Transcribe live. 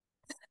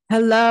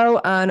Hello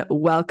and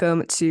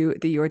welcome to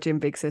the Your Gym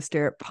Big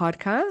Sister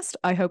podcast.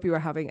 I hope you are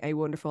having a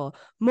wonderful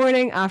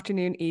morning,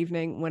 afternoon,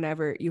 evening,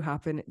 whenever you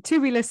happen to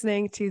be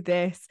listening to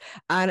this.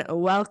 And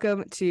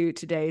welcome to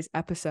today's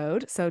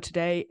episode. So,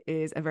 today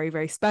is a very,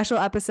 very special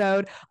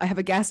episode. I have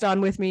a guest on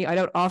with me. I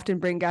don't often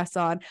bring guests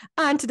on.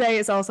 And today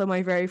is also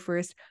my very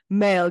first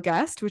male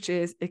guest, which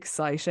is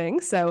exciting.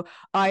 So,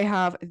 I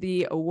have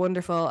the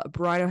wonderful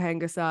Brian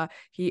hÁonghusa.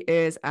 He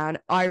is an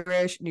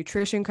Irish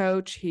nutrition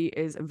coach. He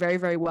is very,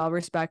 very well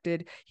respected.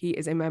 He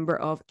is a member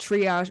of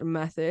Triage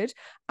Method,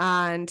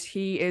 and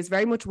he is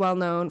very much well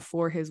known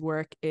for his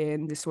work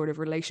in this sort of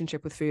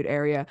relationship with food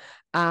area.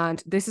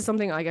 And this is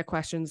something I get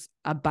questions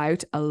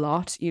about a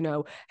lot,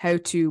 how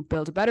to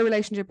build a better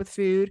relationship with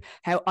food,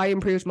 how I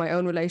improved my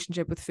own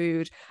relationship with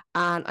food.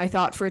 And I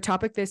thought for a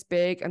topic this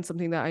big and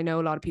something that I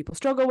know a lot of people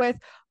struggle with,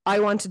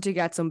 I wanted to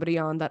get somebody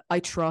on that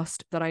I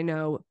trust, that I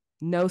know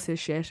knows his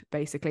shit,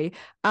 basically.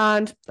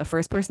 And the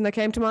first person that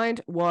came to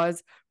mind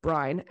was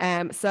Brian.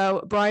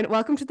 So Brian,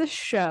 welcome to the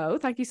show.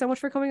 Thank you so much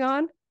for coming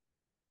on.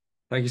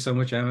 Thank you so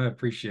much, Emma.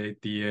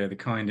 Appreciate the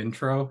kind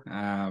intro.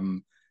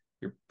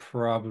 You're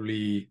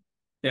probably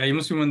you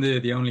must be one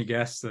of the only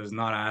guests that has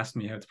not asked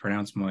me how to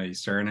pronounce my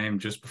surname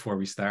just before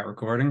we start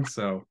recording.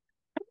 So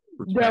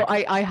No,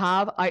 respect. I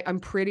have. I'm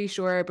pretty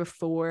sure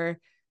before,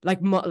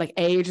 like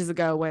ages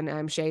ago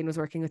when Shane was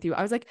working with you,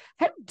 I was like,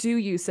 how do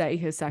you say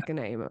his second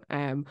name?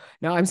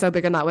 No, I'm so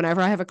big on that.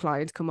 Whenever I have a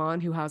client come on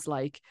who has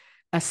like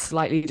a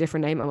slightly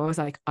different name, I'm always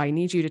like, I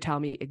need you to tell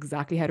me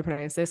exactly how to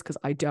pronounce this because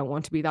I don't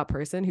want to be that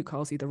person who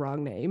calls you the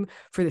wrong name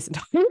for this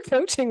entire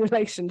coaching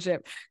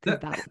relationship because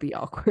that would be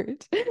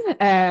awkward.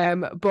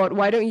 But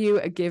why don't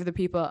you give the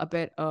people a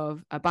bit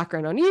of a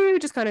background on you?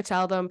 Just kind of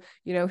tell them,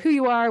 who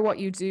you are, what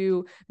you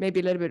do,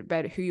 maybe a little bit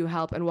about who you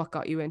help and what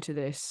got you into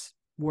this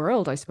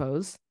world, I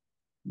suppose.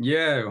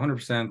 Yeah,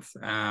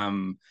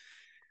 100%.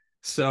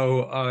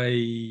 So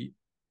I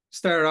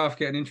started off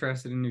getting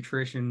interested in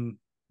nutrition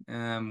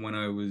when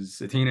I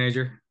was a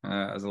teenager,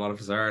 as a lot of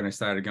us are, and I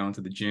started going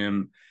to the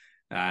gym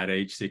at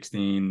age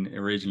 16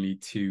 originally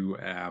to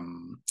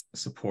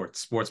support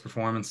sports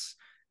performance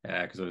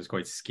because I was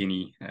quite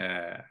skinny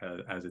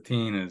as a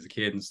teen and as a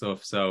kid and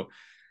stuff. So,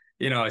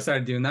 I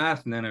started doing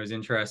that, and then I was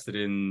interested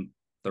in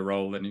the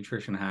role that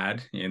nutrition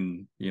had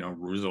in,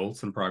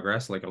 results and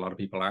progress, like a lot of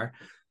people are.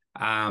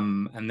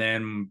 And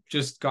then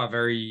just got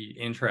very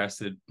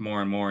interested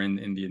more and more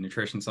in the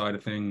nutrition side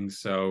of things.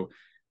 So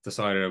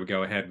decided I would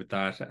go ahead with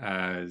that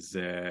as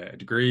a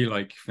degree,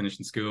 like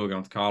finishing school,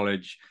 going to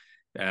college.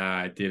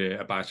 I did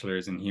a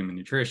bachelor's in human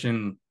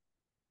nutrition.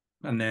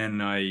 And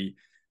then I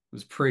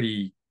was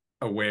pretty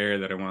aware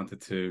that I wanted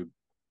to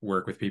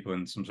work with people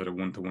in some sort of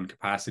one-to-one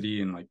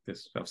capacity and like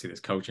this, obviously this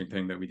coaching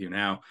thing that we do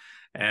now.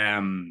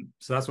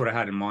 So that's what I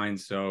had in mind.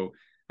 So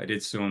I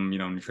did some,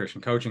 nutrition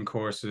coaching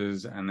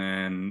courses, and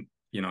then,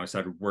 I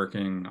started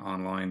working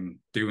online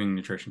doing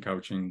nutrition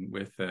coaching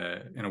with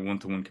in a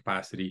one-to-one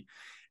capacity.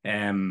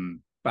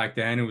 Back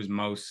then it was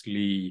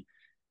mostly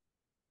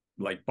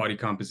like body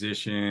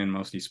composition,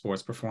 mostly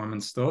sports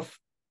performance stuff.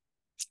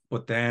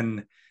 But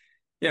then,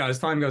 as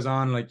time goes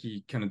on, like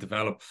you kind of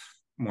develop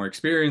more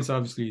experience,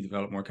 obviously, you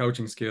develop more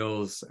coaching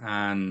skills.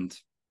 And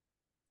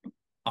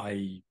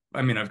I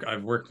mean,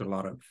 I've worked with a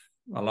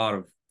lot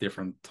of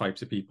different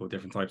types of people,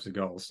 different types of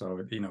goals. So,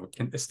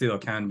 it still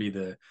can be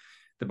the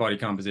body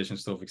composition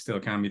stuff. It still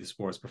can be the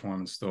sports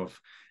performance stuff.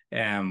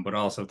 But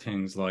also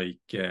things like,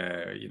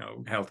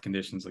 health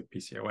conditions like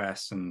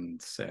PCOS and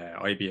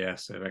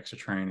IBS, extra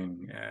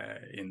training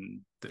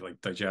in the, like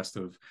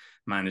digestive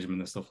management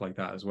and stuff like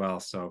that as well.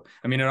 So,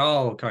 I mean, it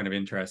all kind of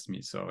interests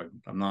me. So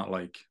I'm not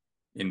like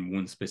in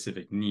one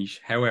specific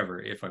niche.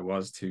 However, if I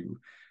was to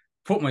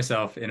put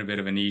myself in a bit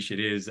of a niche,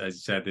 it is, as you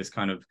said, this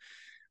kind of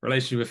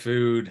relationship with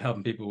food,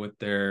 helping people with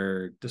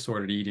their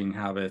disordered eating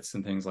habits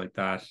and things like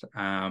that.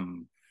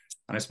 And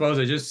I suppose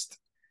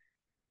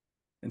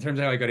in terms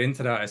of how I got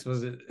into that, I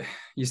suppose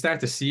you start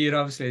to see it,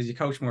 obviously, as you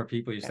coach more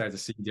people, you start to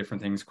see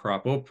different things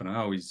crop up. And I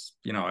always,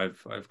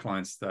 I've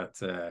clients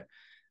that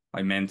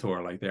I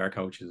mentor, like they are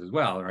coaches as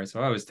well, right?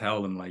 So I always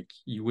tell them, like,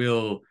 you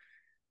will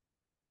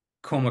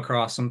come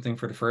across something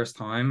for the first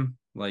time,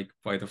 like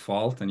by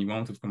default, and you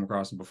won't have come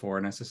across it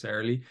before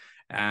necessarily.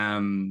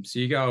 So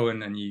you go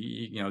and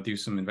you do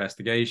some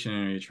investigation,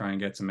 or you try and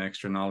get some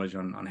extra knowledge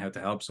on how to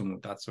help someone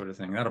with that sort of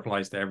thing. That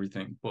applies to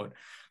everything. But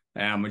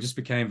I just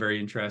became very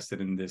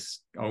interested in this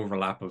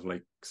overlap of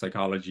like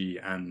psychology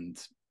and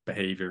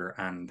behavior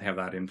and how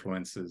that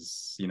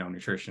influences,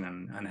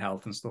 nutrition and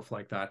health and stuff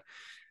like that.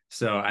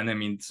 So, and I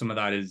mean, some of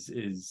that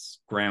is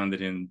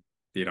grounded in,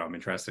 I'm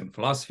interested in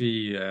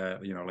philosophy,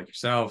 like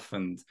yourself,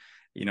 and,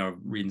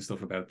 reading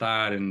stuff about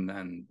that,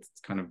 and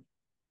kind of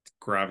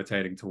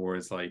gravitating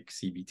towards like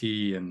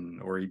CBT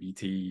or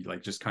EBT,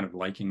 like just kind of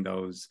liking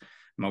those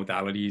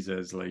modalities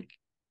as like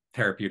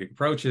therapeutic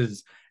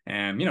approaches.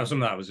 And,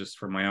 some of that was just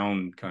for my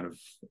own kind of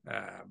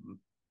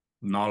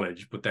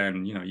knowledge, but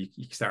then, you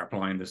start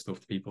applying this stuff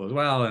to people as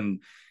well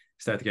and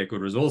start to get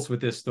good results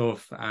with this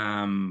stuff.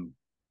 And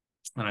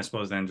I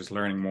suppose then just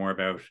learning more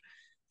about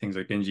things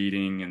like binge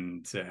eating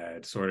and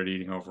disordered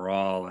eating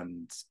overall,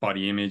 and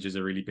body image is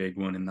a really big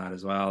one in that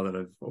as well that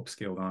I've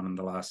upskilled on in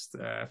the last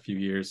few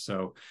years.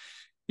 So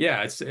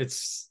yeah,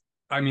 it's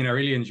I mean, I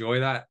really enjoy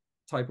that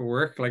type of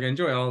work. Like I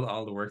enjoy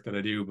all the work that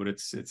I do, but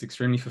it's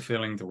extremely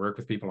fulfilling to work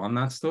with people on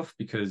that stuff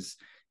because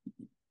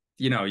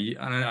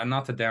and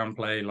not to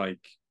downplay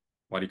like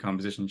body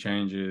composition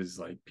changes,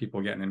 like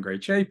people getting in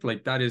great shape,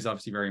 like that is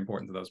obviously very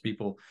important to those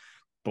people.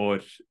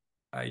 But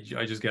I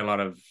just get a lot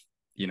of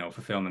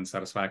fulfillment,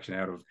 satisfaction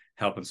out of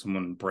helping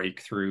someone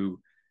break through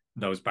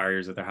those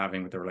barriers that they're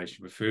having with their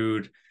relationship with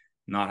food,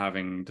 not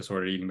having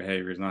disordered eating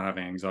behaviors, not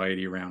having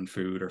anxiety around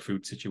food or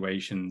food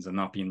situations, and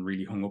not being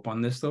really hung up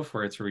on this stuff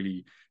where it's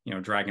really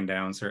dragging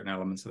down certain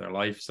elements of their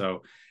life.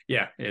 So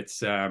yeah,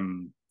 it's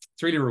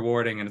really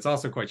rewarding, and it's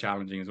also quite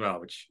challenging as well,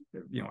 which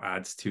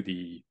adds to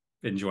the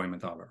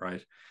enjoyment of it,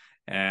 right?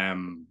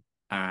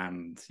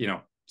 And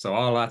so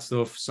all that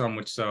stuff, so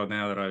much so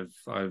now that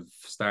I've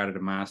started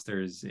a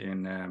master's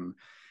in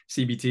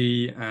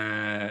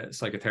CBT,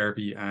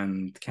 psychotherapy,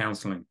 and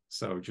counseling.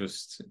 So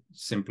just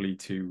simply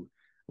to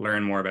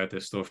learn more about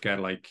this stuff, get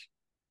like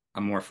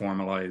a more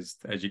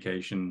formalized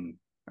education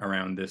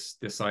around this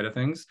side of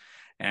things.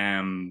 So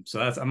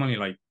I'm only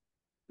like,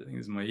 I think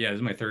this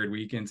is my third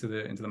week into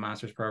the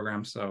master's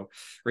program, so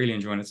really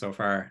enjoying it so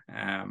far,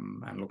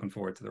 and looking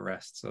forward to the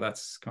rest. So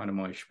that's kind of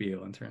my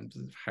spiel in terms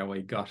of how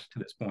I got to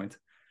this point.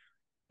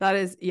 That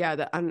is,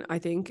 yeah, and I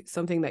think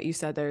something that you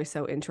said there is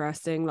so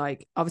interesting.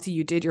 Like, obviously,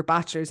 you did your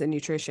bachelor's in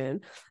nutrition,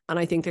 and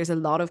I think there's a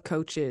lot of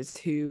coaches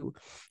who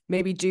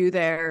maybe do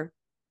their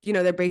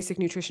basic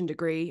nutrition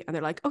degree, and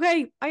they're like,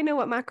 okay, I know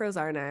what macros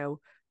are now.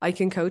 I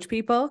can coach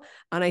people.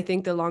 And I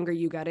think the longer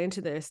you get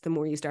into this, the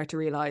more you start to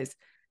realize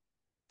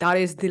that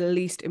is the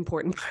least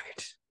important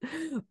part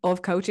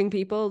of coaching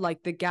people.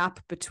 Like the gap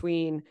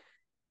between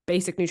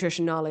basic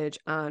nutrition knowledge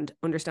and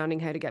understanding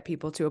how to get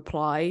people to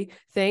apply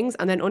things,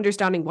 and then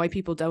understanding why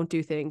people don't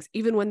do things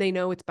even when they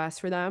know it's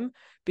best for them.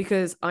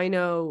 Because I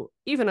know,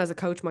 even as a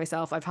coach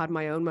myself, I've had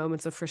my own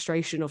moments of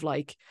frustration of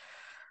like,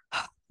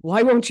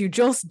 why won't you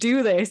just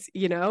do this?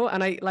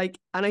 And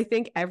I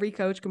think every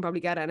coach can probably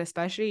get it, and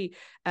especially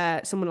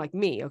someone like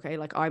me. Okay,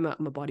 like I'm a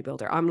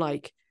bodybuilder. I'm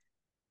like,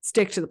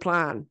 stick to the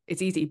plan.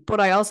 It's easy. But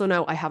I also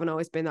know I haven't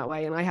always been that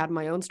way, and I had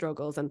my own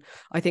struggles. And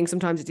I think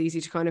sometimes it's easy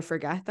to kind of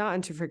forget that,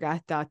 and to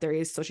forget that there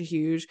is such a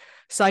huge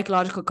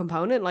psychological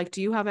component. Like,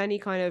 do you have any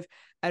kind of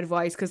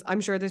advice? Because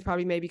I'm sure there's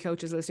probably maybe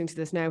coaches listening to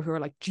this now who are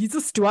like,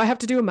 Jesus, do I have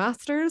to do a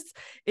master's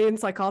in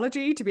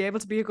psychology to be able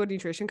to be a good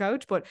nutrition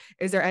coach? But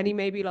is there any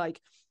maybe like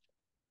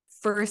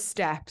first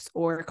steps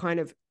or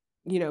kind of,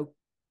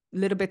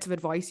 little bits of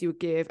advice you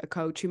would give a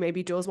coach who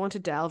maybe does want to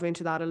delve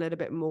into that a little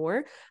bit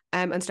more,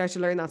 and start to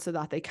learn that so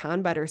that they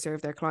can better serve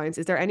their clients?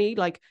 Is there any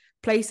like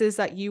places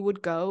that you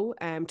would go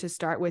to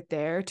start with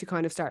there, to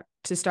kind of start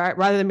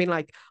rather than being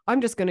like,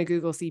 I'm just going to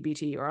Google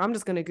CBT or I'm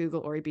just going to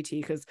Google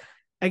REBT? Because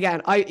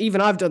again,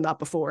 I've done that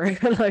before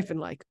and I've been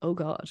like, oh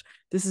God,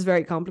 this is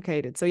very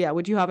complicated. So yeah,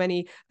 would you have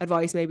any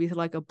advice maybe to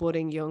like a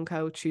budding young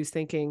coach who's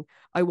thinking,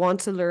 I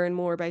want to learn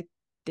more about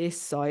this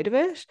side of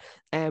it,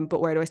 but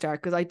where do I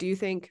start? Because I do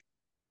think,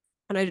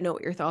 and I don't know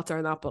what your thoughts are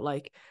on that, but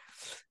like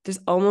there's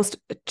almost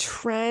a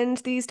trend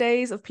these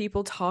days of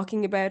people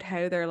talking about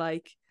how they're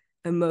like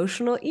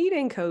emotional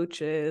eating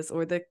coaches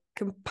or the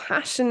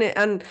compassionate,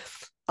 and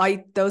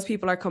those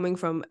people are coming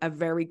from a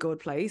very good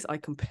place. I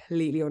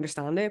completely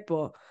understand it,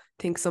 but I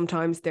think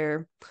sometimes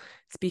they're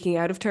speaking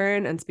out of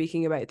turn and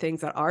speaking about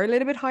things that are a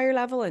little bit higher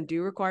level and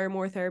do require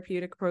more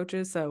therapeutic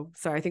approaches. So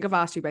sorry, I think I've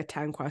asked you about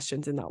 10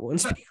 questions in that one.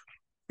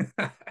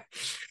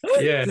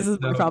 Yeah, this is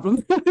my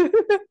problem.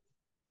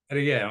 and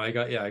again,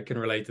 I can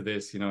relate to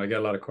this. I get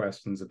a lot of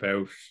questions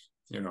about,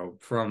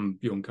 from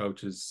young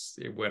coaches,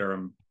 whether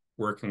I'm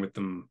working with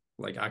them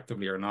like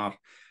actively or not.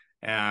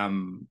 But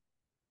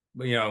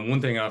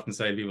one thing I often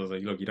say to people is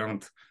like, look, you're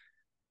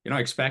not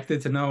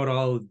expected to know it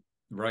all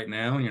right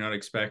now, and you're not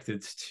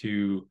expected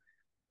to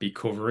be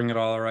covering it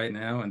all right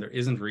now. And there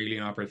isn't really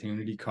an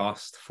opportunity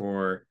cost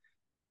for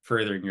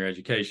furthering your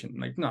education.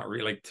 Like, not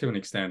really, like to an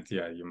extent,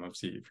 yeah, you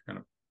obviously, if you're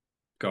gonna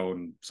go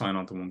and sign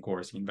on to one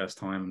course, you invest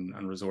time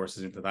and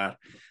resources into that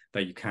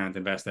you can't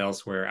invest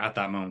elsewhere at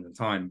that moment in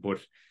time.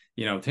 But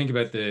think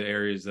about the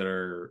areas that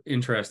are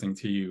interesting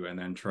to you and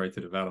then try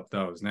to develop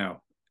those.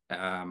 Now,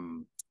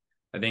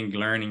 I think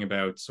learning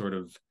about sort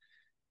of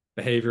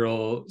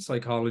behavioral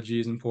psychology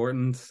is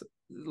important.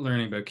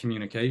 Learning about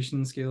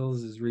communication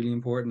skills is really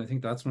important. I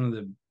think that's one of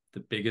the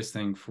biggest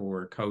thing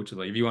for coaches.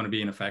 Like, if you want to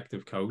be an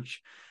effective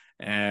coach,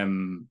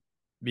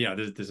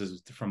 this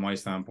is from my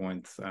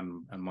standpoint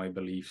and my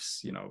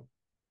beliefs.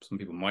 Some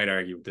people might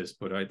argue with this,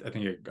 but I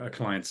think a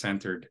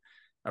client-centered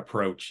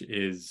approach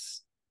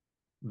is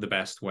the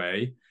best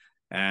way,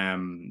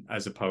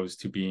 as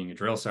opposed to being a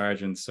drill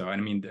sergeant. So, I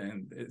mean,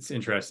 and it's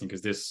interesting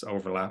because this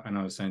overlap, I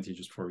know I was saying to you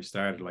just before we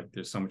started, like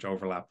there's so much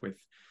overlap with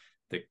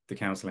the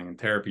counseling and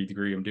therapy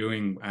degree I'm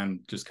doing and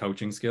just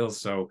coaching skills.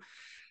 So,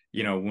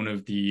 one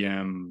of the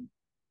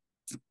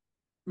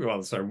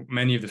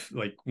many of the,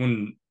 like,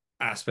 one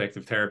aspect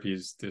of therapy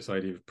is this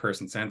idea of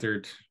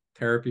person-centered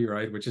therapy,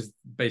 right? Which is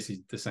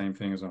basically the same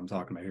thing as what I'm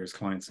talking about here, is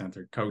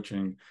client-centered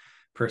coaching,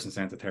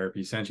 person-centered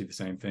therapy, essentially the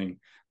same thing.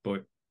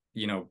 But,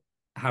 you know,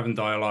 having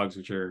dialogues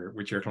with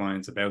your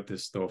clients about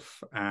this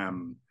stuff,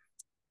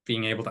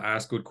 being able to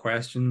ask good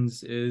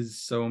questions is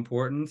so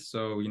important.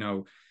 So, you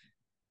know,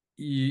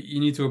 you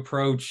need to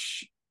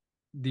approach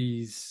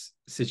these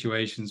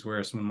situations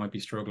where someone might be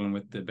struggling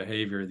with the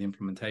behavior, the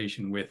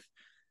implementation, with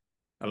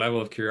a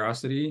level of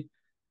curiosity,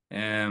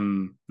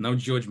 no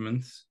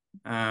judgment,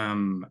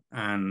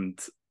 and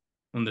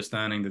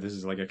understanding that this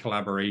is like a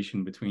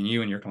collaboration between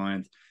you and your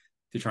client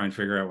to try and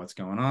figure out what's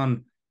going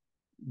on.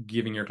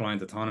 Giving your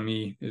client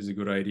autonomy is a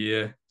good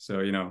idea. So,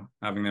 you know,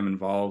 having them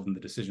involved in the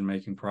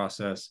decision-making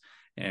process.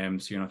 So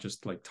you're not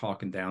just like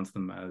talking down to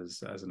them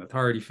as an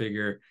authority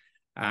figure.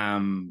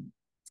 And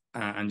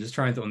just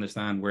trying to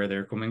understand where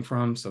they're coming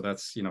from. So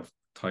that's, you know,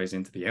 ties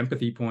into the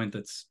empathy point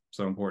that's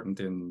so important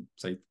in,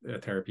 say, a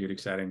therapeutic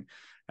setting.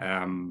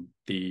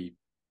 The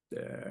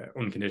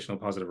unconditional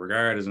positive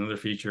regard is another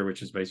feature,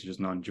 which is basically just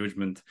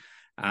non-judgment.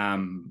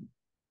 And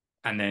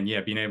then, yeah,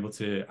 being able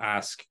to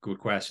ask good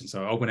questions,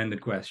 so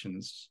open-ended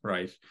questions,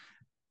 right?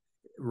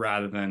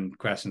 Rather than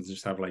questions that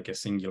just have like a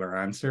singular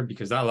answer,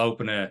 because that'll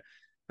open a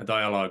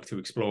dialogue to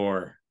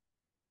explore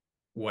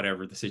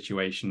whatever the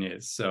situation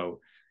is.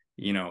 So,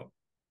 you know,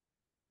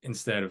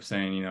 instead of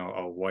saying, you know,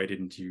 oh, why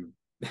didn't you,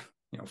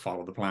 you know,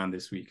 follow the plan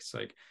this week? It's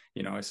like,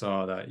 you know, I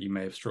saw that you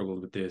may have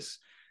struggled with this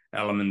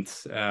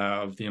element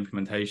of the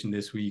implementation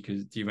this week.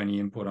 Do you have any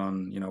input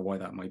on, you know, why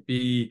that might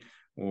be,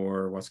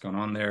 or what's going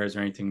on there? Is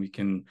there anything we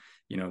can,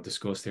 you know,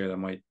 discuss there that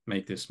might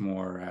make this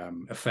more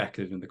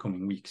effective in the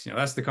coming weeks? You know,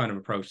 that's the kind of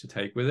approach to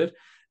take with it.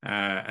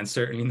 And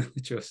certainly not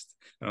just,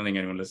 I don't think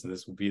anyone listening to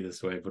this will be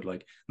this way, but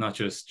like not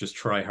just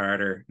try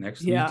harder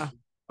next week.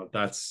 But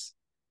that's,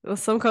 well,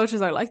 some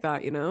coaches are like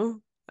that, you know.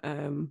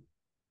 And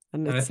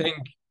I it's think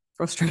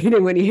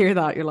frustrating when you hear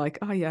that. You're like,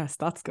 oh yes,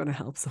 that's going to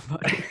help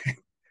somebody.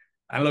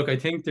 And look, I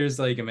think there's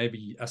like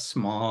maybe a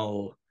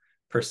small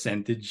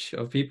percentage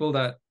of people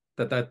that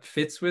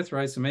fits with,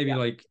 right? So maybe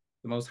like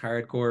the most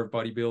hardcore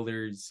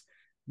bodybuilders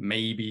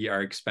maybe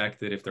are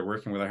expected, if they're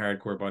working with a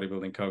hardcore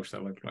bodybuilding coach,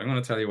 that like, I'm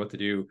going to tell you what to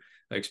do,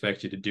 I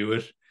expect you to do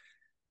it.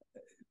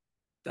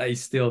 I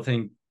still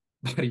think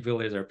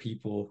bodybuilders are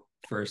people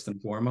first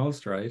and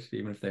foremost, right?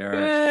 Even if they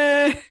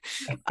are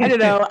I don't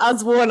know,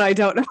 as one, I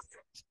don't know.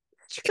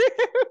 True.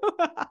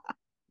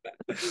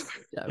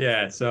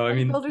 Yeah, so I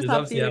mean, Bodybuilders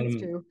have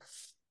feelings too.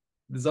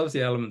 There's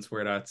obviously elements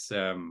where that's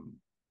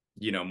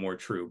you know, more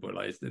true, but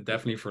like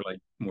definitely for like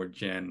more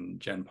gen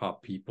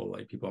pop people,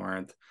 like people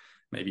aren't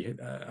maybe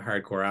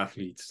hardcore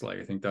athletes, like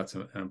I think that's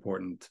an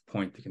important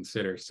point to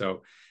consider.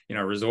 So, you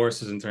know,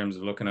 resources in terms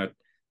of looking at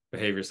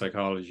behavior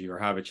psychology or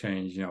habit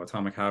change, you know,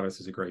 Atomic Habits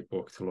is a great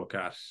book to look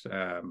at,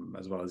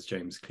 as well as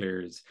James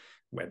Clear's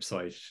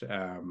website.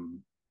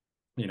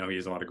 You know, he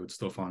has a lot of good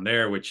stuff on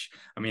there, which,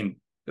 I mean,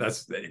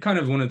 that's kind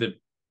of one of the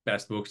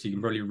best books you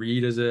can probably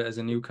read as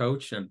a new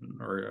coach,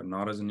 or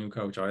not as a new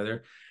coach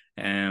either,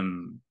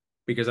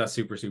 because that's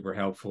super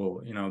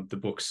helpful. You know, the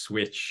book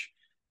Switch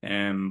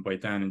by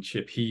Dan and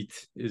Chip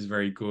Heath is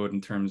very good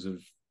in terms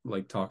of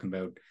like talking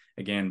about,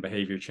 again,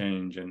 behavior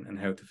change and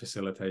how to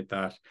facilitate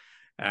that.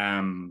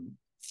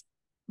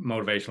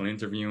 Motivational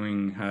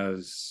interviewing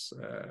has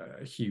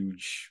a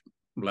huge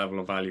level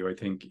of value, I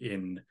think,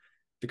 in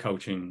the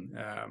coaching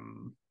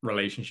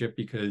relationship,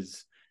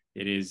 because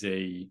it is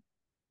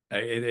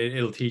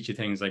it'll teach you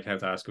things like how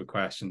to ask good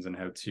questions and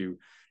how to,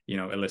 you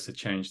know, elicit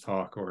change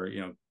talk, or,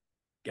 you know,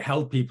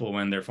 help people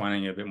when they're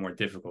finding it a bit more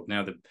difficult.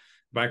 Now, the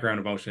background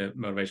of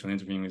motivational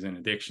interviewing is in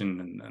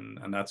addiction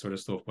and that sort of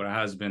stuff, but it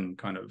has been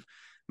kind of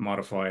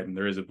modified, and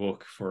there is a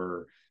book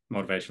for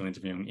motivational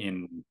interviewing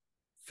in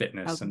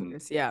fitness.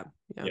 And yeah.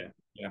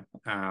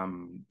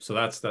 So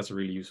that's a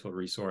really useful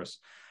resource.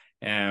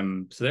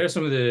 So there's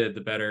some of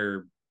the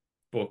better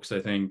books,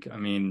 I think. I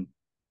mean,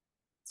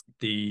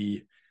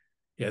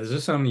 there's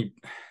just so many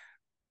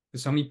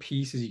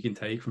pieces you can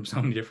take from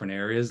so many different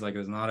areas. Like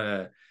there's not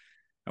a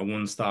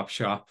one-stop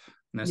shop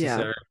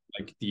necessarily.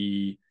 Like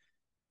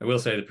I will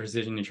say the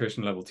Precision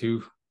Nutrition Level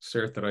 2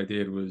 cert that I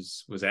did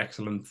was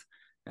excellent.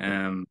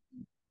 You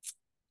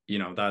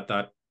know,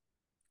 that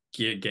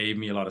gave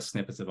me a lot of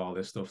snippets of all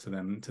this stuff to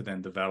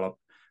then develop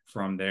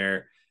from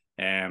there.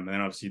 And then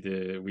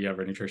obviously we have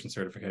our nutrition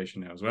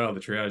certification now as well,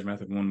 the triage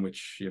method one,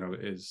 which, you know,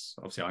 is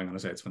obviously, I'm going to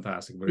say it's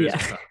fantastic, but it is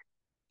fantastic.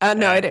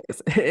 No, it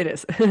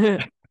is.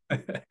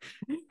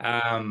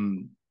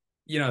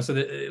 You know, so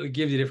it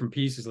gives you different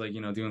pieces, like,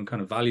 you know, doing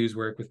kind of values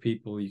work with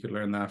people. You could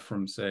learn that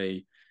from,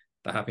 say,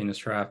 the Happiness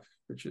Trap,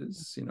 which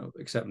is, you know,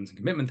 acceptance and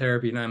commitment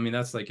therapy. And I mean,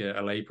 that's like a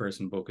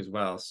layperson book as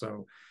well.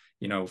 So,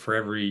 you know, for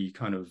every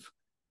kind of,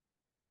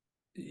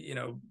 you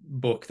know,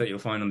 book that you'll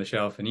find on the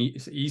shelf in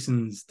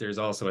Eason's, there's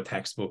also a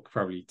textbook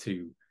probably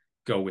to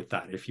go with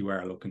that if you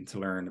are looking to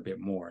learn a bit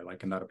more,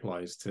 like, and that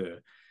applies to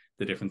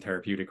the different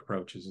therapeutic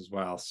approaches as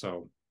well.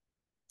 So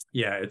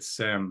yeah, it's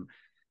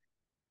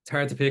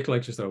hard to pick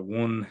like just a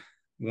one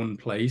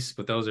place,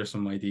 but those are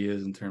some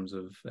ideas in terms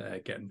of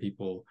getting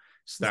people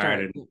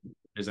started.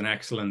 There's an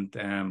excellent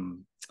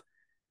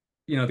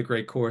the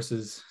Great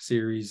Courses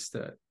series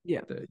that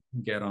Yeah. that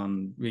you get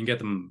on. We can get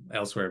them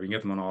elsewhere. We can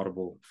get them on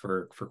Audible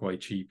for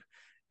quite cheap,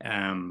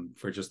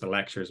 for just the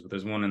lectures. But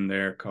there's one in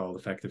there called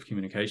Effective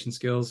Communication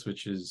Skills,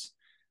 which is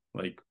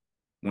like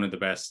one of the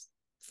best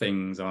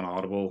things on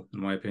Audible, in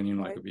my opinion.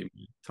 Like, it'd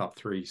be top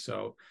three.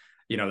 So,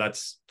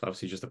 that's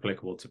obviously just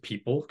applicable to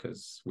people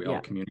because we all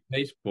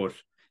communicate, but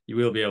you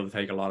will be able to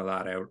take a lot of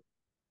that out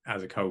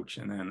as a coach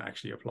and then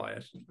actually apply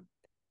it.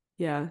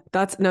 Yeah,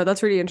 that's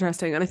really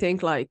interesting. And I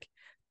think like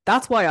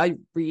that's why I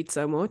read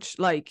so much.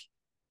 Like,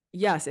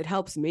 yes, it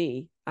helps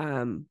me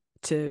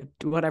to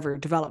whatever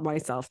develop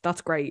myself.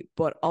 That's great.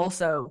 But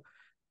also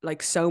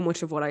like so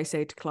much of what I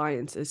say to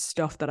clients is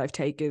stuff that I've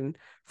taken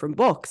from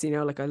books,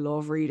 like I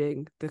love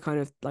reading the kind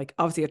of like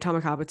obviously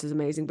Atomic Habits is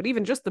amazing, but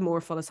even just the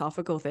more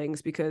philosophical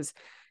things because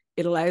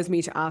it allows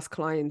me to ask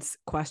clients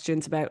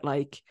questions about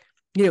like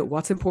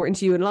what's important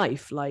to you in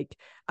life, like,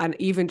 and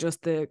even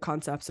just the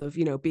concepts of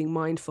being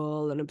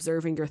mindful and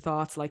observing your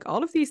thoughts, like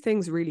all of these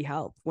things really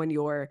help when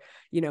you're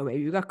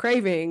maybe you've got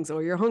cravings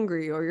or you're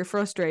hungry or you're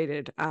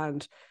frustrated.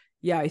 And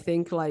yeah, I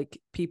think like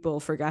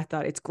people forget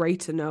that it's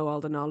great to know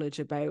all the knowledge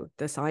about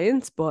the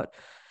science, but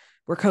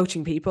we're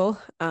coaching people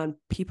and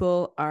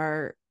people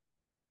are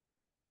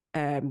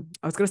I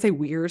was going to say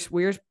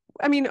weird.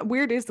 I mean,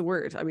 weird is the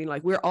word. I mean,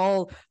 like we're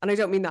all, and I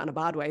don't mean that in a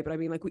bad way, but I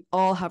mean like we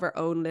all have our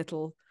own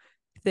little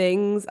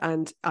things,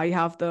 and I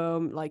have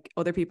them, like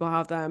other people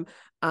have them.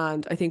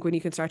 And I think when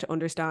you can start to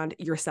understand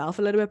yourself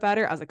a little bit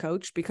better as a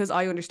coach, because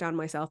I understand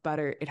myself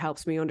better, it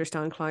helps me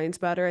understand clients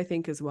better, I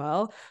think, as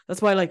well.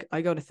 That's why like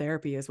I go to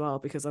therapy as well,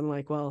 because I'm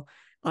like, well,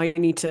 I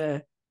need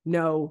to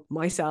know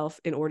myself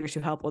in order to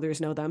help others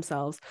know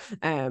themselves.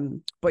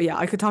 But yeah,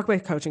 I could talk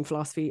about coaching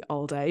philosophy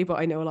all day, but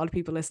I know a lot of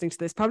people listening to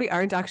this probably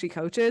aren't actually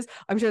coaches.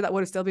 I'm sure that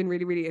would have still been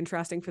really, really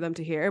interesting for them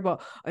to hear,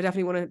 but I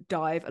definitely want to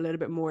dive a little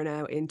bit more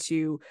now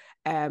into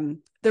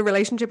the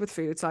relationship with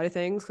food side of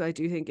things, because I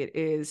do think it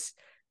is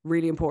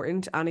really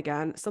important. And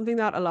again, something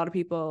that a lot of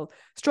people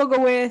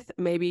struggle with.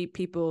 Maybe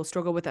people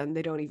struggle with it and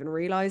they don't even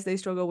realize they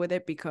struggle with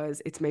it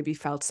because it's maybe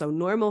felt so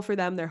normal for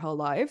them their whole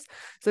lives.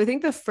 So I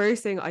think the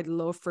first thing I'd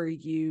love for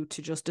you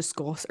to just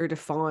discuss or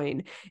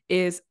define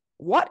is,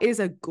 what is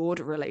a good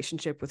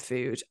relationship with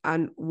food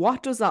and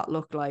what does that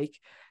look like?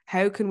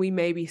 How can we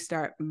maybe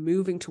start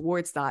moving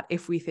towards that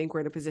if we think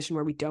we're in a position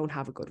where we don't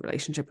have a good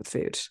relationship with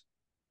food?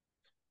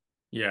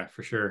 Yeah,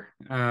 for sure.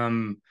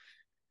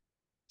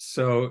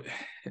 So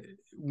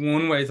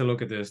one way to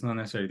look at this, not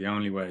necessarily the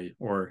only way,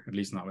 or at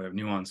least not without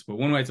nuance, but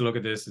one way to look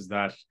at this is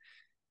that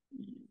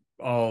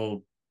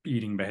all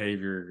eating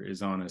behavior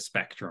is on a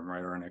spectrum,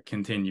 right, or on a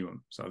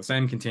continuum. So the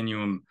same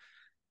continuum,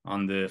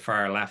 on the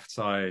far left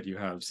side, you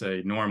have,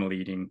 say, normal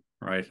eating,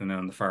 right? And then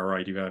on the far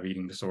right, you have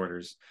eating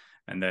disorders.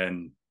 And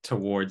then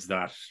towards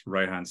that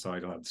right-hand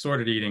side, you'll have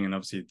disordered eating. And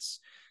obviously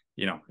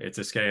it's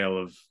a scale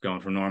of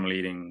going from normal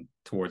eating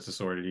towards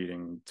disordered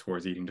eating,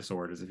 towards eating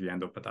disorders, if you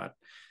end up at that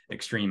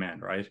extreme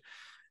end, right?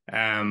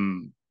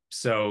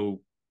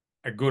 So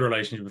a good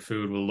relationship with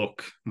food will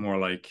look more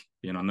like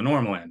on the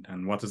normal end.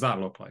 And what does that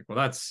look like? Well,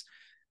 that's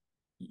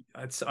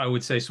I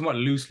would say somewhat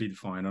loosely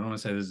defined. I don't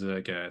want to say there's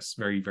like a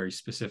very, very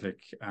specific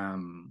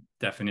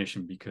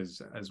definition,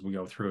 because as we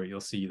go through it, you'll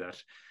see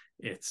that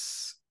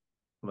it's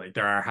like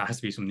has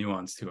to be some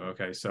nuance to it.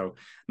 Okay, so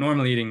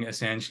normal eating,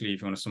 essentially,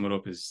 if you want to sum it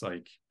up, is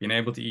like being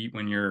able to eat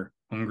when you're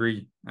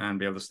hungry and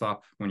be able to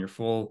stop when you're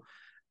full.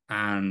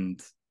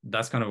 And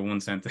that's kind of a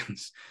one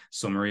sentence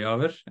summary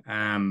of it.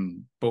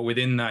 But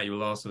within that, you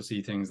will also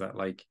see things that,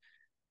 like,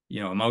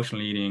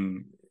 emotional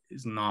eating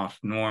is not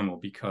normal,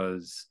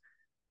 because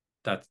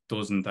that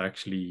doesn't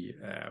actually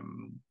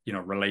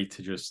relate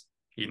to just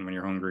eating when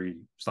you're hungry,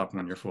 stopping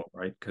when you're full,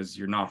 right? Because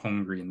you're not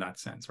hungry in that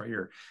sense, right?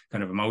 You're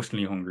kind of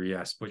emotionally hungry,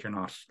 yes, but you're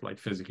not like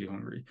physically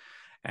hungry.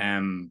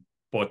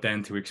 But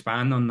then to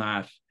expand on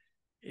that,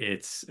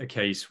 it's a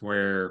case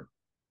where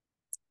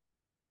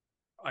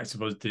I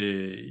suppose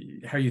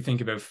how you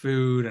think about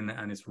food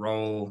and its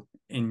role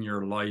in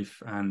your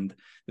life, and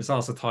this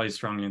also ties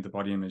strongly into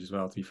body image as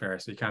well, to be fair.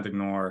 So you can't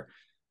ignore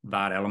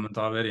that element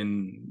of it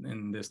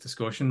in this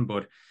discussion,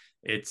 but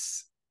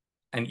it's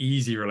an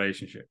easy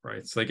relationship, right?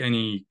 It's like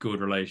any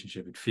good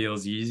relationship. It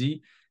feels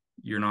easy.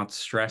 You're not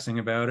stressing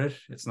about it.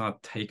 It's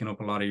not taking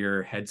up a lot of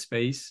your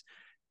headspace.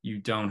 You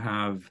don't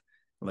have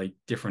like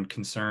different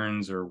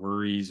concerns or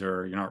worries,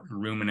 or you're not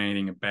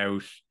ruminating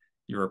about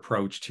your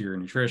approach to your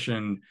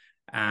nutrition.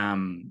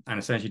 And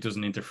essentially it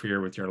doesn't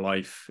interfere with your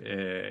life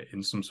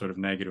in some sort of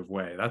negative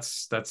way.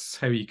 That's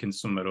how you can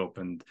sum it up.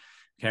 And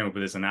came up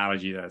with this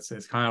analogy that's,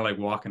 it's kind of like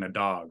walking a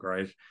dog,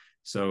 right?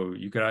 So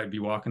you could be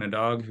walking a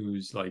dog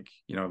who's like,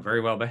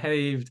 very well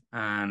behaved,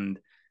 and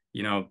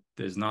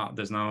there's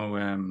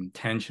no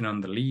tension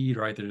on the lead,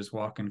 right? They're just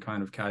walking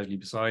kind of casually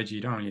beside you.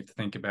 You don't really have to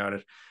think about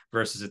it.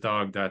 Versus a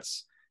dog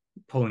that's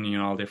pulling you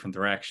in all different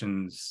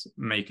directions,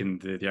 making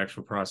the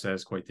actual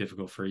process quite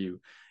difficult for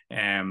you.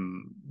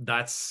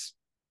 That's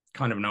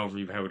kind of an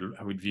overview of how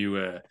I would view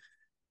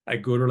a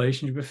good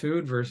relationship with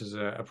food versus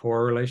a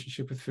poor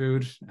relationship with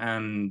food.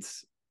 And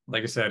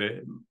like I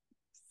said,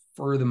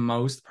 for the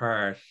most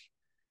part,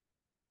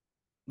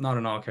 not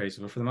in all cases,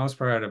 but for the most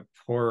part, a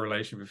poor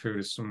relationship with food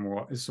is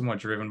somewhat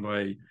driven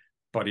by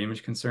body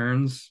image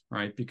concerns,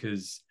 right?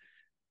 Because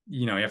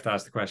you have to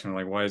ask the question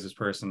like, why is this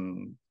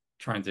person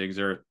trying to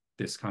exert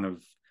this kind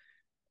of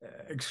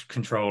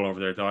control over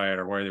their diet,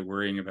 or why are they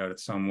worrying about it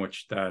so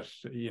much that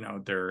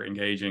they're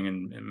engaging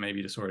in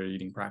maybe disordered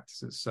eating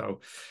practices? So,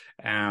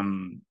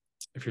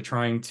 if you're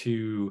trying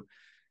to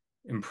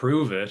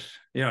improve it,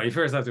 you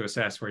first have to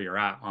assess where you're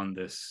at on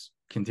this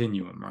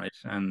continuum, right?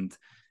 And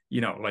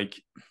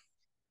like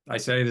I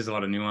say, there's a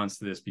lot of nuance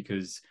to this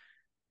because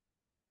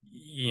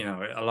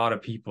a lot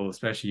of people,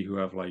 especially who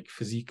have like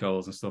physique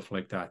goals and stuff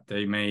like that,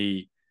 they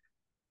may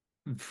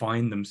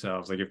find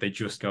themselves like, if they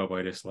just go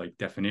by this like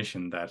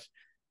definition that,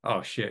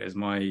 oh shit, is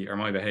my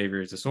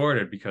behavior is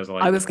disordered because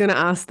like, I was going to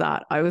ask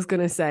that. I was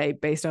going to say,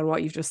 based on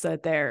what you've just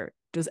said there,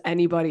 does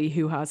anybody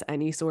who has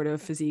any sort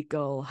of physique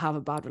goal have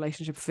a bad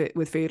relationship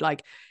with food?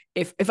 Like,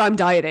 if I'm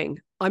dieting,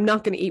 I'm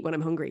not going to eat when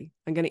I'm hungry.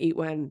 I'm going to eat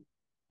when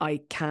I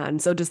can.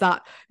 So does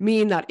that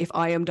mean that if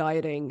I am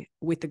dieting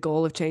with the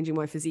goal of changing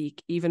my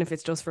physique, even if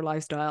it's just for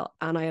lifestyle,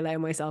 and I allow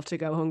myself to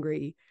go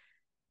hungry,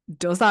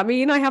 does that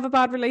mean I have a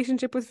bad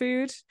relationship with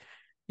food?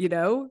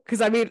 Because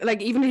I mean,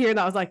 like, even hearing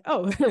that, I was like,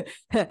 oh,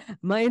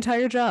 my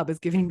entire job is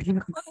giving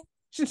people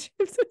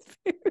relationships with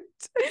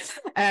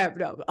food.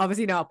 No,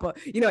 obviously not. But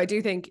I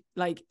do think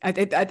like, and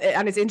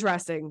it's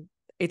interesting.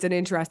 It's an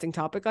interesting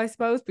topic, I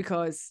suppose,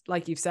 because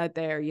like you've said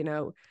there,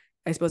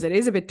 I suppose it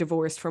is a bit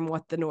divorced from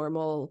what the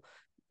normal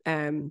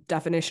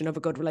definition of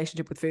a good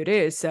relationship with food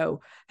is.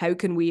 So how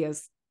can we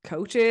as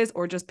coaches,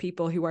 or just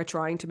people who are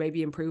trying to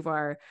maybe improve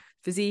our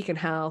physique and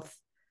health,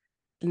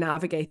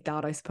 navigate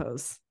that, I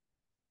suppose?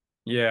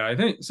 yeah, I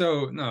think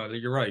so. No,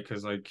 you're right,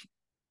 because like,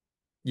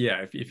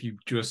 yeah, if you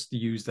just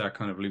use that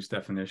kind of loose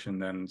definition,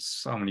 then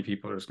so many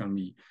people are just going to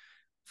be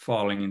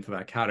falling into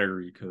that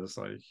category, because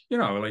like,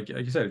 like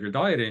you said, if you're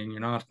dieting, you're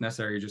not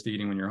necessarily just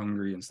eating when you're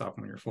hungry and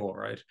stopping when you're full,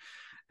 right?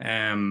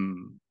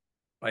 um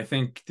I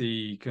think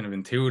the kind of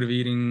intuitive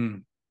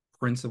eating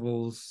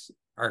principles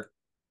are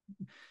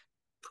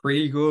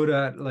pretty good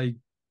at like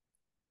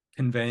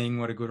conveying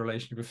what a good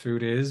relationship with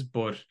food is,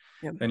 but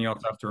Yeah. then you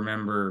also have to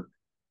remember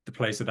the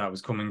place that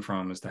was coming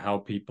from is to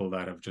help people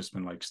that have just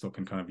been like stuck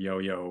in kind of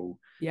yo-yo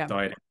Yeah.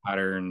 dieting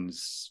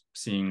patterns,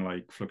 seeing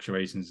like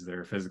fluctuations of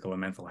their physical and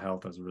mental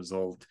health as a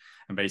result,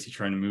 and basically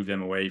trying to move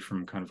them away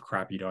from kind of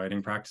crappy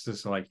dieting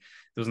practices. So like, it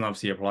doesn't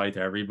obviously apply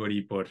to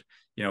everybody, but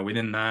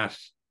within that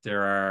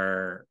there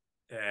are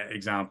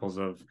examples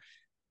of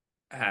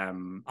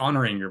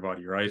honoring your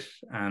body, right,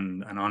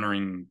 and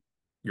honoring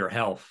your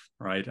health,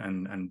 right,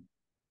 and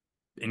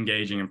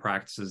engaging in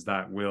practices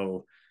that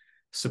will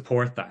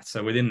support that.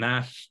 So within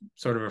that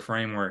sort of a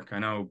framework, I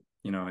know,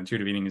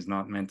 intuitive eating is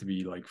not meant to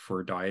be like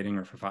for dieting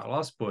or for fat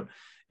loss, but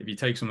if you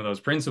take some of those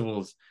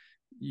principles,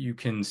 you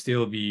can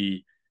still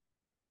be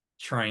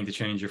trying to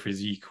change your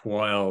physique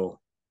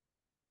while,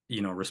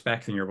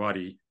 respecting your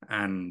body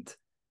and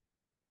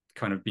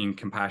kind of being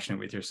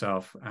compassionate with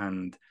yourself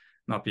and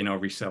not being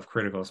overly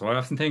self-critical. So I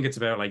often think it's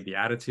about like the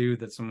attitude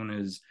that someone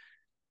is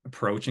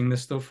approaching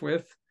this stuff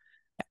with,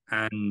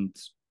 and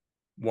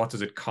what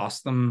does it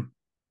cost them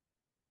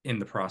in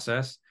the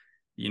process.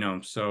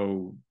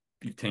 So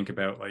you think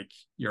about like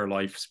your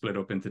life split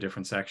up into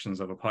different sections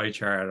of a pie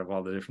chart of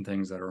all the different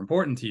things that are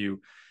important to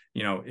you.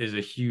 Is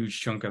a huge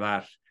chunk of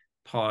that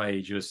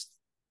pie just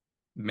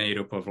made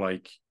up of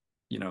like,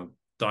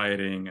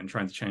 dieting and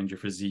trying to change your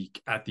physique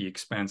at the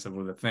expense of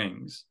other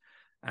things?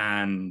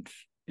 And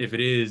if it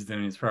is,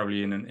 then it's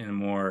probably in a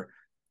more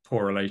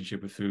poor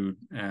relationship with food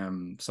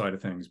side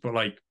of things. But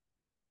like,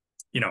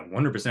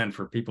 100%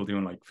 for people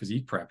doing like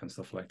physique prep and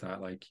stuff like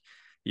that, like,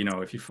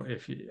 if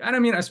you, and I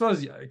mean, I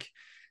suppose like,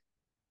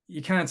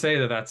 you can't say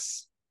that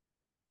that's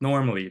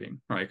normal eating,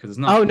 right? Because it's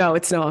Oh not. no,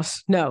 it's not.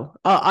 No,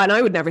 and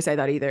I would never say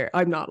that either.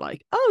 I'm not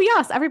like, oh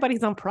yes,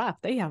 everybody's on prep.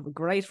 They have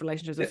great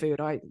relationships with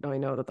food. I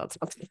know that that's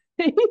not the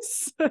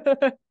case.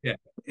 Yeah,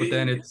 but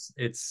then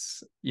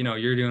it's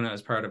you're doing it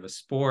as part of a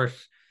sport.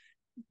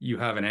 You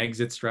have an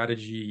exit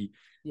strategy,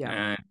 Yeah.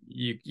 and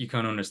you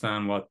kind of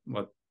understand what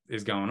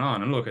is going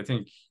on. And look, I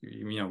think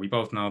we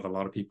both know that a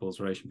lot of people's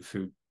relation with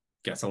food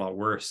gets a lot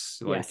worse,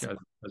 like Yes.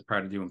 as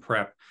part of doing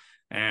prep.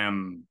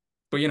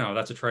 But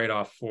that's a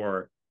trade-off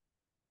for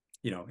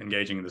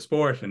engaging in the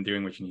sport and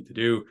doing what you need to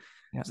do.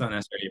 Yeah. It's not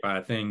necessarily a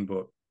bad thing,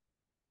 but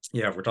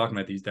yeah, if we're talking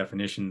about these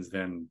definitions,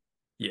 then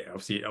yeah,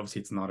 obviously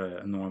it's not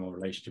a normal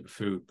relationship with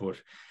food,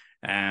 but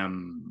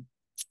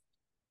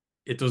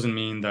it doesn't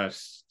mean that,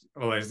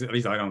 well, at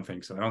least I don't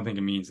think so. I don't think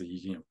it means that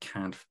you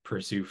can't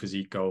pursue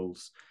physique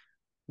goals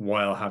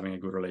while having a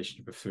good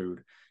relationship with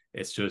food.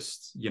 It's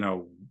just,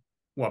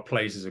 what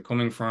place is it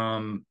coming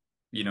from?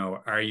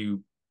 Are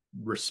you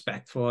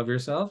respectful of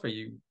yourself? Are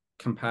you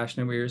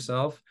compassionate with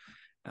yourself?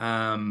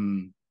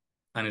 And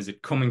is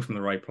it coming from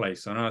the right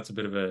place? So I know it's a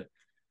bit of a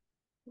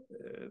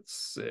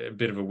it's a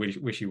bit of a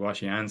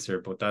wishy-washy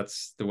answer, but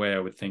that's the way I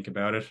would think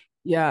about it.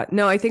 Yeah,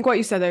 no, I think what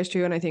you said there is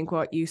true, and I think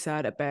what you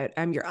said about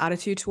your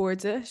attitude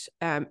towards it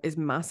is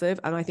massive,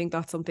 and I think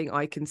that's something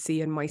I can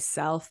see in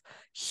myself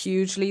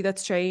hugely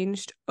that's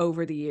changed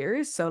over the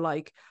years. So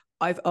like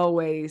I've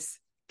always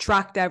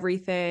tracked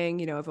everything,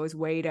 you know, I've always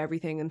weighed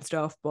everything and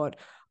stuff, but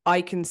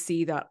I can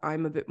see that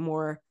I'm a bit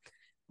more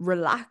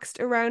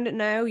relaxed around it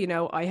now. You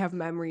know, I have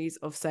memories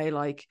of, say,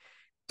 like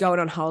going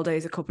on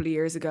holidays a couple of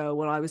years ago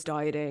when I was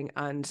dieting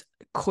and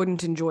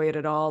couldn't enjoy it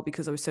at all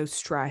because I was so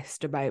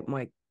stressed about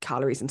my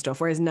calories and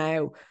stuff. Whereas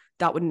now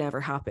that would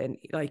never happen.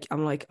 Like,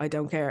 I'm like, I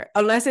don't care.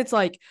 Unless it's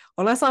like,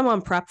 unless I'm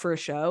on prep for a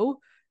show,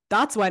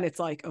 that's when it's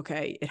like,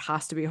 okay, it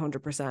has to be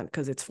 100%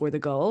 because it's for the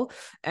goal.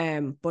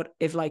 But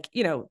if, like,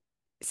 you know,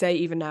 say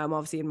even now I'm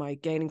obviously in my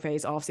gaining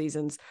phase, off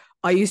seasons,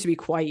 I used to be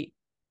quite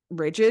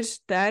rigid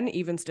then,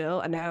 even still,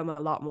 and now I'm a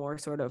lot more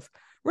sort of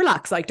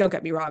relaxed. Like, don't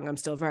get me wrong, I'm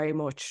still very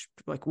much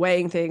like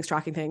weighing things,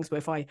 tracking things, but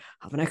if I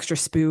have an extra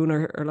spoon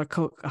or like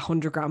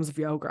 100 grams of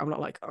yogurt, I'm not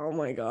like, oh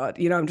my god,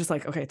 you know, I'm just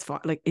like, okay, it's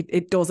fine. Like,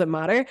 it doesn't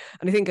matter.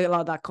 And I think a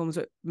lot of that comes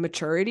with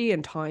maturity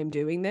and time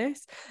doing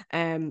this.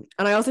 And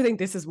I also think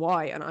this is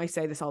why, and I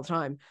say this all the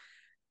time,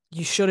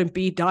 you shouldn't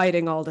be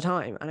dieting all the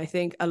time. And I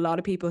think a lot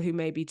of people who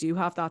maybe do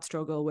have that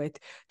struggle with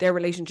their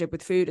relationship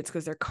with food, it's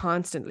because they're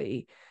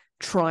constantly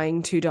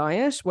trying to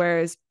diet.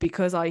 Whereas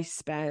because I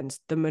spend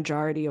the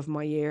majority of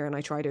my year, and I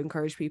try to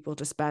encourage people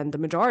to spend the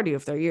majority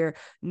of their year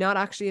not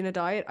actually in a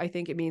diet, I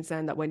think it means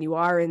then that when you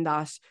are in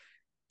that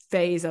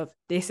phase of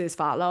this is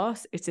fat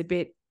loss, it's a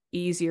bit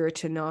easier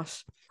to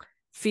not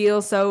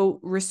feel so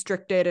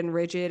restricted and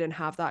rigid and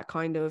have that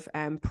kind of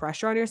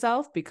pressure on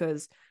yourself,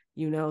 because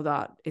you know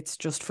that it's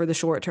just for the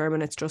short term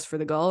and it's just for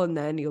the goal, and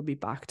then you'll be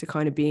back to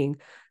kind of being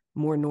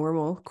more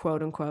normal,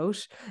 quote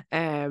unquote.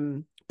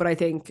 But I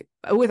think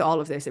with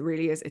all of this, it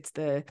really is, it's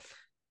the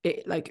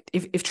like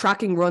if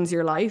tracking runs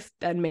your life,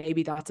 then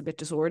maybe that's a bit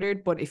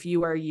disordered. But if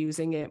you are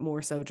using it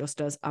more so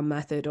just as a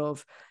method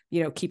of,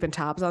 you know, keeping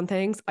tabs on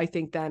things, I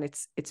think then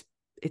it's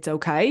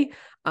okay.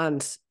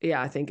 And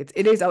yeah, I think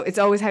it's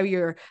always how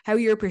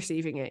you're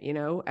perceiving it, you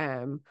know.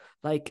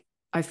 Like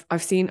I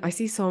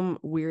see some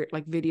weird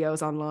like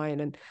videos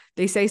online, and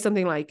they say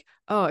something like,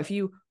 oh, if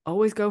you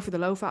always go for the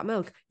low fat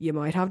milk, you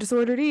might have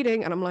disordered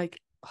eating. And I'm like,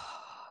 oh.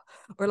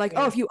 Or like,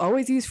 oh, if you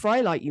always use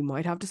fry light, you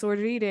might have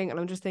disordered eating. And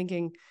I'm just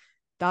thinking,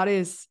 that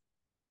is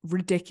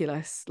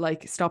ridiculous.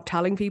 Like, stop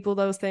telling people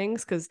those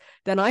things, because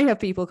then I have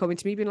people coming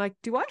to me being like,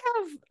 do I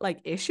have like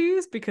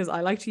issues because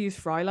I like to use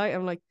fry light?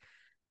 I'm like,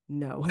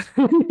 no,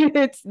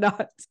 it's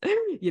not,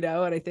 you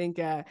know. And I think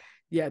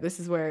yeah, this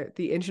is where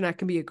the internet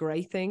can be a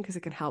great thing because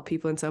it can help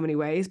people in so many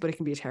ways, but it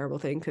can be a terrible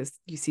thing because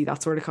you see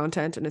that sort of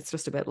content and it's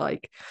just a bit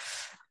like,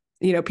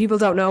 you know, people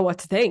don't know what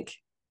to think.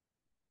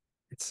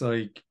 It's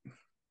like,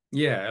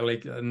 yeah,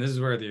 like, and this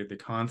is where the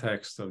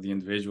context of the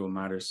individual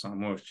matters so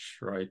much,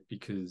 right?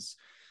 Because,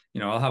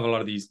 you know, I'll have a lot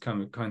of these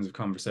kinds of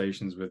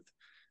conversations with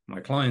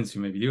my clients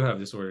who maybe do have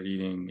disordered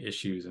eating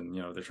issues, and,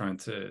 you know, they're trying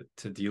to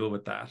deal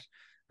with that.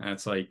 And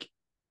it's like,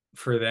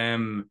 for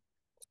them,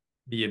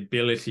 the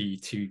ability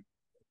to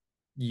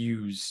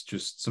use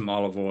just some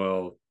olive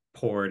oil,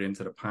 pour it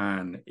into the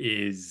pan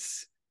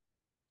is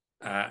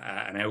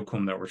an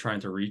outcome that we're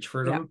trying to reach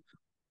for Yeah. them.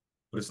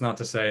 But it's not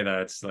to say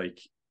that it's like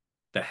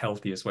the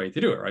healthiest way to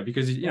do it, right?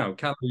 Because, you know,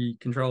 calorie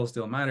control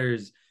still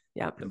matters.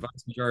 Yeah. The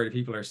vast majority of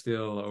people are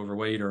still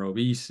overweight or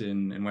obese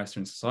in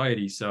Western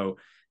society. So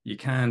you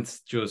can't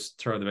just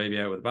throw the baby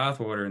out with the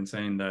bathwater and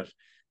saying that,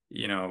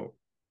 you know,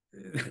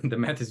 the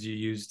methods you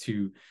use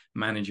to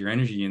manage your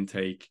energy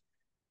intake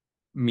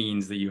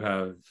means that you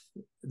have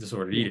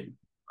disordered eating,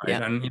 right?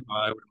 Yeah. And, you know,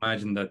 I would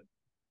imagine that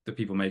the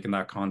people making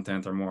that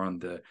content are more on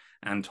the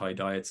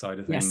anti-diet side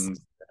of Yes.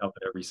 things, help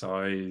at every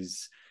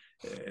size,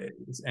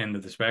 end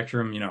of the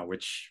spectrum, you know,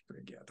 which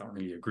I don't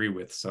really agree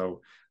with.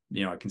 So,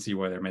 you know, I can see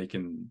why they're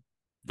making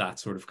that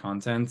sort of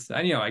content.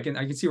 And, you know, I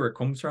can see where it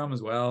comes from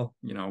as well.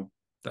 You know,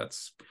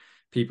 that's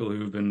people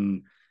who've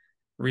been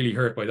really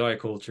hurt by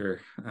diet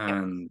culture,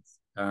 and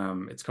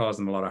it's caused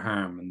them a lot of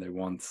harm, and they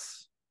want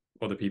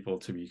other people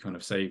to be kind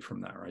of saved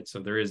from that, right? So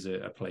there is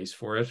a place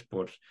for it,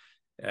 but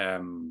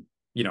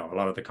you know, a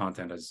lot of the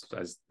content,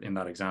 as in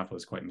that example,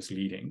 is quite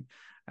misleading.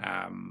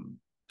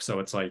 So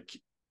it's like,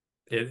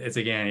 it's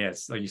again, yeah,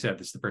 it's like you said,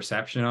 it's the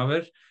perception of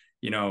it.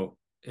 You know,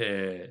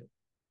 if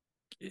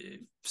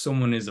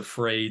someone is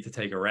afraid to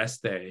take a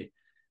rest day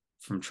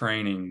from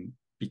training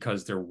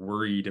because they're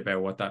worried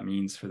about what that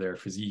means for their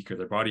physique or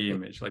their body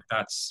image, like,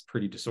 that's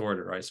pretty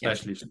disordered, right?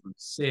 Especially if someone's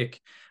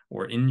sick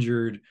or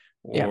injured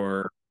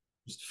or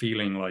just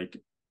feeling like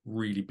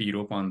really beat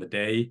up on the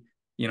day.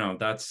 You know,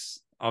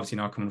 that's obviously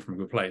not coming from a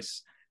good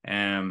place.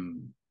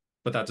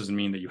 But that doesn't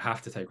mean that you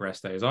have to take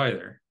rest days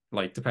either.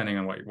 Like, depending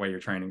on what way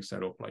your training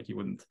set up, like, you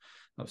wouldn't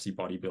obviously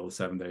bodybuild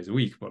 7 days a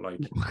week, but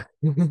like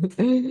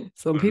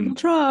some people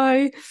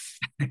try.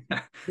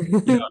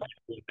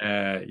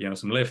 you know,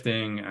 some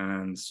lifting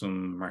and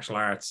some martial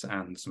arts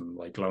and some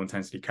like low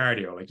intensity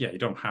cardio. Like, yeah, you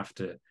don't have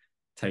to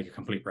take a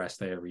complete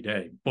rest day every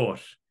day,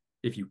 but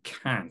if you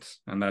can't,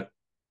 and that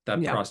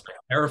that Yeah. prospect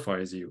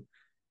terrifies you,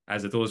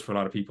 as it does for a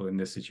lot of people in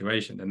this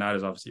situation, then that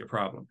is obviously a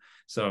problem.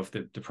 So if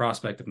the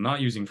prospect of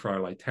not using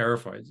Firelight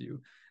terrifies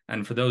you,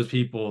 and for those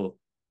people,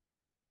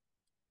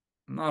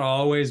 not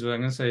always, but I'm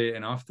going to say,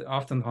 and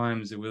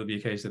oftentimes it will be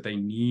a case that they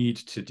need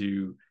to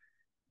do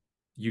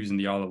using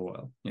the olive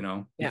oil,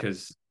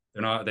 because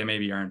they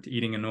maybe aren't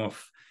eating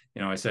enough.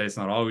 I say it's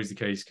not always the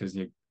case, because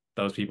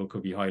those people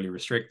could be highly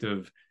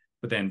restrictive,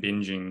 but then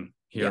binging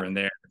here and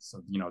there.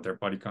 So, their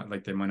body,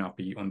 like, they might not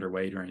be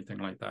underweight or anything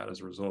like that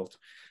as a result.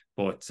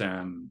 But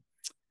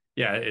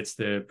it's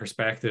the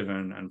perspective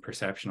and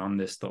perception on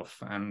this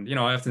stuff. And,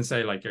 I often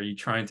say, like, are you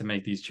trying to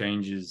make these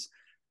changes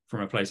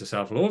from a place of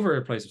self-love or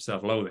a place of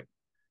self-loathing?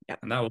 Yeah.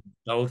 And that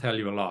will tell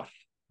you a lot,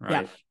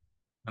 right? Yeah.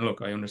 And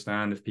look, I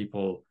understand if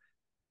people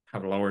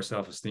have a lower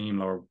self-esteem,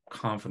 lower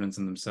confidence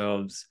in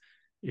themselves,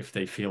 if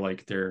they feel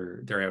like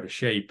they're out of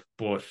shape,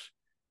 but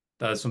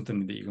that is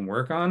something that you can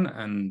work on.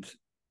 And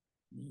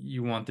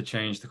you want the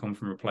change to come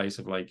from a place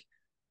of, like,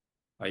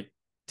 I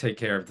take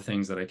care of the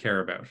things that I care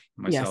about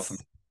myself.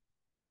 Yes.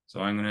 So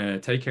I'm going to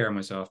take care of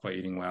myself by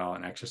eating well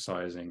and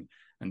exercising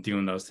and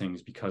doing those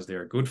things because they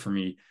are good for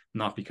me,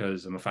 not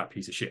because I'm a fat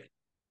piece of shit.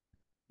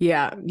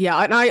 Yeah. Yeah.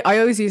 And I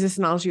always use this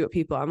analogy with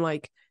people. I'm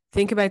like,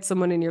 think about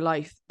someone in your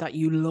life that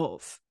you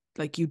love,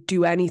 like you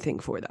do anything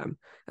for them.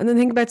 And then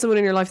think about someone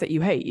in your life that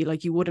you hate.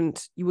 You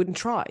wouldn't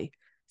try.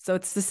 So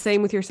it's the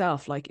same with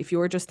yourself. Like, if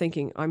you're just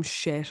thinking, I'm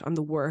shit, I'm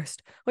the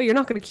worst, well, you're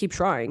not going to keep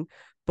trying.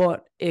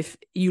 But if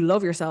you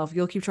love yourself,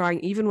 you'll keep trying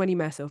even when you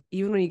mess up,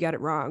 even when you get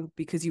it wrong,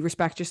 because you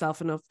respect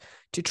yourself enough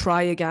to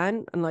try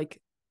again. And, like,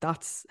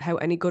 that's how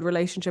any good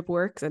relationship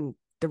works. And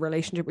the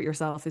relationship with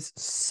yourself is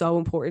so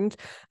important.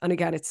 And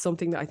again, it's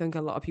something that I think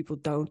a lot of people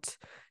don't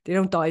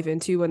dive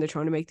into when they're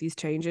trying to make these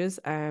changes.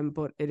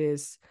 But it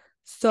is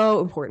so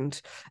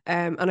important.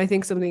 And I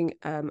think something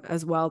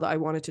as well that I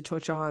wanted to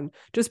touch on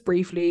just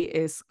briefly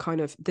is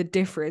kind of the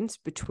difference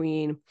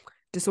between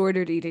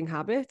disordered eating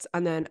habits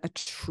and then a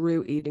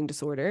true eating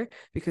disorder,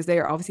 because they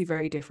are obviously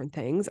very different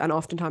things. And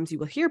oftentimes you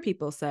will hear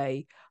people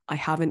say, I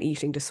have an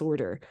eating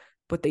disorder,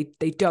 but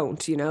they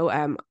don't,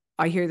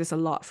 I hear this a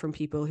lot from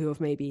people who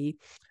have maybe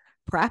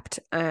prepped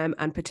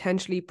and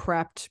potentially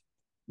prepped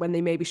when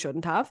they maybe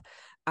shouldn't have.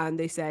 And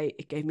they say,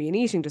 it gave me an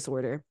eating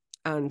disorder.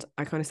 And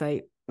I kind of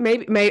say,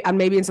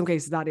 maybe in some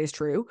cases that is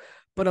true,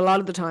 but a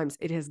lot of the times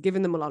it has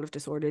given them a lot of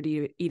disordered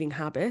eating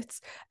habits,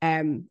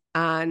 and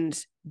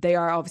they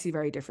are obviously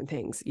very different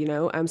things,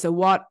 so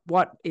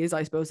what is,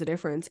 I suppose, the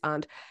difference?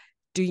 And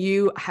do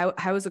you, how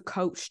as a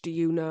coach, do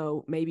you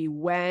know maybe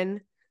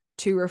when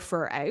to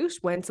refer out,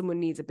 when someone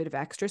needs a bit of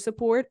extra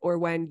support, or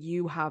when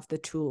you have the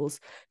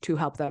tools to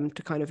help them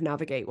to kind of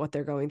navigate what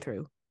they're going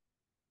through?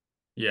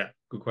 Yeah,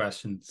 good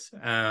questions.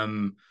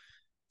 To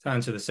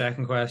answer the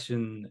second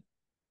question,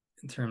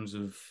 in terms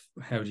of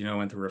how do you know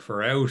when to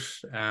refer out,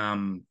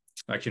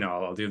 actually,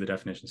 no, I'll do the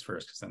definitions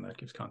first, because then that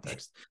gives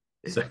context.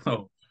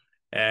 So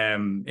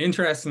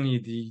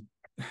interestingly,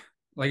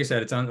 like I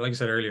said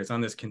earlier, it's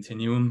on this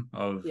continuum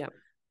of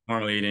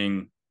normal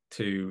eating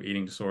to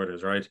eating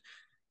disorders, right?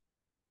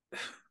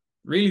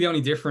 Really, the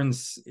only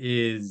difference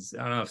is,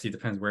 I don't know, obviously it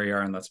depends where you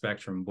are on that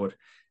spectrum, but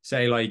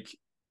say, like,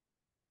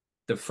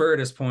 the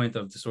furthest point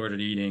of disordered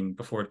eating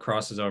before it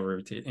crosses over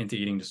into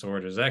eating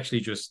disorders is actually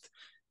just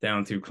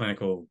down to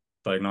clinical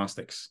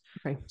diagnostics.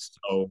 Okay.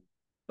 So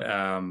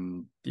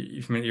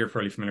you're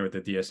probably familiar with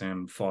the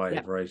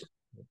DSM-5, right?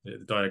 The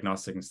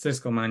Diagnostic and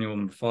Statistical Manual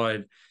number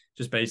 5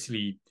 just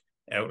basically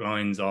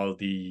outlines all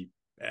the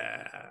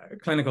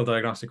clinical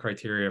diagnostic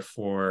criteria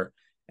for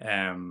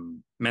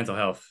mental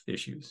health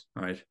issues,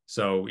 right?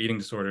 So eating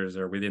disorders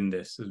are within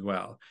this as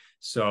well.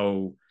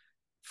 So,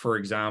 for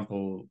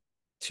example,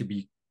 to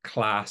be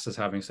classed as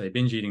having, say,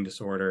 binge eating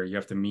disorder, you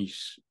have to meet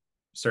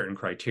certain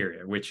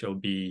criteria, which will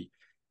be,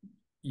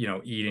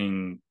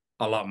 eating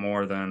a lot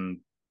more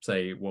than,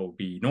 say, what would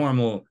be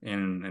normal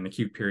in an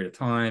acute period of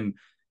time,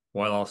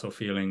 while also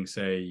feeling,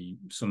 say,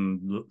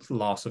 some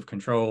loss of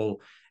control.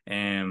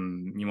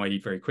 You might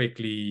eat very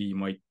quickly. You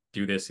might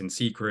do this in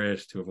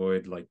secret to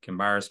avoid, like,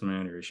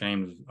 embarrassment, or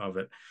ashamed of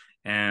it.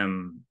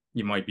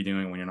 You might be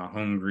doing it when you're not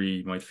hungry.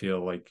 You might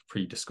feel like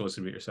pretty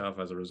disgusted with yourself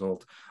as a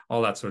result,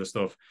 all that sort of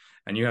stuff.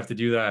 And you have to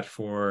do that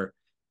for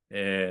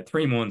 3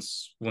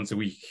 months, once a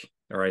week,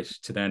 all right,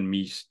 to then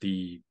meet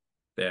the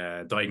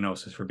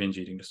diagnosis for binge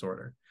eating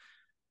disorder.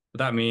 But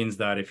that means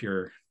that if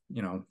you're,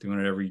 doing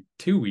it every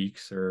 2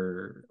 weeks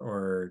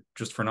or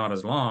just for not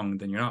as long,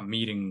 then you're not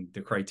meeting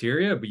the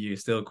criteria, but you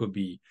still could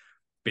be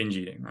binge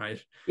eating,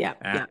 right?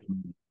 Yeah.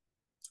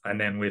 And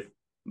then with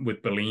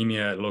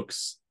bulimia, it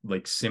looks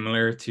like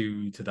similar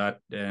to that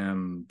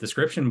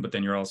description, but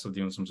then you're also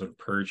doing some sort of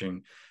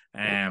purging,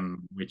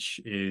 which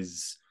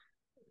is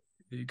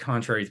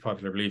contrary to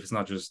popular belief. It's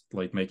not just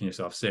like making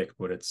yourself sick,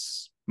 but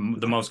it's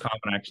the most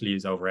common actually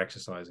is over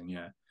exercising.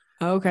 Yeah.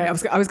 Okay. I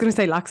was going to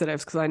say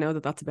laxatives, because I know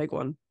that that's a big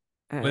one.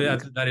 Well, yeah,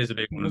 that is a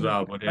big one as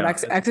well. But yeah,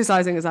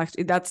 exercising is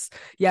actually,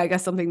 I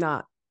guess something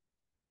that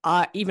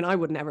even I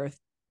would never have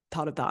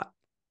thought of that.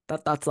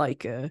 That's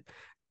like a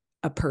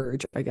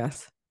purge, I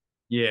guess.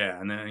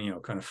 Yeah, and then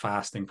kind of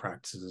fasting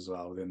practices as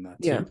well within that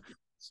Yeah. too.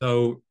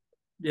 So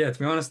yeah, to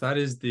be honest, that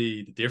is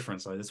the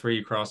difference. Like that's where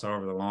you cross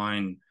over the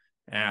line,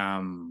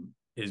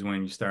 is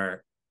when you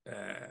start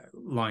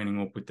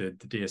lining up with the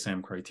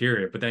DSM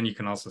criteria. But then you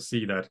can also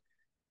see that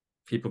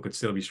people could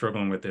still be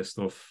struggling with this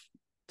stuff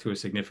to a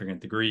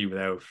significant degree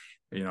without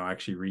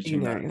actually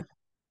reaching that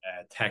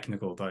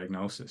technical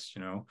diagnosis.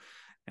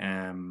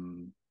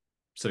 Um,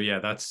 so yeah,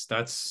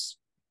 that's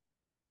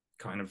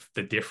kind of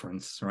the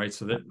difference, right?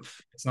 So that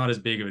it's not as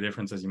big of a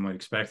difference as you might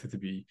expect it to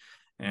be,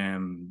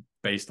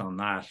 based on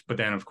that. But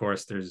then, of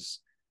course, there's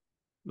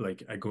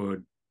like a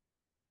good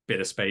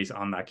bit of space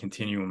on that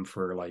continuum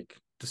for like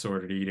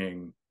disordered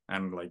eating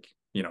and like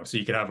so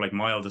you could have like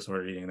mild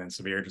disordered eating and then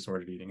severe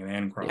disordered eating and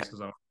then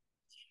crosses off.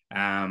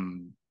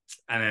 And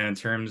then in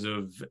terms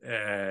of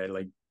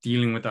like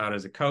dealing with that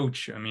as a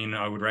coach, I mean,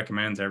 I would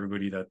recommend to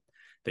everybody that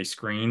they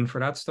screen for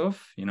that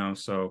stuff,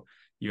 so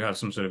you have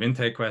some sort of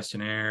intake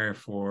questionnaire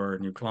for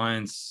new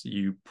clients.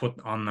 You put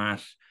on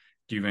that,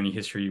 do you have any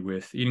history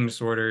with eating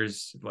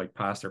disorders, like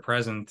past or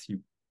present?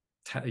 You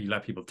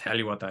let people tell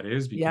you what that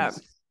is,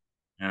 because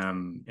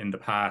in the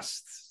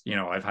past,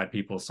 I've had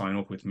people sign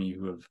up with me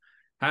who have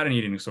had an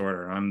eating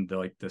disorder. I'm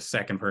the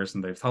second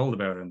person they've told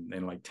about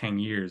in like 10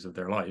 years of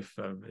their life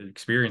of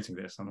experiencing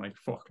this. I'm like,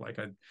 fuck, like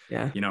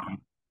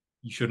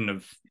you shouldn't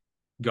have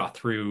got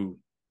through,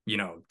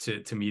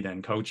 to me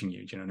then coaching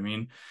you. Do you know what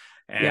I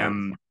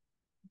mean?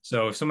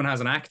 So if someone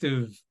has an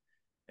active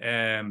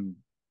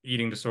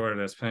eating disorder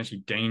that's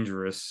potentially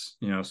dangerous,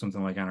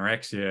 something like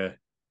anorexia,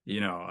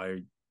 I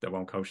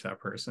won't coach that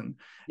person.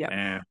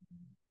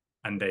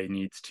 And they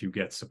need to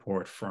get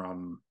support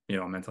from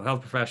a mental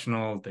health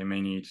professional. They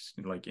may need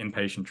like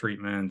inpatient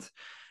treatment.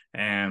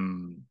 But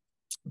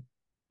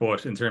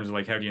in terms of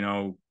like, how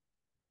do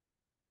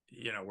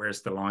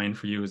where's the line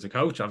for you as a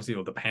coach? Obviously,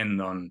 it'll depend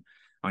on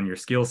your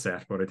skill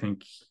set, but I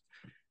think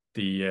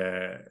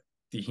the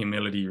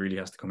humility really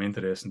has to come into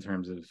this in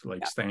terms of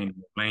like staying in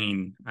the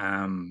lane.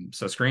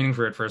 So screening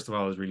for it, first of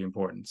all, is really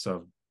important.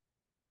 So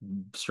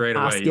straight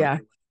away, you'll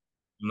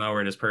know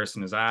where this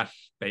person is at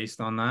based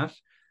on that.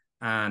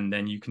 And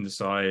then you can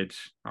decide,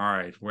 all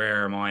right,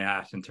 where am I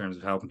at in terms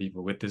of helping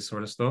people with this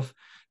sort of stuff?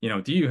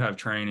 Do you have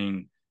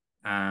training?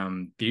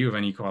 Do you have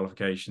any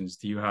qualifications?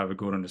 Do you have a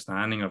good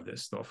understanding of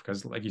this stuff?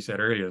 Because like you said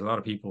earlier, there's a lot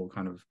of people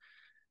kind of,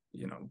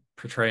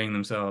 portraying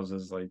themselves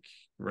as like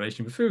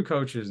relation with food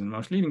coaches and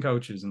emotional eating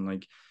coaches. And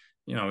like,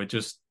 it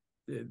just,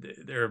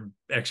 their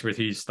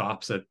expertise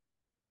stops at,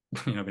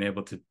 being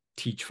able to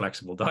teach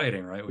flexible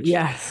dieting, right? Which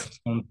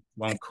won't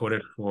cut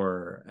it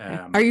for.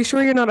 Are you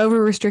sure you're not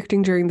over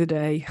restricting during the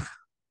day?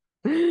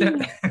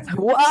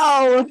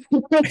 Wow.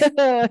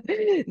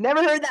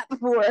 Never heard that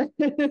before.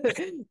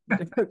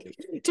 Okay.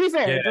 To be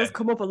fair, it does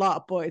come up a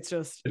lot, but it's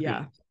just,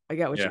 I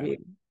get what you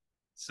mean.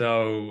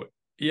 So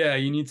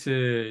you need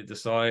to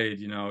decide,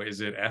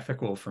 is it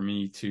ethical for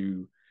me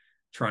to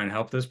try and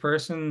help this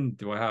person?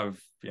 Do I have,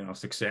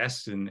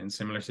 success in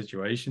similar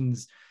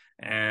situations?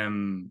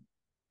 And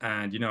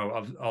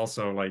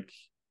also like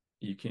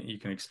you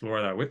can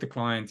explore that with the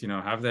client.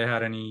 Have they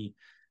had any?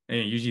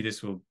 Usually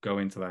this will go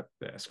into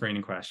that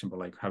screening question, but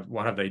like,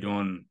 what have they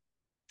done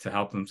to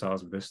help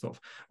themselves with this stuff?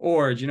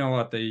 Or do you know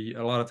what, a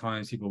lot of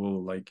times people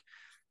will like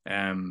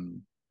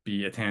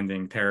be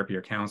attending therapy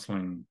or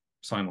counseling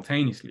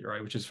simultaneously,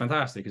 right? Which is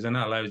fantastic, because then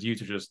that allows you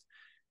to just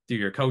do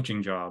your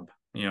coaching job,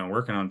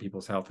 working on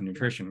people's health and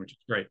nutrition, which is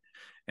great.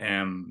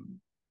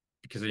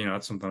 Because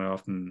that's something I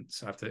often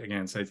have to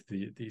again say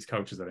to these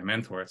coaches that I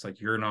mentor. It's like,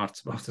 you're not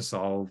supposed to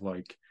solve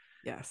like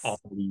all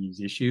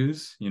these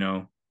issues.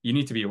 You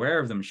need to be aware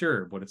of them,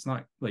 sure, but it's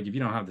not like, if you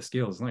don't have the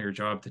skills, it's not your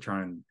job to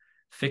try and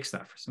fix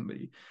that for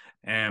somebody.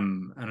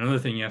 And another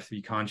thing you have to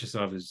be conscious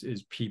of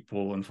is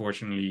people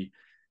unfortunately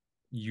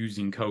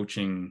using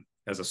coaching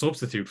as a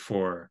substitute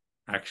for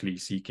actually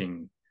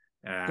seeking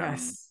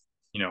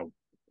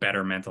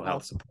better mental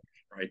health support,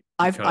 right?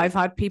 I've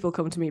had people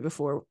come to me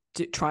before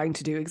trying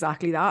to do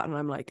exactly that, and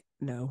I'm like,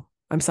 no,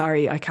 I'm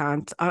sorry, I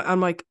can't. I'm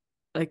like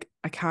I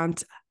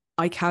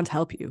can't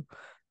help you.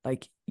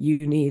 Like, you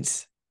need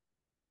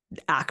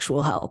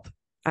actual help.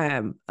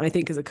 And I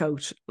think as a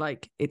coach,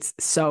 like, it's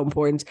so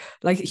important.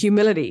 Like,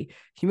 humility.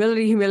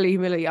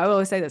 I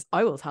always say this: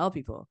 I will tell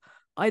people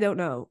I don't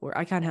know, or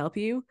I can't help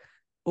you,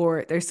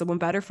 or there's someone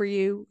better for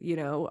you.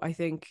 I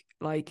think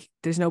like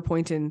there's no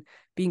point in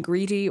being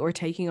greedy or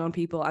taking on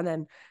people. And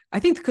then I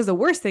think, because the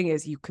worst thing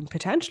is you can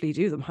potentially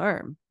do them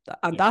harm.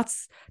 And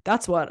that's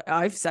what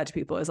I've said to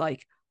people, is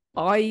like,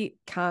 I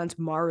can't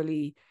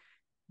morally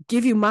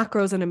give you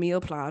macros and a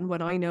meal plan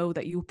when I know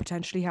that you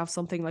potentially have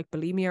something like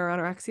bulimia or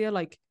anorexia.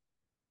 Like,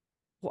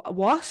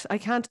 what? I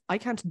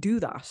can't do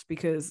that,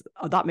 because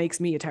that makes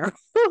me a terrible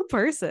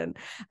person.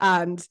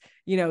 And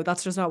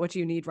that's just not what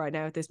you need right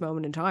now at this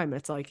moment in time.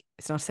 It's like,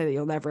 it's not to say that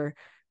you'll never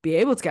be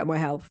able to get my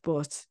help,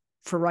 but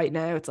for right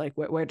now, it's like,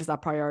 where does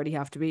that priority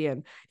have to be?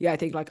 And I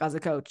think like as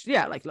a coach,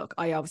 like, look,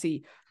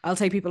 I'll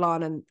take people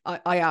on, and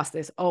I ask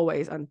this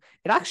always, and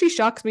it actually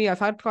shocks me. I've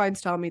had clients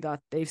tell me that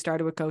they've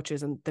started with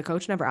coaches and the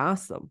coach never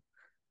asked them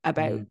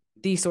about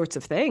these sorts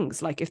of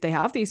things, like if they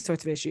have these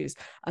sorts of issues.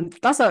 And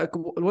that's like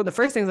one of the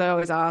first things I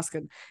always ask.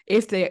 And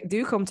if they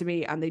do come to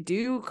me and they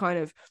do kind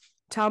of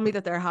tell me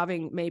that they're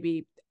having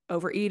maybe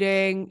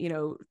overeating,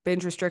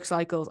 binge restrict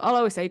cycles, I'll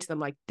always say to them,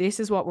 like, this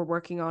is what we're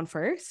working on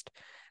first.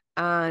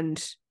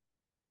 And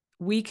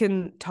we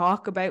can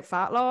talk about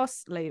fat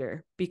loss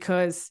later,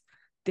 because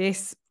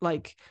this,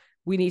 like,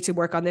 we need to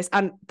work on this.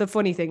 And the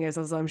funny thing is,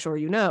 as I'm sure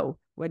you know,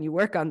 when you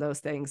work on those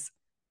things,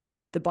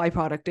 the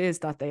byproduct is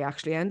that they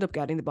actually end up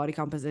getting the body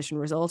composition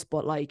results.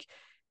 But like,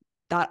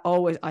 that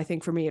always, I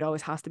think for me, it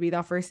always has to be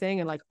that first thing.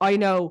 And like, I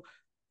know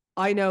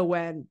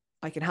when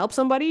I can help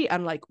somebody,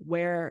 and like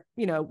where,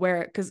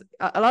 because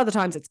a lot of the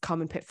times it's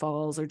common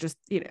pitfalls, or just,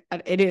 it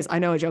is, I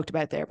know I joked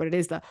about there, but it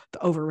is the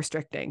over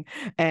restricting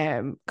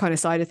kind of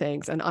side of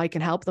things. And I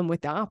can help them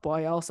with that. But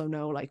I also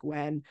know, like,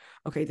 when,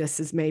 okay, this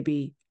is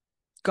maybe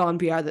gone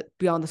beyond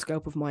the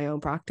scope of my own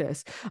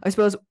practice. I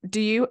suppose,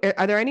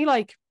 are there any,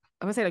 like,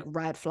 I would say, like,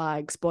 red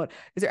flags, but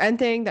is there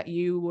anything that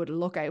you would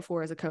look out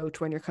for as a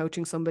coach when you're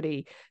coaching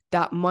somebody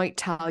that might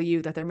tell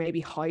you that they're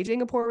maybe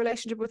hiding a poor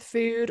relationship with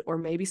food, or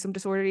maybe some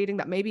disordered eating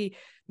that maybe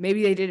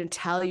they didn't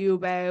tell you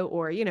about,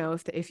 or,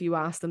 if you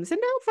ask them, they said,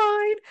 no,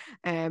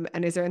 fine.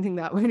 And is there anything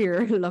that when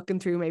you're looking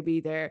through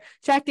maybe their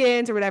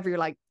check-ins or whatever, you're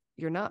like,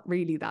 you're not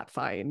really that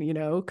fine,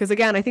 because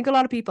again, I think a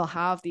lot of people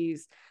have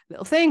these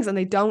little things and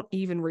they don't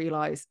even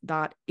realize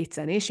that it's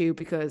an issue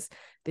because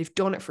they've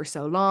done it for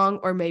so long,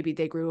 or maybe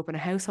they grew up in a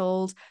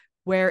household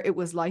where it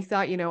was like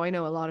that. I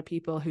know a lot of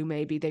people who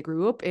maybe they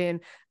grew up in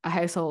a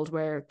household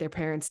where their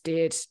parents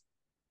did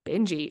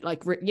binge eat,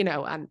 like,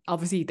 and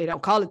obviously they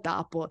don't call it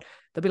that, but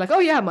they'll be like, oh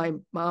yeah, my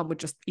mom would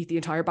just eat the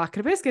entire bucket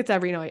of biscuits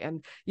every night.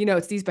 And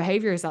it's these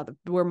behaviors that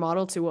were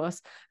modeled to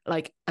us,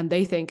 like, and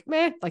they think,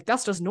 meh, like,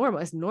 that's just normal.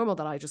 It's normal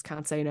that I just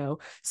can't say no.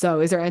 So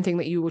is there anything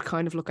that you would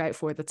kind of look out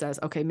for that says,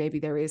 okay, maybe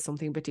there is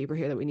something a bit deeper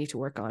here that we need to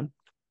work on?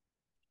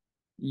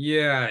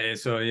 Yeah,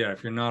 so yeah,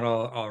 if you're not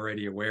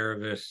already aware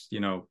of it,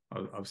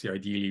 obviously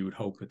ideally you would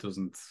hope it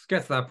doesn't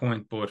get to that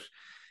point, but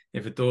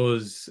if it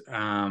does,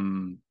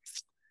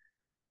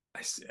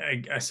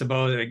 I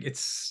suppose, like,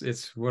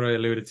 it's what I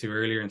alluded to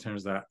earlier in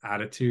terms of that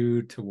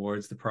attitude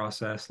towards the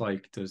process.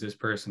 Like, does this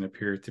person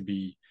appear to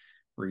be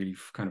really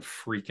kind of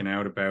freaking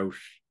out about,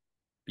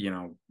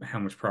 how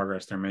much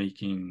progress they're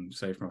making,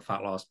 say from a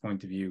fat loss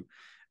point of view?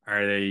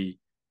 Are they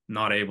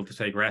not able to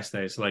take rest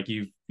days? So like,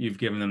 you've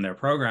given them their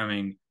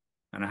programming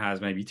and it has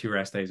maybe 2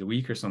 rest days a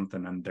week or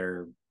something, and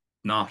they're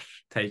not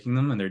taking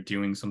them and they're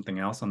doing something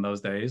else on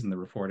those days and they're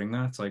reporting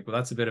that. It's like, well,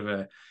 that's a bit of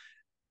a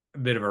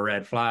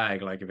red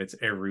flag. Like, if it's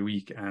every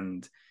week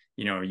and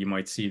you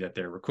might see that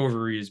their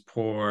recovery is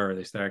poor, or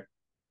they start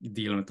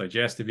dealing with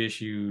digestive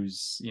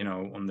issues,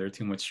 under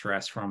too much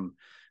stress from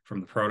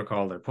the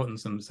protocol they're putting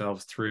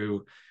themselves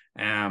through.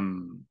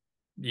 In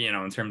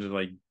terms of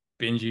like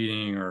binge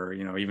eating, or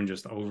even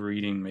just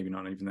overeating, maybe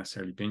not even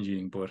necessarily binge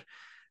eating, but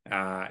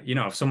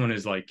if someone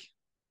is like,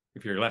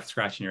 if you're left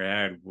scratching your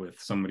head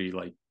with somebody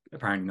like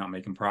apparently not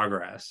making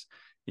progress,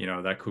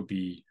 that could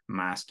be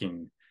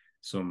masking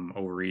some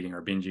overeating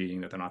or binge eating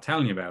that they're not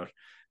telling you about.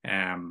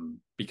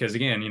 Because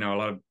again, a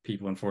lot of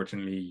people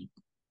unfortunately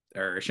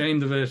are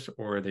ashamed of it,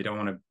 or they don't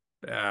want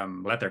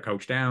to let their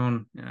coach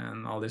down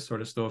and all this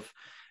sort of stuff.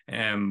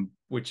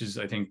 Which is,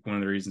 I think, one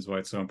of the reasons why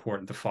it's so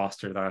important to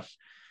foster that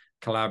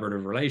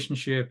collaborative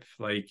relationship.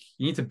 Like,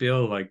 you need to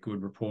build like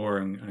good rapport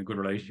and a good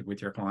relationship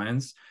with your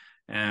clients.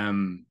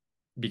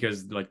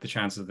 Because like the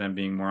chances of them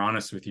being more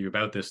honest with you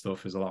about this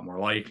stuff is a lot more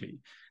likely.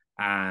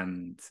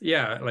 And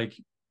yeah, like,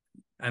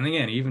 and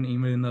again, even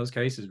in those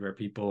cases where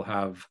people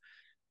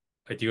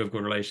I do have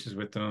good relations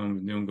with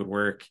them, doing good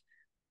work,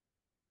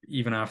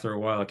 even after a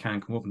while, it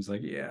can come up and it's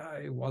like, yeah,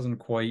 it wasn't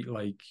quite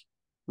like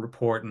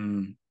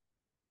reporting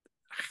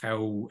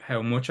how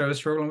much I was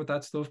struggling with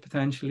that stuff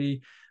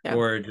potentially, Yeah.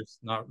 or just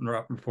not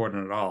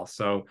reporting at all.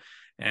 So,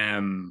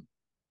 it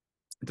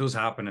does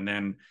happen. And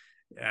then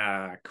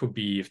could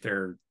be if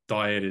their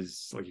diet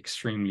is like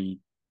extremely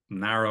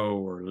narrow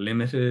or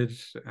limited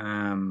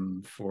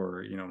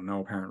for no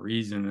apparent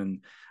reason.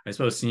 And I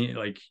suppose seeing,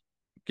 like,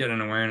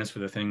 getting awareness for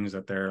the things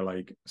that they're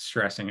like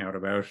stressing out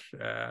about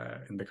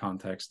in the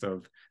context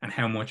of, and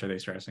how much are they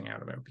stressing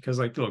out about. Because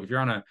like, look, if you're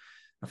on a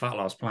fat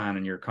loss plan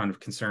and you're kind of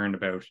concerned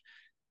about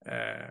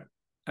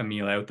a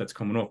meal out that's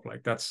coming up,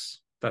 like, that's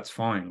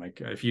fine. Like,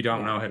 if you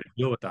don't know how to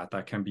deal with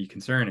that can be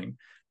concerning.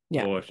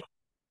 Yeah. But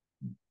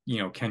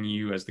can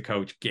you as the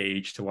coach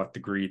gauge to what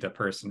degree that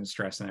person is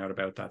stressing out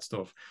about that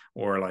stuff,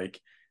 or like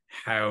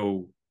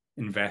how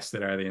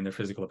invested are they in their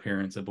physical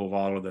appearance above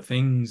all of the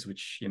things,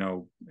 which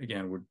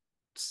again would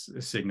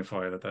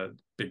signify that that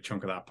big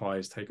chunk of that pie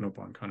is taken up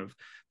on kind of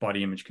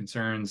body image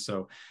concerns.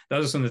 So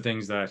those are some of the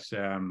things that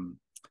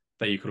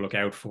that you could look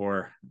out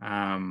for.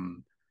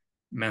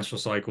 Menstrual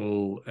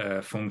cycle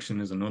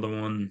function is another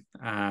one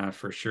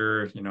for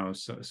sure.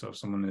 So if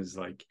someone is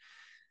like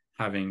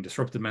having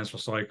disrupted menstrual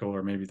cycle,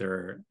 or maybe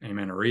they're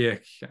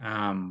amenorrheic,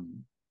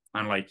 and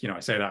like, I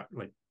say that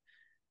like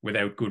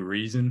without good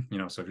reason,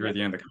 so if you're at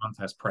the end of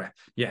contest prep,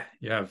 yeah,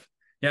 you have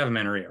you have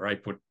amenorrhea,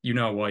 right? But you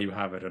know why you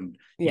have it, and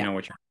you Yeah. know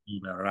what you're going to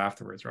eat about it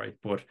afterwards, right?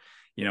 But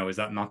is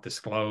that not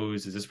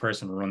disclosed? Is this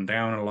person run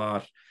down a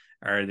lot?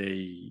 Are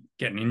they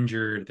getting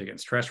injured? Are they getting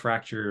stress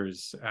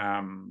fractures?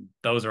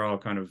 Those are all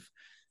kind of,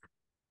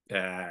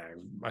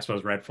 I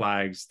suppose, red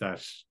flags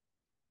that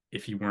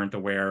if you weren't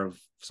aware of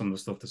some of the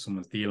stuff that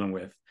someone's dealing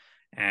with,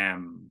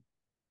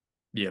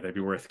 yeah, they'd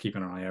be worth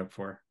keeping an eye out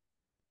for.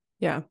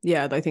 Yeah,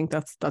 I think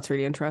that's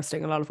really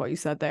interesting. A lot of what you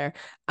said there.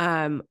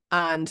 And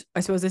I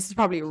suppose this is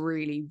probably a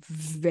really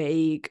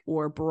vague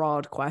or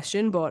broad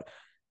question, but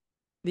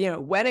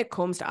when it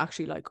comes to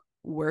actually like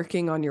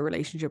working on your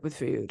relationship with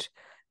food,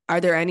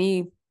 are there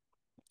any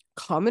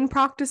common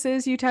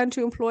practices you tend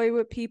to employ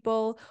with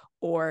people,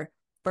 or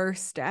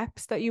first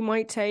steps that you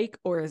might take,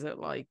 or is it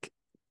like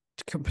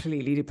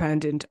completely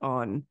dependent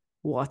on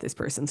what this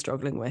person's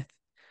struggling with?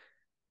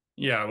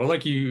 Yeah, well,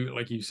 like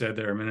you said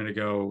there a minute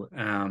ago,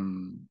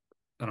 and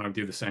I'll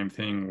do the same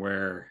thing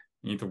where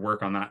you need to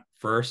work on that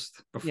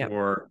first Yeah.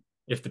 before,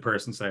 if the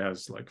person say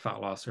has like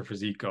fat loss or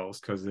physique goals,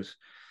 because it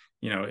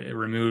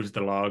removes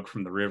the log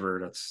from the river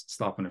that's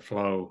stopping it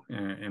flow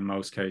in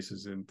most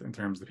cases in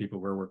terms of the people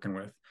we're working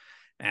with.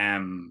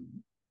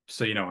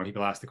 So when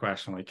people ask the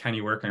question like, can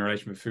you work in a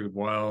relation with food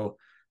while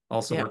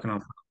also Yeah. working on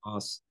fat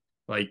loss?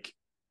 Like,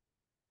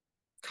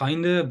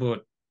 kinda,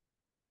 but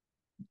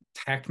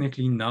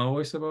technically no,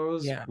 I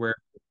suppose. Yeah. Where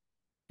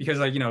Because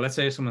let's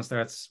say someone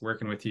starts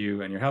working with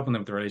you and you're helping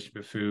them with the relationship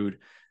with food,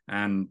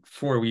 and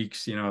 4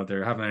 weeks,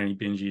 they're having any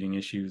binge eating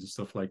issues and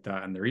stuff like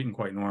that, and they're eating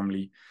quite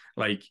normally.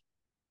 Like,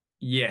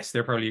 yes,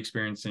 they're probably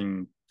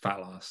experiencing fat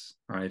loss,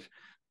 right?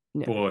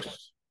 Yeah. But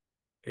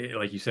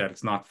like you said,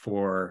 it's not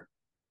for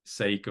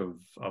sake of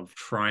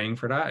trying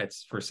for that.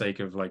 It's for sake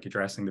of like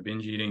addressing the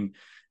binge eating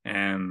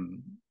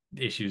um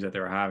issues that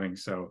they're having.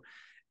 So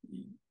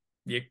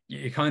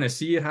you kind of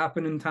see it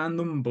happen in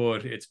tandem,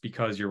 but it's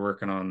because you're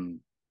working on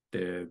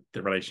the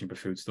relationship with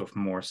food stuff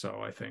more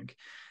so, I think.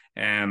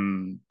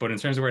 But in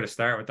terms of where to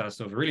start with that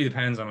stuff, it really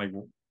depends on like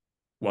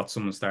what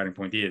someone's starting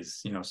point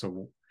is.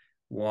 So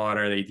what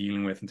are they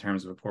dealing with in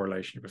terms of a poor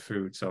relationship with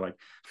food? So like,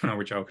 I know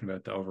we're joking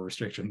about the over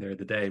restriction there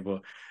the day,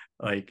 but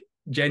like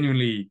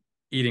genuinely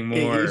eating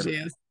It more usually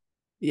is.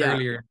 Yeah.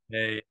 earlier in the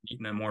day,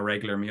 eating a more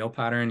regular meal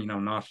pattern,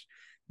 not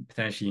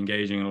potentially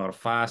engaging in a lot of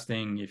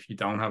fasting if you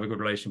don't have a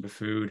good relationship with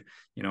food.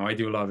 I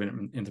do a lot of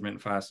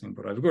intermittent fasting,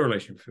 but I have a good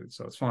relationship with food,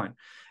 so it's fine.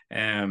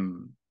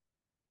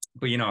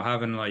 But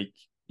having like,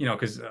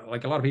 because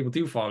like a lot of people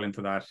do fall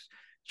into that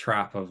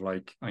trap of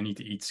like, I need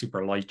to eat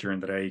super light during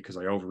the day because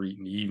I overeat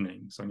in the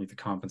evening, so I need to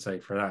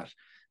compensate for that.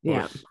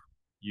 Yeah. But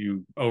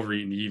you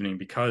overeat in the evening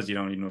because you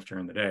don't eat enough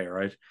during the day,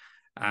 right?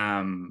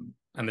 And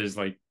there's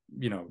like,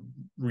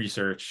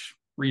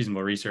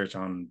 reasonable research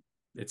on,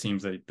 it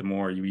seems that the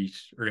more you eat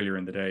earlier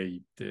in the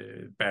day,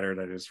 the better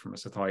that is from a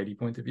satiety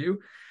point of view.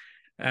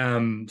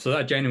 So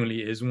that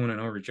genuinely is one. I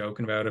know we're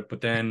joking about it,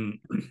 but then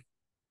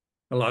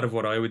a lot of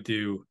what I would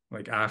do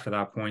like after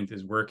that point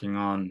is working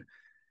on,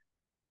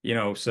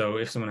 so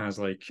if someone has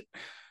like,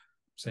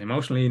 say,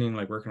 emotional eating,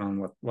 like working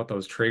on what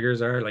those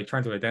triggers are, like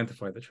trying to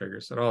identify the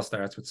triggers. It all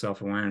starts with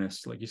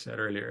self-awareness, like you said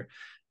earlier.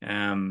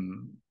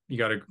 You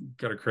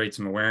gotta create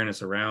some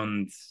awareness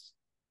around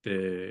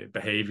the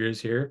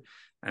behaviors here.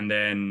 And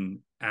then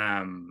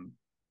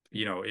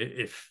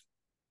if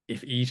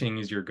eating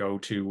is your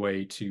go-to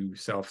way to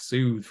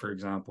self-soothe, for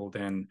example,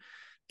 then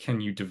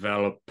can you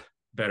develop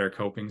better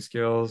coping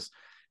skills?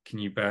 Can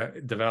you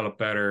develop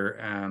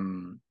better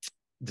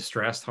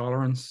distress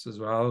tolerance as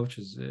well, which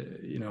is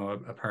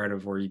a part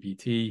of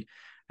REBT,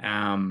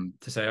 to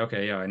say,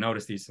 okay, yeah, I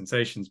notice these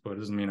sensations, but it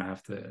doesn't mean I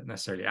have to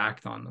necessarily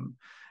act on them.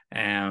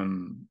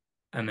 And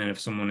then if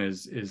someone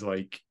is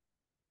like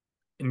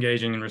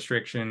engaging in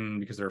restriction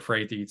because they're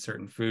afraid to eat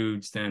certain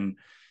foods, then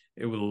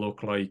it will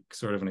look like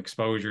sort of an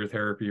exposure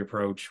therapy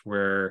approach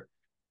where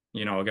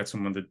I'll get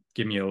someone to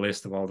give me a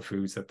list of all the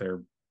foods that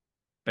they're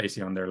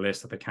basically on their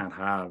list that they can't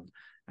have,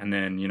 and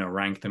then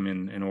rank them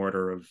in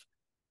order of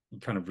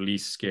kind of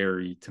least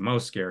scary to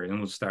most scary. And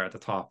we'll start at the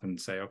top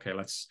and say, okay,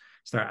 let's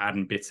start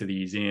adding bits of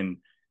these in,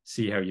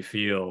 see how you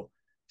feel,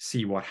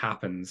 see what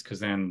happens.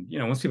 Because then,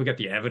 once people get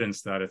the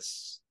evidence that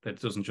that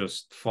it doesn't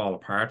just fall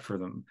apart for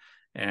them,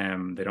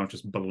 they don't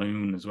just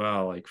balloon as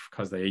well, like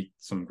because they ate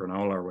some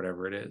granola or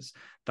whatever it is,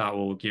 that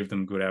will give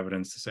them good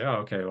evidence to say, oh,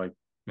 okay, like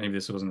maybe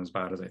this wasn't as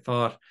bad as I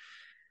thought.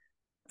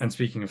 And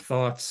speaking of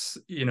thoughts,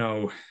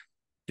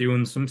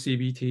 doing some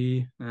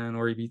CBT and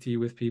REBT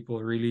with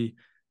people, really,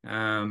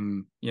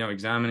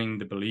 examining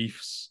the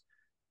beliefs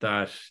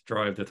that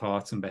drive the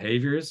thoughts and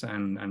behaviors,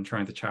 and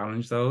trying to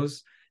challenge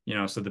those.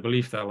 So the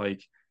belief that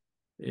like,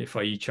 if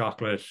I eat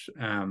chocolate,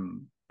 I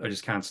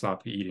just can't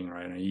stop eating,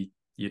 right? And I eat,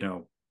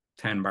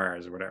 10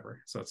 bars or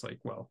whatever. So it's like,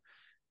 well,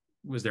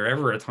 was there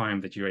ever a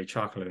time that you ate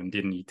chocolate and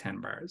didn't eat 10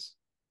 bars?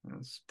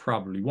 It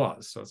probably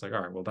was. So it's like,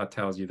 all right, well, that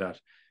tells you that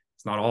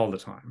it's not all the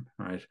time,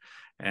 right?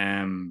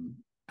 And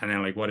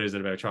then like, what is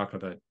it about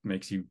chocolate that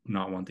makes you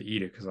not want to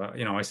eat it? Because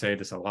I say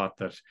this a lot,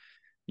 that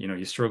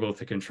you struggle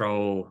to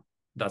control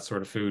that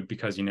sort of food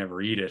because you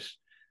never eat it.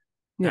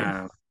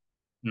 Yeah.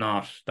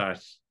 Not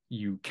that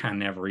you can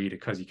never eat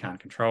it because you can't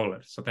control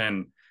it. So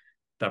then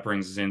that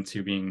brings us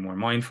into being more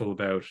mindful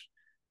about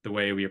the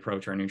way we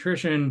approach our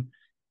nutrition,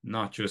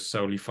 not just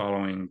solely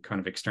following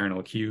kind of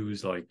external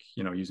cues like,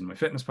 you know, using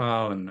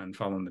MyFitnessPal and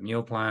following the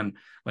meal plan.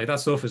 Like that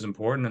stuff is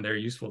important and they're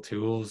useful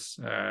tools,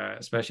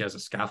 especially as a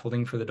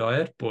scaffolding for the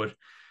diet. But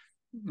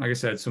like I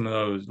said, some of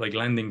those, like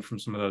lending from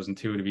some of those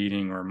intuitive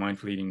eating or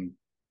mindful eating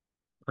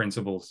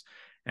principles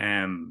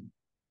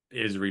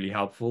is really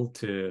helpful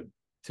to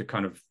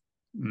kind of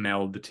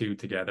meld the two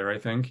together, I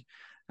think.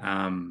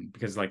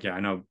 Because like, yeah, I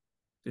know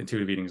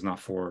intuitive eating is not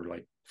for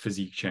like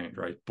physique change,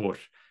 right? But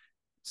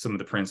some of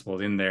the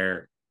principles in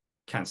there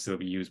can still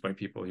be used by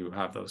people who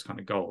have those kind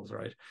of goals,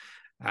 right?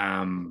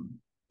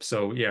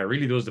 So yeah, it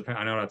really does depend.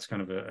 I know that's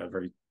kind of a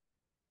very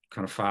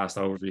kind of fast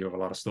overview of a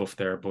lot of stuff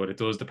there, but it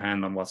does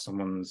depend on what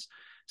someone's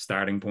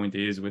starting point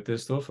is with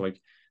this stuff.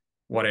 Like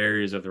what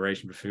areas of the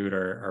relation to food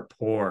are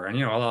poor. And,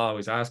 you know, I'll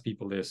always ask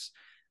people this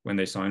when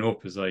they sign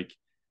up is like,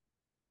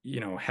 you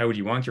know, how do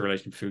you want your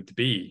relation to food to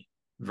be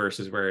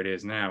versus where it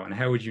is now? And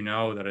how would you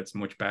know that it's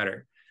much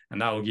better?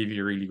 And that will give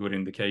you a really good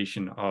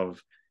indication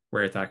of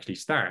where to actually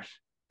start.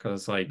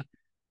 Because like,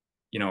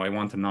 you know, I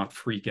want to not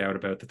freak out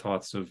about the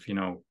thoughts of, you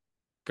know,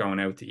 going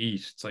out to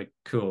eat. It's like,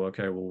 cool,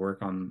 okay, we'll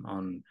work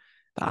on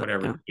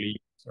whatever the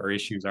beliefs or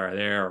issues are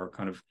there, or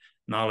kind of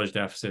knowledge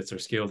deficits or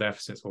skill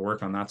deficits. We'll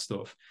work on that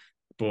stuff.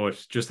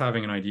 But just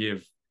having an idea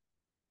of,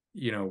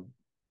 you know,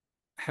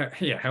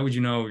 how would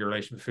you know your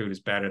relation with food is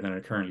better than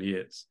it currently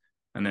is?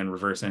 And then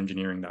reverse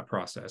engineering that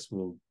process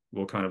will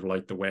kind of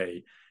light the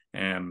way,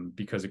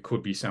 because it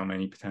could be so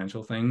many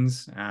potential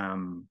things.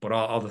 But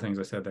all the things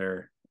I said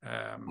there,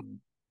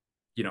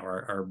 you know,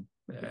 are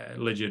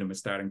legitimate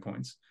starting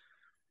points.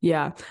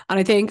 Yeah. And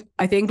I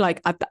think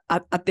like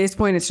at this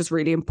point, it's just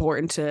really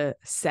important to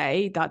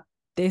say that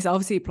this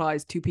obviously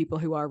applies to people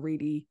who are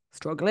really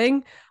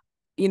struggling.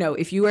 You know,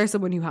 if you are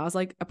someone who has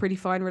like a pretty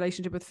fine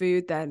relationship with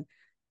food, then,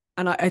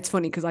 and it's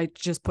funny because I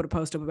just put a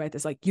post up about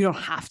this, like you don't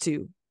have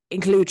to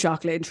include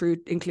chocolate,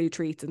 include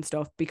treats and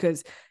stuff,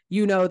 because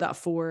you know that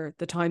for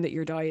the time that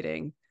you're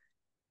dieting,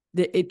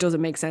 it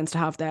doesn't make sense to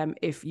have them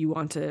if you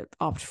want to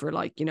opt for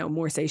like, you know,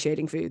 more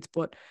satiating foods.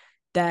 But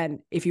then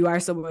if you are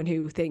someone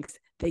who thinks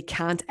they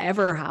can't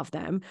ever have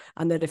them,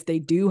 and that if they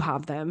do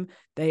have them,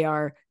 they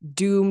are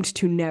doomed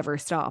to never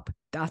stop,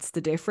 that's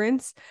the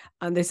difference.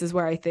 And this is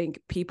where I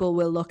think people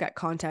will look at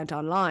content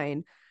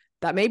online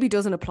that maybe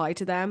doesn't apply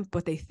to them,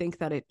 but they think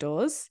that it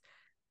does,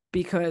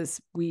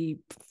 because we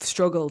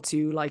struggle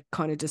to like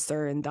kind of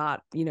discern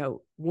that, you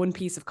know, one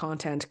piece of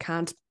content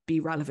can't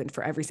be relevant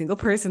for every single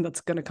person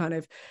that's going to kind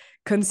of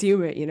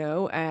consume it, you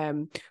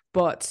know.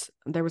 But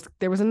there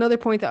was another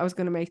point that I was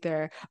going to make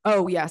there.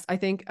 Oh yes, I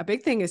think a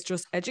big thing is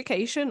just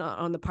education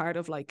on the part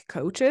of like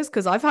coaches,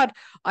 because I've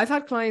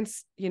had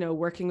clients, you know,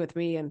 working with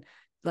me, and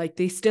like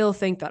they still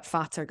think that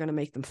fats are going to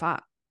make them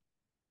fat.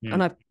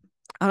 And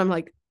I'm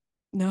like,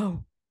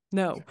 no.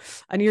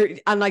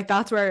 And like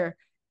that's where,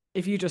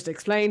 if you just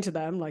explain to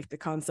them like the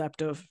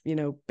concept of, you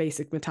know,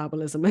 basic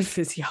metabolism and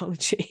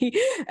physiology,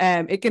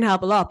 it can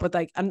help a lot. But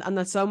like, and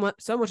that's so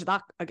much of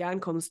that again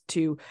comes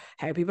to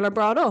how people are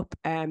brought up.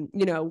 You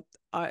know,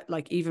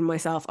 like even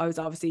myself, I was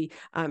obviously,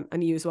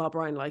 and you as well,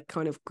 Brian, like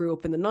kind of grew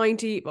up in the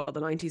 90s,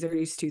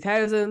 early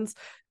 2000s.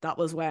 That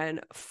was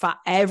when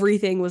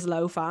everything was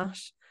low fat.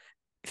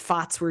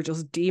 Fats were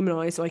just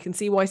demonized, so I can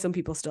see why some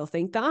people still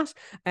think that.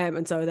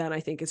 And so then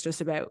I think it's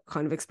just about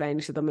kind of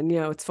explaining to them. And, you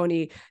know, it's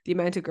funny the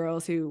amount of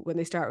girls who, when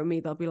they start with me,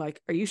 they'll be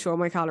like, are you sure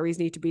my calories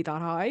need to be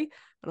that high?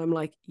 And I'm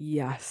like,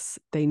 yes,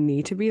 they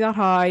need to be that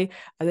high.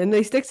 And then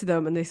they stick to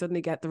them and they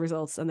suddenly get the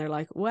results and they're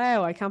like,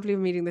 wow, I can't believe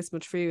I'm eating this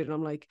much food. And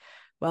I'm like,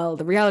 well,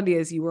 the reality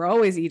is you were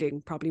always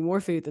eating probably more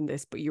food than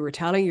this, but you were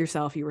telling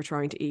yourself you were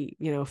trying to eat,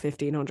 you know,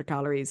 1,500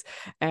 calories.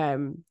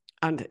 And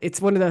it's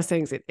one of those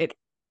things,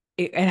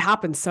 it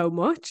happens so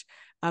much,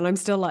 and I'm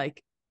still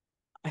like,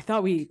 I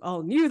thought we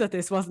all knew that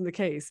this wasn't the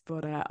case.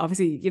 But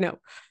obviously, you know,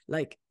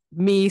 like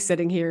me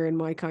sitting here in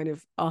my kind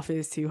of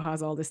office who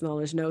has all this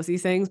knowledge knows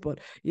these things. But,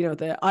 you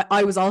know,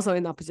 I was also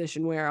in that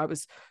position where I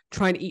was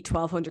trying to eat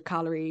 1,200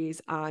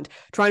 calories and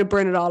trying to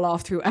burn it all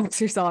off through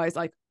exercise.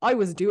 Like I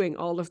was doing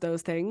all of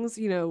those things,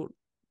 you know,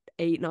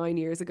 8-9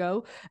 years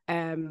ago.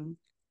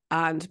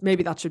 And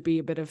maybe that should be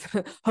a bit of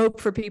hope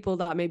for people,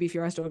 that maybe if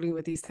you are struggling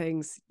with these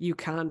things,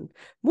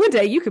 one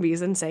day you can be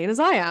as insane as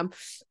I am.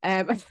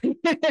 I'm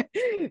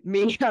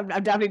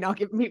definitely not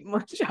giving me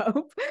much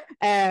hope.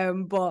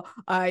 But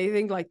I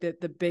think like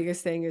the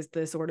biggest thing is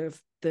the sort of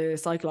the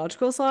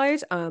psychological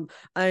side.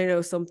 I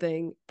know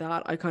something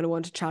that I kind of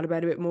want to chat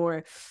about a bit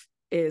more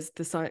is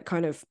the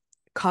kind of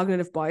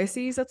cognitive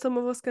biases that some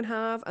of us can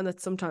have, and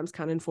that sometimes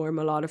can inform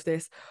a lot of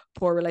this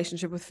poor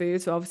relationship with food.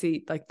 So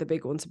obviously like the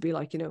big ones would be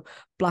like, you know,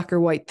 black or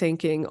white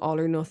thinking, all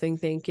or nothing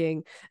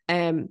thinking.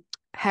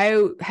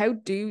 How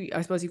do,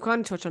 I suppose you kind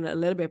of touch on it a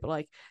little bit, but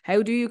like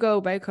how do you go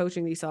about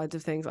coaching these sides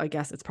of things? I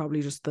guess it's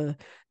probably just the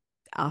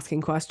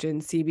asking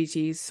questions,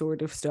 CBT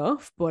sort of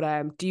stuff.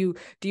 But do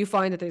you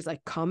find that there's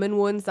like common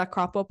ones that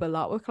crop up a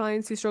lot with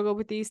clients who struggle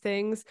with these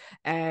things?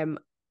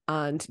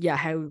 And yeah,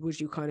 how would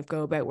you kind of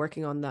go about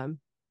working on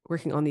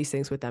these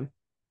things with them?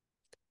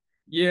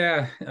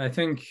 Yeah, I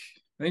think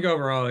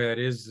overall, yeah, it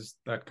is just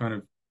that kind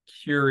of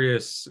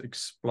curious,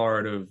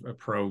 explorative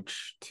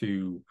approach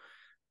to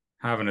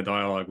having a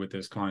dialogue with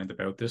this client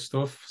about this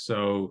stuff.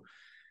 So,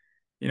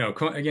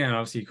 again,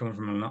 obviously coming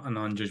from a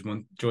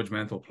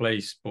non-judgmental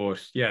place,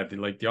 but yeah,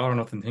 the all or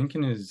nothing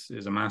thinking is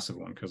a massive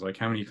one, because like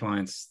how many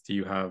clients do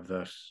you have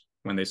that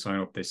when they sign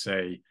up they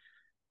say,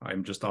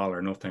 I'm just all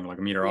or nothing, like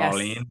I'm either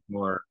all Yes. in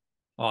or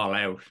all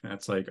out. And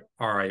it's like,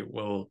 all right,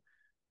 well,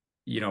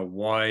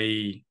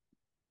 why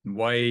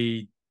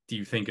do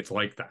you think it's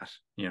like that?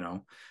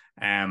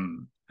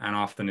 And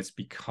often it's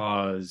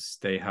because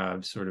they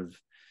have sort of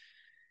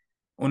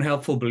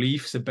unhelpful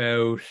beliefs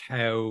about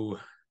how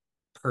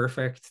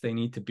perfect they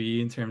need to be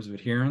in terms of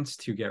adherence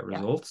to get Yeah.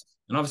 results.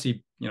 And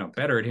obviously,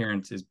 better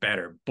adherence is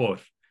better.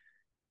 But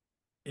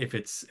if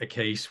it's a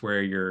case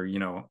where you're,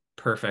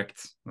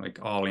 perfect, like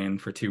all in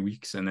for 2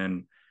 weeks, and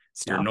then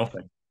you're Stop.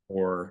 nothing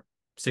for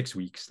 6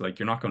 weeks, like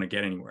you're not going to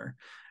get anywhere.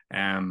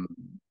 Um,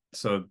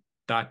 so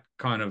that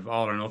kind of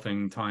all or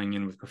nothing tying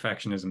in with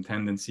perfectionism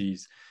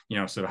tendencies,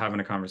 so having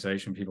a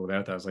conversation with people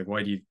about that is like,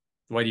 why do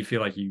you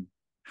feel like you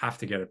have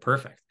to get it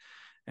perfect?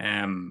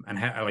 And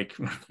like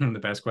one of the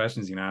best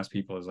questions you can ask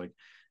people is like,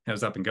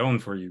 how's that been going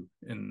for you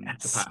in the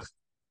Yes. past?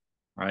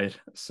 Right.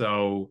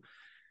 So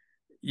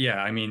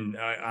yeah, I mean,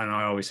 and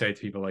I always say to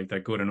people like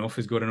that good enough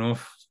is good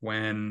enough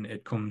when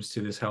it comes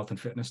to this health and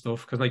fitness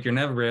stuff, because like you're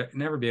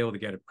never be able to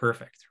get it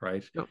perfect,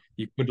 right? No.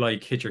 You could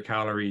like hit your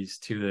calories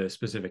to the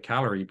specific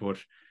calorie, but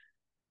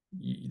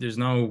there's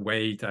no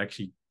way to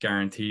actually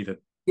guarantee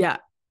that Yeah,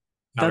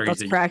 calories that's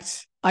that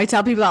correct. I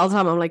tell people that all the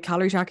time. I'm like,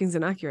 calorie tracking is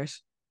inaccurate.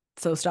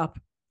 So stop.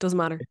 Doesn't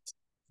matter.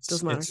 it's,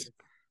 Doesn't matter. it's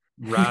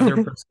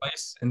rather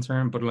precise in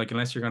term, but like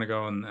unless you're going to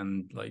go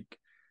and like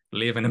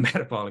live in a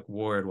metabolic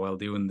ward while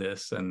doing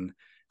this and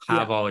Yeah.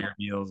 have all your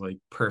meals like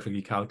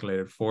perfectly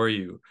calculated for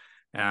you,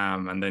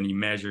 and then you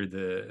measure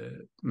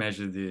the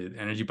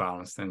energy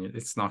balance, then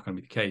it's not going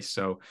to be the case.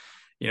 So,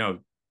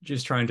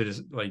 just trying to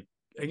just like,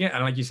 again,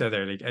 and like you said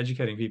there, like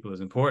educating people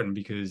is important,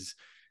 because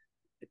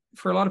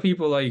for a lot of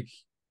people, like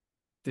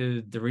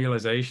the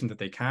realization that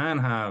they can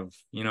have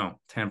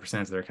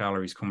 10% of their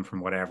calories come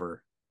from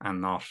whatever and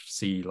not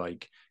see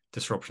like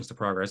disruptions to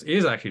progress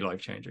is actually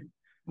life changing,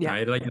 Yeah.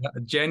 right? Like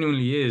that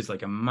genuinely is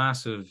like a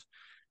massive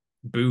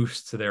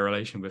boost to their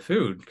relation with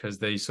food, because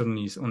they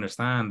suddenly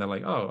understand that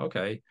like, oh,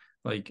 okay,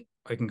 like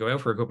I can go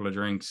out for a couple of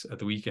drinks at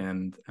the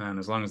weekend, and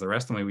as long as the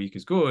rest of my week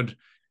is good,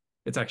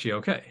 it's actually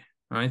okay,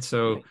 right?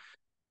 So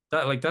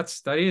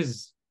that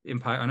is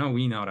impact. I know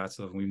we know that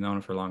stuff and we've known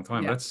it for a long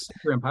time, but Yeah. that's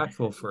super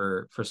impactful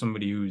for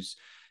somebody who's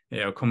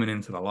coming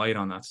into the light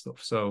on that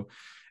stuff. So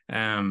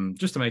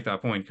just to make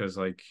that point, because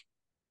like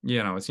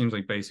it seems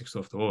like basic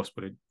stuff to us,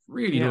 but it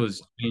really Yeah.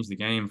 does change the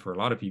game for a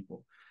lot of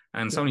people.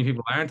 And so Yeah. many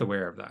people aren't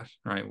aware of that,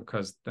 right?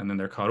 Because and then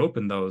they're caught up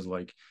in those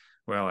like,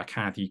 well, I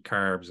can't eat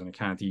carbs and I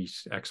can't eat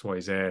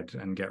XYZ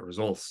and get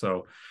results.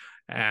 So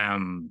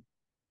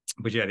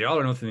but yeah, the all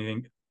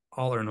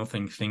or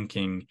nothing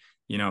thinking,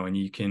 and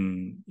you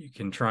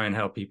can try and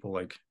help people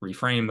like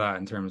reframe that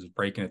in terms of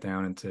breaking it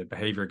down into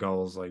behavior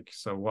goals. Like,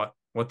 so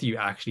what do you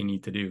actually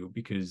need to do?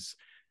 Because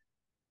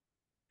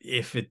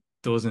if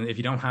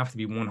you don't have to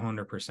be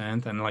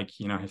 100%, and like,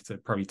 have to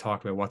probably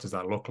talk about what does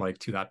that look like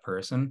to that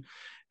person.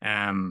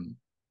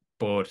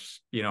 But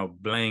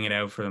laying it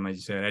out for them, as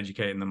you said,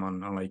 educating them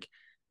on like,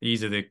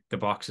 these are the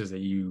boxes that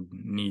you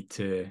need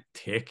to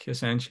tick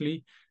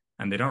essentially,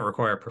 and they don't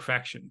require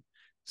perfection.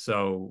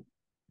 So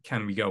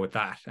can we go with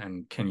that?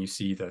 And can you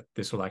see that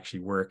this will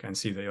actually work, and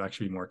see that you'll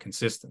actually be more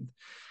consistent?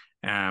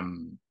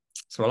 Um,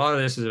 so a lot of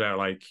this is about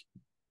like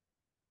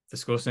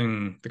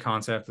discussing the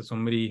concept with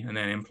somebody and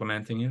then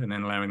implementing it and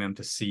then allowing them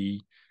to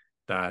see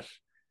that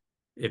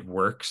it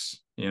works.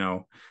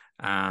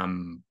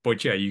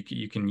 But yeah,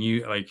 you can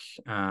use like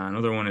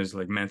another one is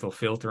like mental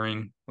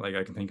filtering. Like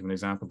I can think of an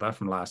example of that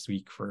from last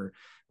week for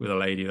with a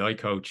lady that I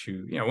coach,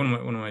 who one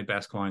of my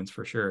best clients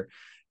for sure.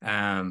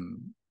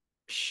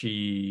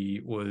 She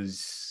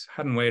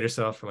hadn't weighed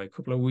herself for like a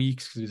couple of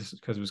weeks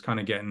because it was kind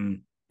of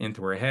getting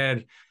into her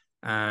head,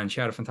 and she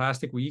had a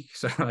fantastic week.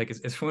 So like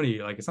it's funny,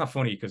 like it's not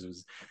funny because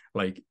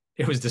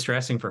it was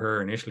distressing for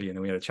her initially, and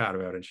then we had a chat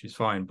about it and she's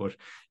fine. But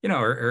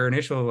her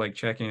initial like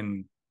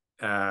check-in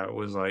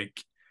was like,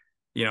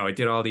 I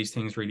did all these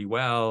things really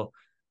well.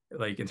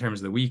 Like in terms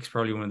of the weeks,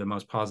 probably one of the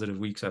most positive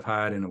weeks I've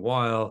had in a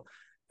while.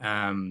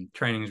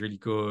 Training is really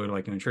good.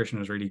 Like nutrition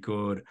was really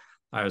good.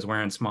 I was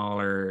wearing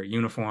smaller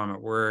uniform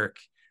at work.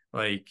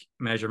 Like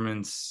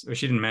measurements, well,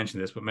 she didn't mention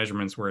this, but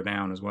measurements were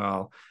down as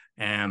well.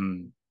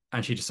 And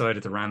she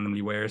decided to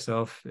randomly weigh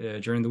herself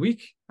during the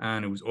week,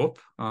 and it was up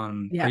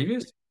on Yeah.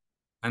 previous.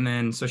 And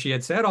then so she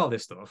had said all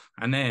this stuff,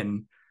 and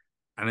then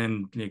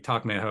like,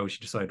 talking about how she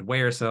decided to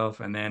weigh herself,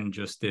 and then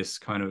just this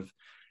kind of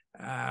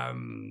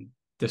um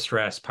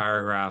distress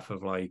paragraph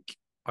of like,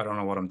 I don't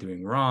know what I'm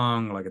doing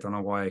wrong, like I don't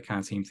know why I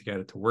can't seem to get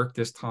it to work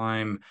this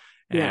time.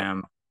 Yeah.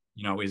 um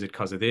is it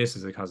because of this,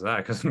 is it because of that,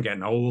 because I'm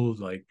getting old,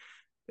 like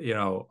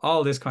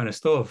all this kind of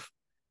stuff.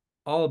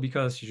 all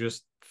because she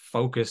just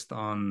focused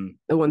on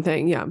the one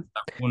thing. Yeah.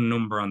 that one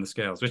number on the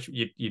scales, which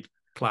you'd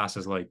class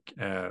as like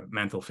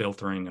mental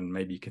filtering and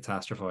maybe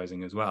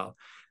catastrophizing as well.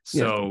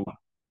 Yeah. So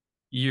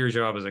your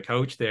job as a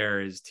coach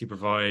there is to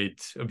provide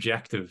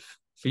objective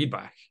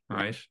feedback,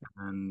 right?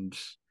 And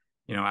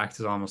act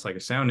as almost like a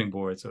sounding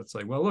board. So it's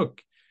like, well,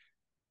 look,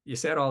 you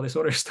said all this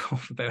other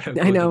stuff about how I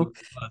good the know. work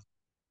was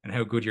and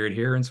how good your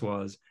adherence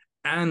was,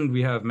 and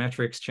we have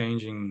metrics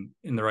changing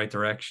in the right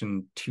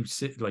direction to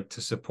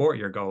support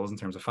your goals in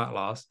terms of fat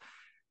loss,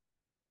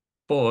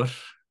 but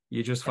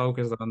you just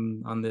focused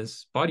on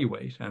this body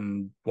weight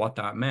and what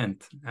that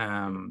meant.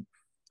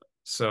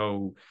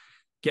 So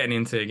getting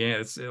into, again,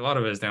 it's a lot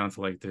of it is down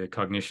to like the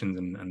cognitions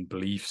and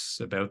beliefs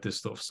about this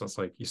stuff. So it's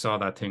like, you saw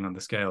that thing on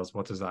the scales,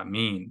 what does that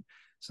mean?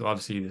 So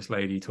obviously this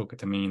lady took it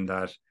to mean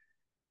that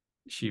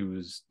she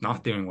was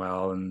not doing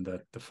well and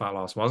that the fat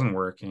loss wasn't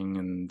working,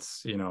 and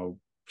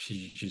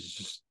she's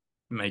just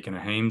making a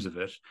hames of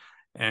it.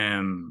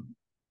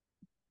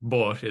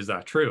 But is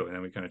that true? And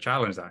then we kind of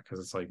challenge that, because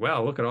it's like,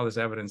 well, look at all this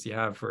evidence you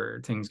have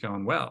for things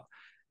going well.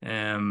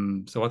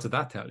 So what did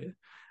that tell you?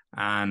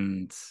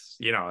 And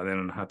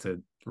then I had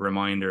to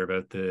remind her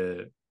about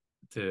the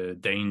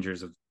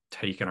dangers of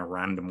taking a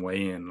random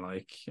weigh in,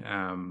 like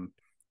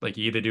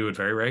you either do it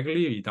very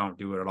regularly or you don't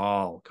do it at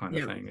all, kind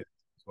of thing, is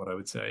what I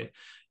would say.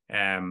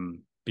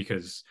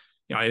 Because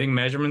I think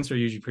measurements are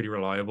usually pretty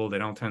reliable. They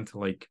don't tend to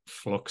like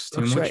flux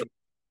too much. Right.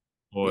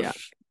 But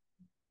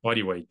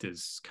body weight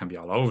can be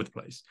all over the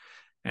place.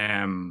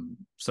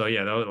 So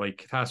yeah,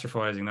 like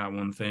catastrophizing that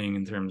one thing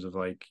in terms of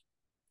like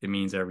it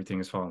means everything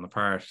is falling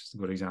apart is a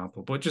good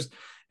example. But just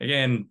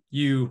again,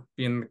 you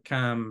being the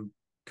calm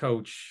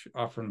coach,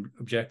 offering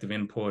objective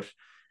input,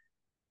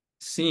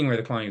 seeing where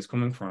the client is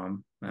coming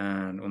from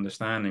and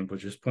understanding, but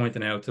just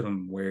pointing out to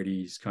them where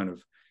these kind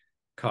of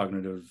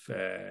cognitive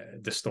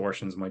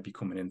distortions might be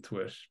coming into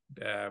it,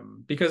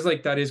 because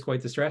like that is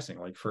quite distressing.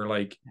 Like for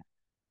like,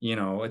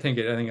 I think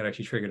it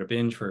actually triggered a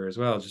binge for her as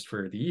well, just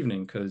for the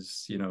evening,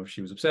 because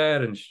she was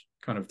upset and she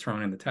kind of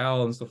thrown in the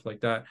towel and stuff like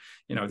that.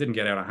 It didn't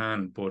get out of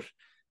hand, but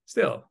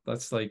still,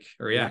 that's like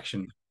a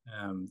reaction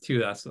to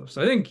that stuff.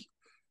 So I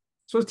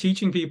suppose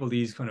teaching people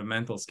these kind of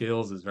mental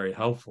skills is very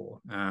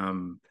helpful.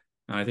 And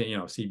I think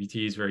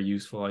CBT is very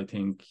useful. I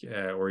think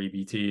or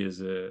EBT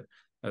is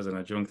as an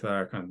adjunct to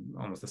that, kind of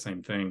almost the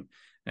same thing.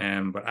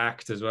 But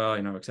ACT as well,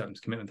 acceptance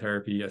commitment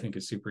therapy, I think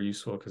is super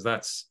useful, because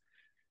that's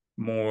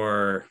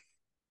more,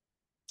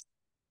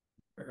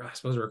 I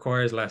suppose, it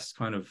requires less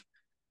kind of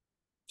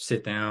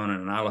sit down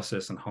and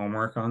analysis and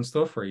homework on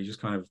stuff, where you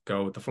just kind of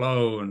go with the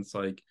flow, and it's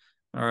like,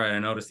 all right, I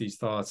notice these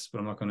thoughts, but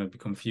I'm not going to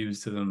become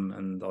fused to them,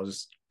 and I'll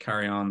just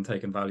carry on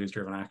taking values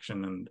driven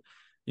action, and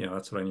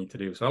that's what I need to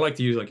do. So I like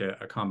to use like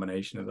a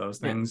combination of those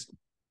things.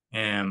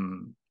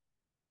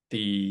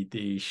 The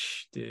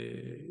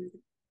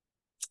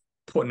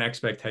putting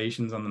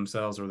expectations on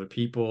themselves or the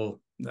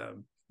people,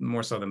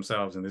 more so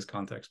themselves in this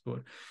context, but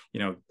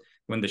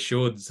when the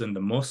shoulds and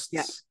the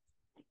musts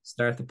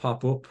start to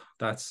pop up,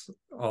 that's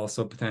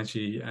also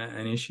potentially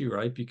an issue,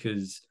 right?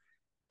 Because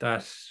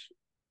that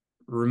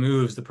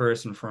removes the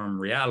person from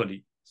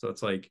reality. So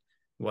it's like,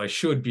 well, I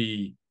should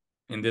be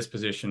in this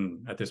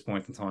position at this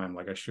point in time,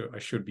 like I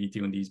should be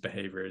doing these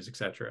behaviors,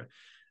 etc.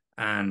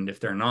 And if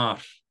they're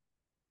not,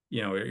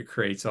 it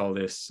creates all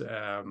this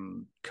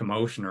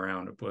commotion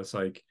around it. But it's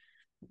like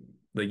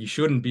you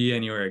shouldn't be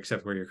anywhere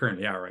except where you're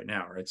currently at right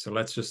now, right? So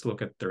let's just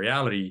look at the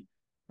reality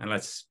and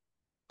let's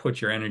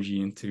put your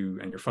energy into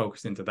and your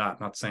focus into that,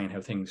 not saying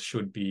how things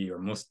should be or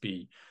must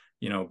be,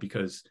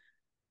 because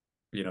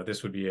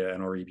this would be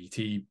an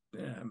REBT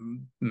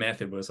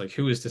method, but it's like,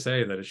 who is to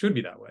say that it should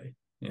be that way?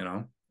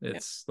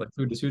 It's like,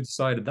 who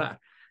decided that?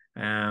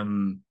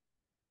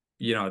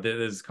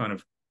 There's kind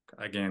of,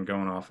 again,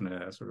 going off in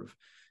a sort of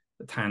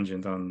a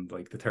tangent on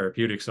like the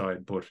therapeutic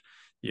side, but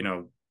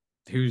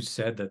who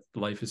said that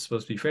life is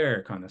supposed to be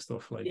fair, kind of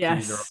stuff. Like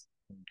these are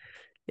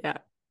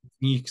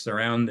techniques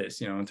around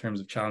this, in terms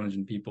of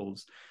challenging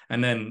people's,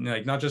 and then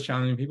like not just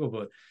challenging people,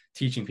 but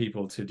teaching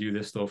people to do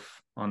this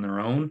stuff on their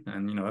own.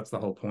 And that's the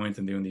whole point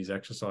in doing these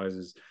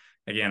exercises.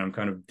 Again, I'm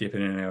kind of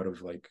dipping in and out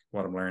of like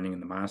what I'm learning in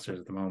the masters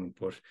at the moment,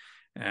 but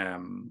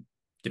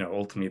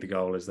ultimately the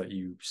goal is that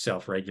you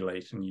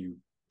self-regulate and you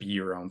be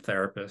your own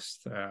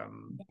therapist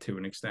to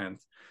an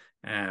extent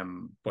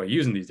by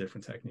using these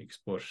different techniques.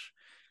 But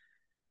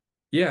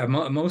yeah,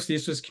 mostly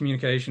it's just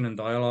communication and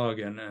dialogue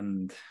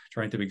and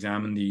trying to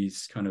examine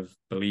these kind of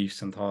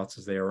beliefs and thoughts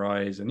as they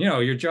arise. And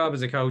your job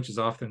as a coach is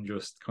often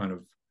just kind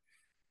of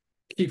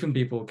keeping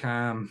people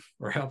calm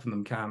or helping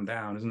them calm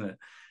down, isn't it?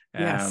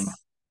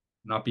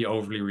 Not be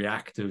overly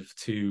reactive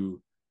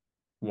to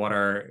what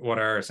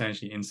are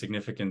essentially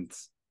insignificant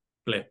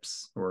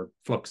blips or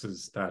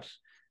fluxes that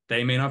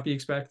they may not be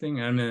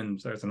expecting. And then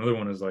there's another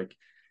one is like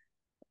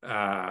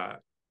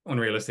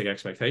unrealistic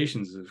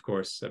expectations is of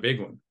course a big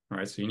one,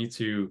 right? So you need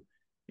to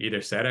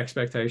either set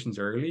expectations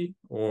early,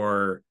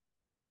 or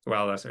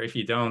if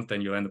you don't,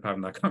 then you'll end up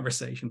having that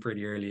conversation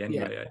pretty early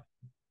anyway.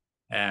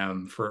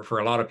 for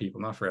a lot of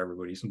people, not for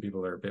everybody. Some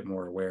people are a bit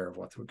more aware of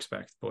what to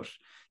expect. But,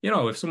 you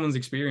know, if someone's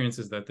experience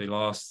is that they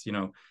lost, you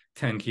know,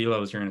 10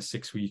 kilos during a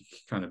 6-week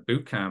kind of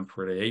boot camp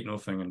where they ate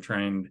nothing and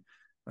trained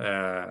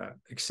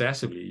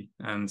excessively,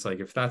 and it's like,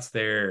 if that's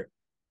their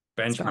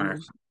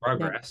benchmark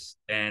progress,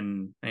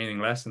 then anything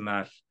less than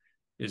that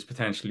is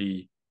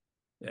potentially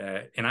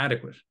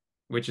inadequate,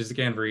 which is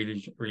again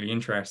really, really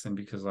interesting,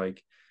 because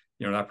like,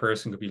 you know, that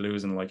person could be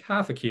losing like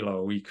half a kilo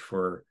a week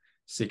for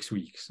 6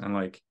 weeks, and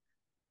like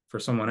for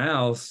someone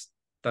else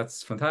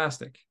that's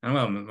fantastic. And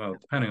well,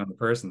 depending on the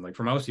person, like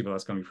for most people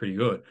that's going to be pretty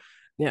good.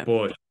 Yeah.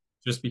 But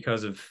just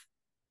because of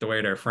the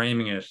way they're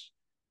framing it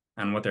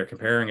and what they're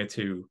comparing it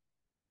to,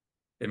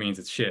 it means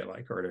it's shit,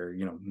 like, or they're,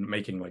 you know,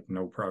 making like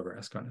no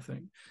progress kind of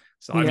thing.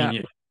 So I mean,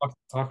 you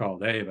talk all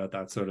day about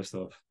that sort of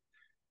stuff.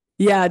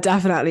 Yeah,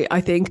 definitely.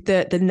 I think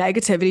that the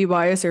negativity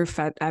bias or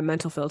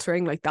mental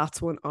filtering, like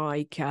that's one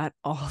I get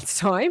all the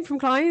time from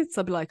clients.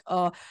 I'll be like,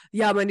 oh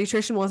yeah, my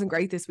nutrition wasn't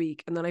great this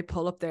week. And then I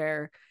pull up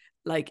their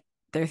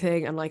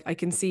thing, and like I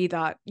can see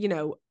that, you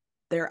know,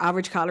 their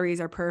average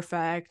calories are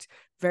perfect,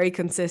 very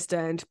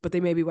consistent, but they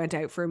maybe went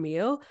out for a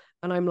meal.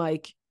 And I'm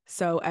like,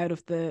 so out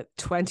of the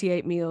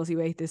 28 meals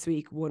you ate this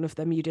week, one of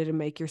them you didn't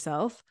make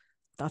yourself.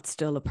 That's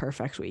still a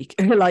perfect week.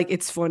 Like,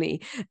 it's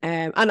funny.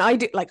 And I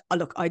do, like,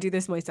 look, I do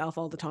this myself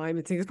all the time.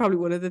 I think it's probably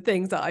one of the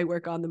things that I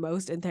work on the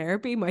most in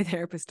therapy. My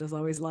therapist is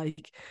always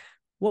like,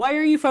 why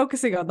are you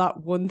focusing on that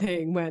one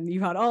thing when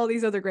you had all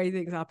these other great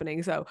things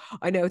happening? So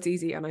I know it's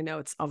easy, and I know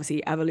it's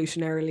obviously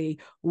evolutionarily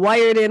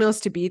wired in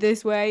us to be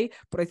this way.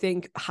 But I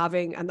think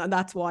having, and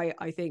that's why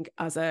I think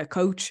as a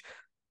coach,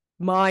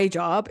 my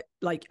job,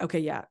 like, okay,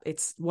 yeah,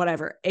 it's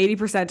whatever,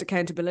 80%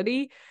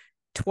 accountability,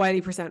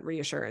 20%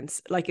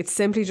 reassurance. Like, it's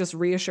simply just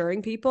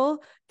reassuring people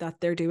that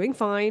they're doing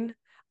fine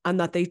and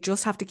that they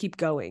just have to keep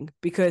going,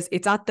 because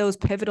it's at those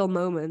pivotal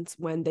moments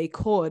when they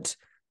could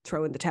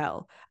throw in the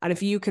towel. And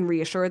if you can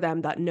reassure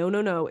them that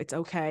no, it's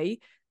okay,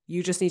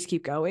 you just need to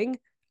keep going.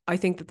 I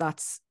think that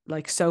that's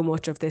like so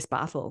much of this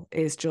battle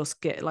is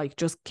just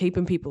just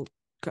keeping people,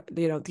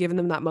 you know, giving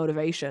them that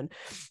motivation.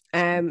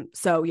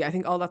 So yeah, I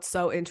think all that's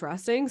so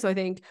interesting. So I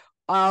think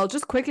I'll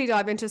just quickly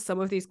dive into some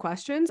of these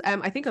questions.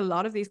 I think a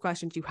lot of these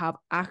questions you have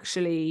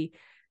actually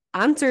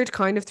answered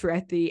kind of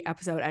throughout the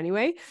episode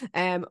anyway.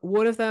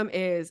 One of them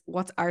is,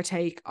 what's our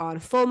take on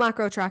full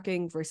macro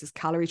tracking versus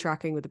calorie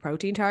tracking with the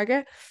protein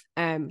target?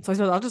 So I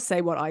suppose I'll just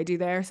say what I do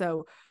there.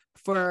 So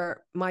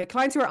for my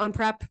clients who are on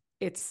prep,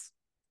 it's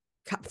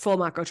full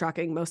macro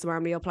tracking most of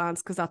our meal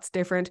plans, because that's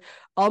different.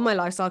 All my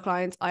lifestyle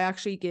clients, I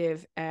actually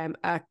give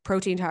a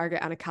protein target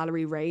and a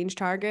calorie range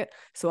target.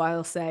 So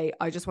I'll say,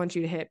 I just want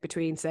you to hit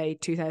between, say,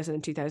 2000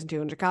 and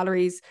 2200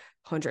 calories,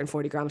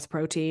 140 grams of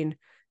protein,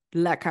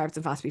 let carbs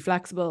and fats be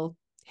flexible,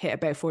 hit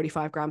about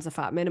 45 grams of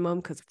fat minimum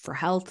because for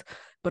health.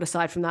 But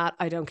aside from that,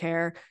 I don't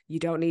care. You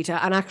don't need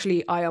to. And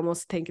actually, I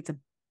almost think it's a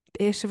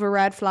bit of a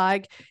red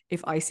flag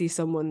if I see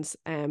someone's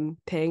thing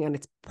and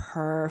it's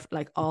perfect,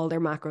 like all their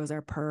macros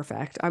are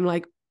perfect. I'm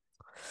like,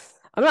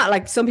 I'm not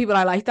like, some people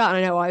I like that, and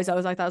I know I was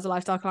always like that as a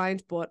lifestyle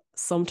client, but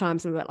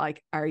sometimes I'm a bit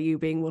like, are you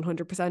being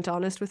 100%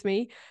 honest with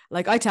me?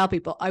 Like, I tell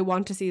people I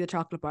want to see the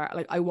chocolate bar,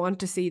 like I want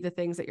to see the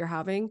things that you're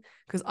having,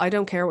 because I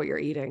don't care what you're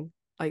eating.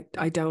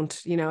 I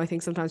don't, you know, I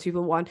think sometimes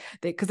people want,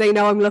 because they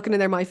know I'm looking in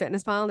their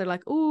MyFitnessPal and they're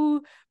like,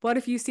 oh, what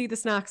if you see the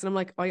snacks? And I'm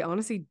like, I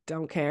honestly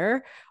don't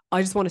care.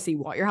 I just want to see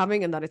what you're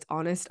having and that it's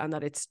honest and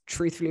that it's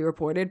truthfully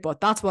reported.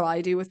 But that's what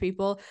I do with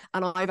people.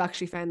 And I've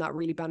actually found that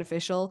really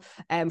beneficial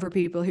for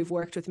people who've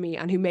worked with me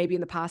and who maybe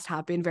in the past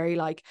have been very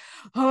like,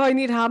 oh, I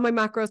need to have my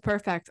macros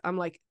perfect. I'm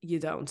like, you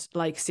don't.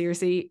 Like,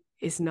 seriously,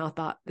 it's not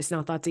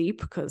that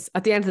deep, because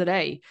at the end of the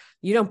day,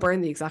 you don't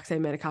burn the exact same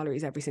amount of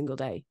calories every single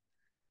day.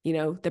 You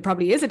know, there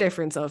probably is a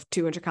difference of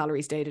 200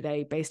 calories day to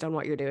day based on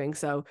what you're doing.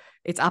 So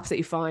it's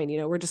absolutely fine. You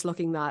know, we're just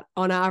looking that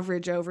on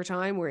average over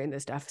time, we're in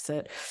this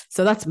deficit.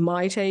 So that's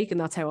my take, and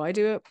that's how I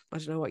do it. I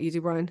don't know what you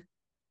do, Brian.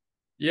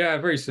 Yeah,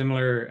 very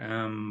similar.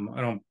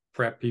 I don't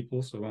prep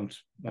people, so I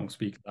won't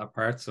speak to that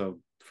part. So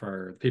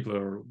for people who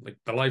are like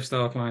the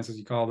lifestyle clients, as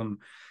you call them,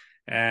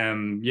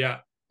 yeah,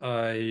 I'm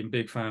a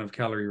big fan of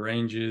calorie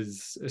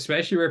ranges,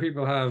 especially where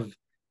people have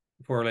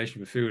a poor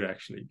relation with food,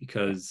 actually,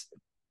 because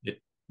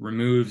it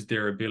removes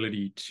their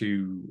ability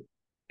to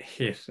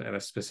hit at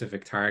a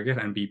specific target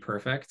and be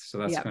perfect. So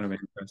that's kind of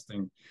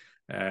interesting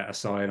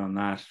aside on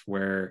that,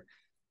 where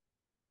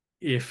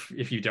if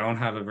you don't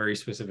have a very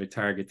specific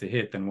target to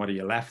hit, then what are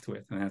you left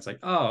with? And it's like,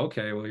 oh,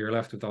 okay, well, you're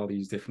left with all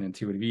these different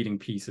intuitive eating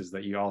pieces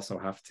that you also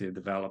have to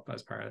develop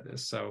as part of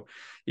this. So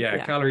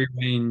yeah. Calorie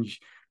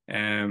range,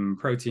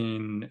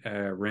 protein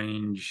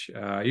range.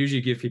 I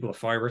usually give people a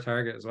fiber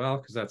target as well,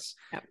 because that's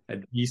a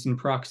decent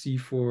proxy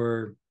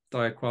for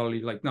diet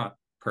quality. Like, not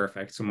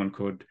perfect. Someone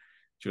could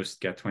just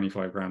get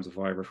 25 grams of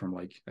fiber from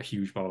like a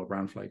huge bowl of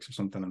bran flakes or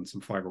something and some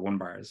fiber one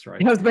bars,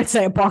 right? I was about to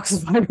say a box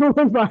of fiber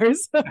one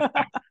bars. But,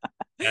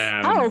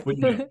 you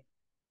know,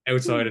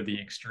 outside of the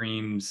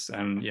extremes,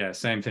 and yeah,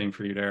 same thing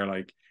for you there,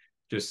 like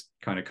just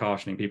kind of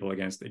cautioning people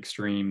against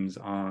extremes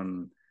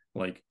on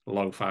like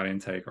low fat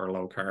intake or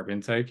low carb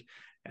intake,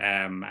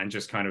 and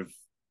just kind of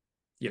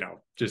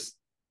just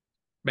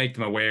make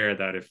them aware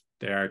that if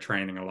they are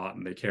training a lot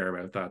and they care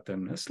about that,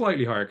 then a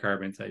slightly higher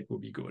carb intake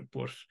would be good.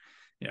 But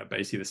yeah,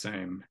 basically the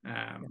same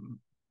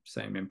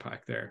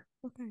impact there.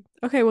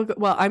 Okay.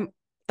 Well,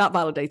 that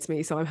validates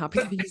me, so I'm happy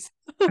to use.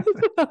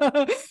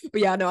 But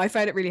yeah, no, I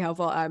find it really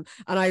helpful. And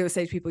I always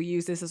say to people,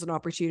 use this as an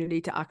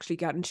opportunity to actually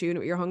get in tune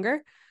with your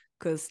hunger.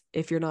 Because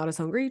if you're not as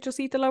hungry, just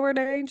eat the lower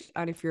range,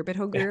 and if you're a bit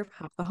hungrier,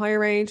 have the higher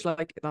range.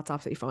 Like, that's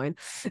absolutely fine.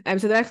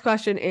 So the next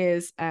question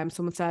is,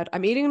 someone said,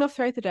 I'm eating enough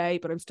throughout the day,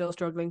 but I'm still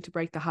struggling to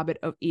break the habit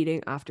of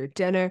eating after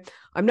dinner.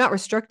 I'm not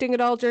restricting at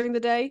all during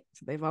the day,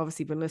 so they've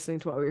obviously been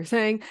listening to what we were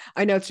saying.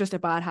 I know it's just a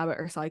bad habit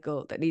or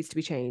cycle that needs to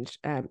be changed.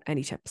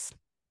 Any tips?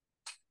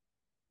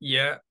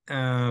 Yeah,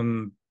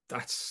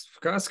 that's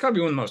got to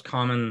be one of the most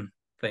common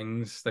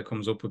things that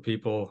comes up with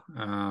people.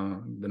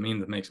 The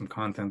meme that makes some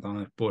content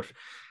on it, but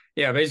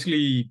yeah,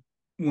 basically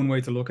one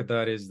way to look at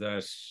that is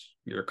that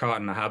you're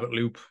caught in a habit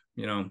loop.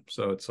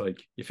 So it's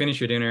like you finish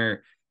your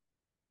dinner,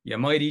 you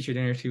might eat your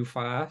dinner too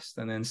fast,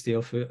 and then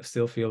still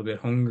feel a bit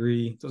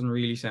hungry. It doesn't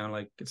really sound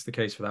like it's the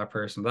case for that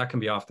person, but that can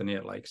be often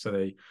it. Like, so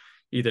they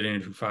eat their dinner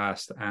too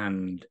fast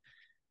and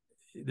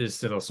there's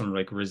still some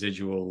like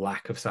residual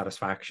lack of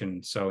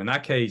satisfaction. So in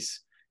that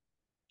case,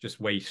 just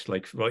wait,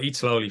 eat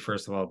slowly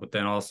first of all, but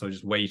then also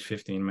just wait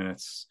 15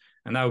 minutes.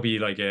 And that would be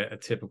like a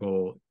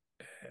typical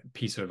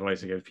piece of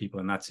advice I give people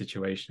in that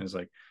situation is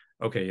like,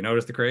 okay, you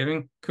notice the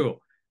craving?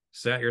 Cool.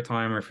 Set your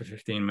timer for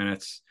 15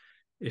 minutes.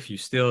 If you're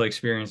still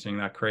experiencing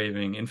that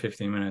craving in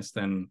 15 minutes,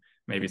 then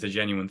maybe it's a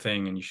genuine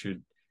thing and you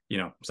should,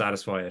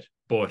 satisfy it.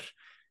 But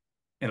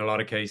in a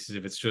lot of cases,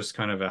 if it's just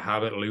kind of a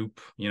habit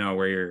loop,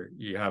 where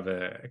you have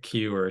a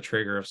cue or a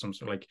trigger of some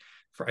sort, like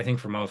I think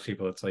for most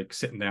people, it's like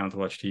sitting down to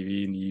watch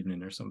TV in the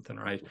evening or something,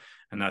 right?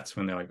 And that's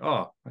when they're like,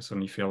 oh, I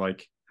suddenly feel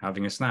like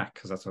having a snack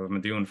because that's what I've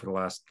been doing for the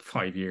last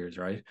 5 years,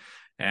 right?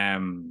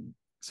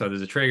 So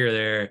there's a trigger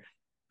there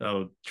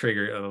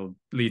it'll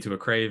lead to a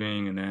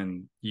craving, and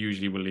then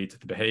usually will lead to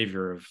the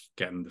behavior of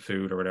getting the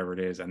food or whatever it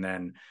is, and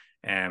then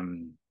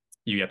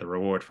you get the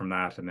reward from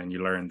that, and then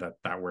you learn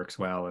that works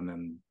well, and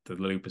then the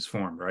loop is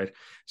formed, right?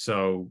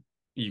 So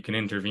you can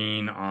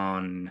intervene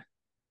on,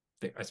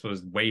 I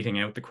suppose, waiting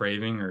out the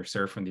craving or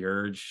surfing the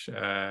urge,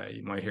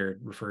 you might hear it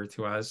referred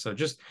to as. So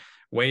just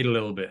wait a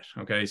little bit,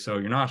 okay? So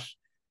you're not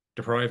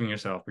depriving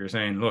yourself, but you're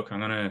saying, look, I'm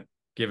going to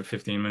give it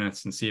 15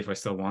 minutes and see if I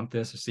still want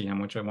this or see how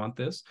much I want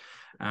this.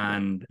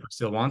 And if I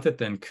still want it,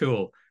 then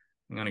cool.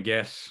 I'm going to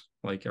get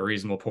like a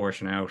reasonable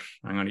portion out.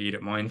 I'm going to eat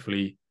it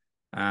mindfully,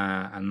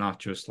 and not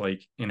just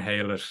like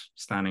inhale it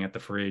standing at the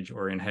fridge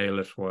or inhale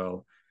it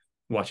while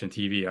watching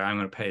TV. I'm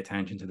going to pay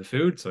attention to the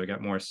food so I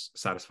get more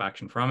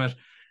satisfaction from it.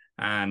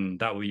 And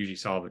that will usually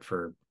solve it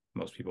for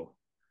most people.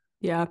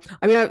 Yeah.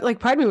 I mean, like,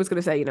 part of me was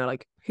going to say,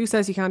 like, who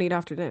says you can't eat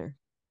after dinner?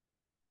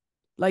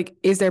 Like,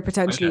 is there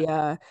potentially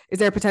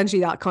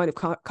that kind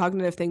of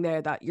cognitive thing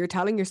there that you're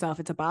telling yourself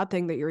it's a bad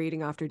thing that you're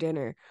eating after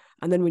dinner,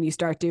 and then when you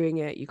start doing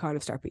it, you kind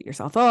of start beating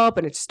yourself up,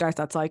 and it just starts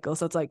that cycle.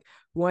 So it's like,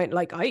 why?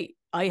 Like,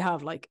 I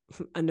have like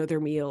another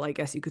meal, I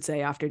guess you could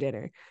say, after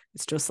dinner.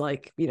 It's just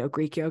like,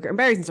 Greek yogurt and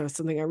berries and stuff.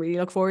 Something I really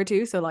look forward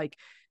to. So like,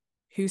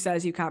 who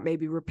says you can't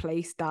maybe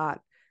replace that,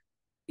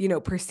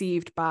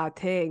 perceived bad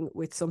thing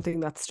with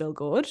something that's still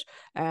good?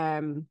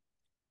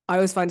 I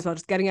always find as well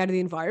just getting out of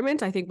the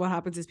environment. I think what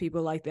happens is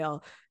people, like,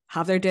 they'll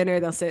have their dinner,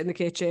 they'll sit in the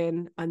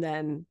kitchen, and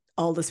then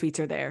all the sweets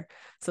are there.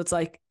 So it's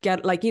like,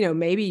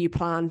 maybe you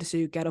plan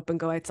to get up and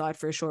go outside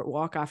for a short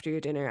walk after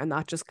your dinner, and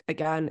that just,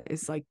 again,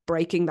 is like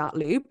breaking that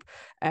loop.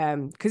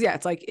 Because yeah,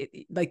 it's like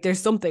there's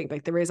something,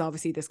 like, there is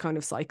obviously this kind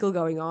of cycle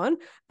going on,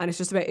 and it's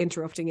just about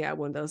interrupting it at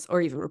one of those,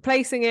 or even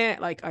replacing it.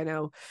 Like, I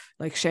know,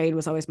 like, Shane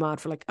was always mad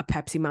for like a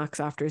Pepsi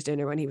Max after his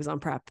dinner when he was on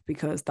prep,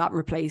 because that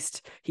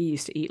replaced, he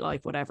used to eat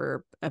like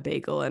whatever, a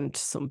bagel and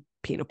some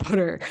peanut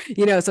butter,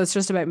 so it's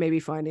just about maybe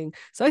finding.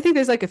 So I think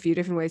there's like a few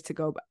different ways to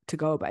go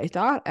about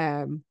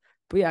that.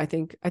 But yeah, I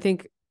think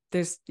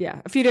there's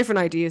a few different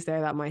ideas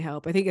there that might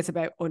help. I think it's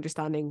about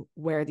understanding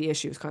where the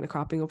issue is kind of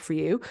cropping up for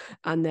you,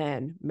 and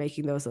then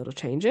making those little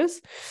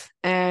changes.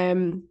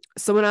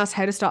 Someone asked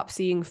how to stop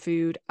seeing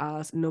food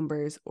as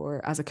numbers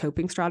or as a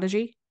coping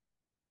strategy.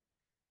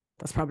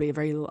 That's probably a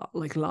very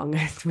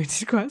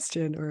long-winded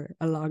question, or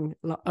a long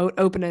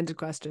open-ended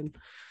question.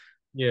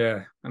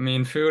 Yeah, I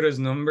mean, food as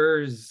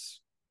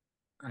numbers,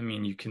 I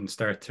mean, you can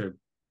start to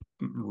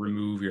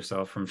remove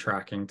yourself from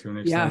tracking to an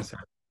extent,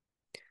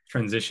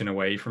 transition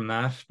away from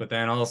that. But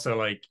then also,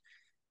 like,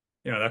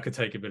 that could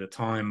take a bit of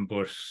time,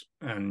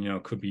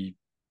 and could be,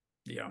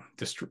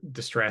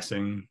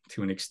 distressing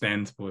to an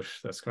extent, but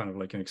that's kind of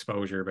like an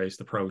exposure-based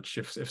approach.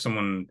 If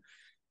someone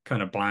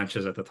kind of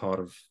blanches at the thought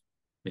of,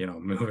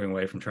 moving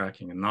away from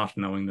tracking and not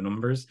knowing the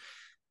numbers,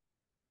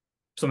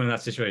 someone in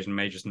that situation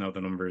may just know the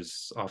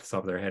numbers off the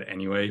top of their head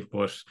anyway.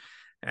 But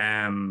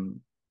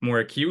more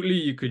acutely,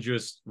 you could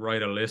just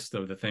write a list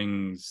of the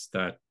things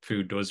that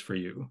food does for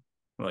you,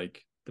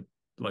 like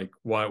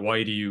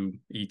why do you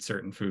eat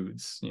certain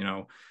foods,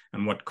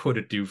 and what could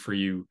it do for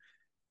you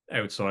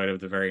outside of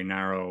the very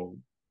narrow,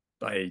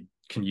 I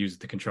can use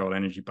it to control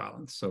energy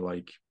balance. So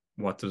like,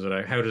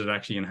 how does it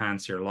actually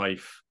enhance your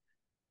life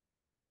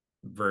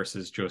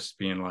versus just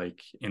being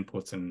like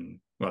inputs and,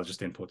 well,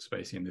 just inputs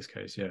basically in this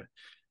case. Yeah.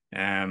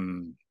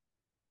 Um,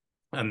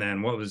 and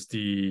then what was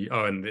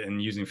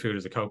and using food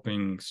as a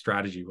coping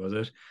strategy, was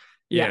it?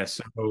 Yeah. Yeah.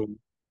 So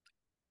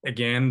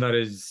again, that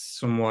is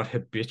somewhat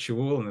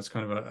habitual, and it's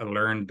kind of a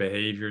learned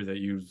behavior that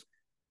you've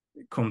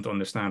come to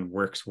understand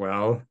works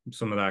well.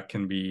 Some of that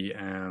can be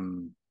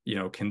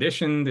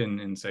conditioned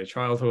in say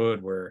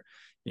childhood, where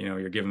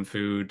you're given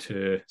food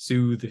to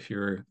soothe if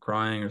you're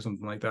crying or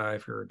something like that,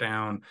 if you're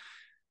down.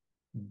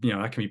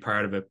 That can be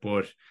part of it.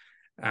 But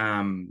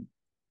I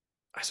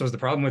suppose the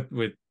problem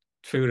with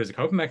food as a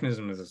coping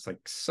mechanism is it's like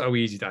so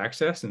easy to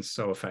access and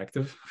so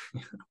effective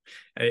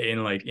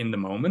in the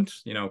moment,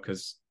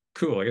 because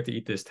cool, I get to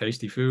eat this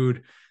tasty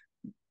food.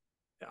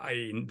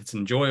 It's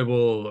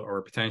enjoyable,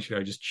 or potentially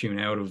I just tune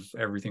out of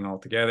everything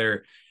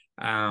altogether.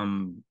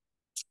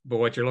 But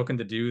what you're looking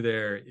to do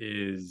there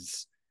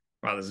is,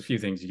 well, there's a few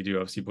things you could do,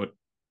 obviously, but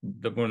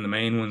one of the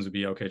main ones would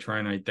be, okay, try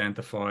and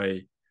identify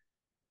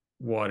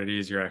what it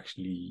is you're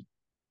actually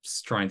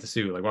trying to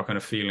soothe. Like, what kind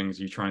of feelings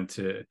are you trying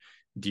to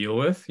deal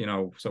with?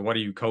 So what are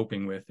you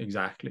coping with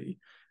exactly?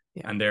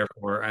 Yeah. And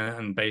therefore,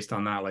 and based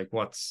on that, like,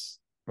 what's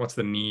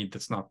the need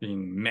that's not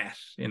being met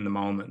in the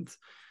moment?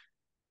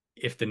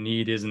 If the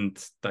need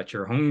isn't that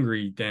you're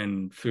hungry,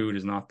 then food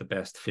is not the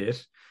best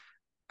fit.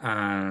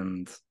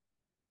 And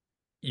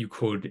you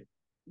could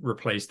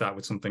replace that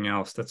with something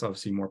else that's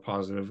obviously more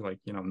positive, like,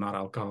 not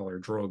alcohol or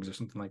drugs or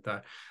something like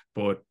that.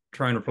 But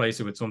try and replace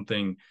it with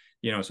something,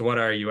 so what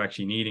are you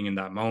actually needing in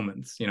that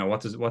moment?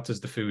 What does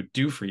the food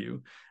do for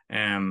you?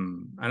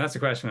 And that's a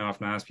question I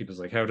often ask people, is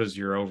like, how does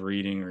your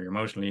overeating or your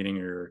emotional eating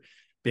or your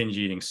binge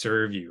eating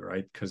serve you,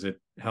 right? Because it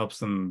helps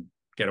them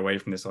get away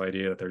from this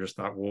idea that they're just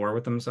at war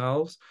with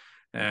themselves.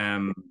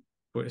 So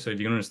if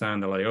you can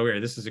understand that, like, okay,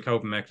 this is a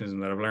coping mechanism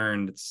that I've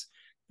learned,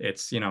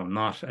 it's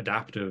not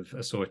adaptive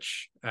as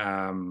such,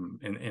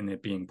 in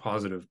it being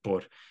positive,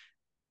 but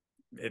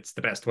it's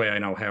the best way I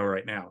know how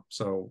right now.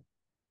 So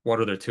what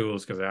other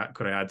tools could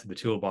I add to the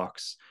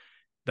toolbox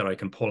that I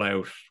can pull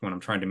out when I'm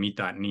trying to meet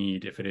that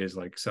need, if it is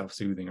like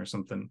self-soothing or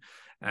something?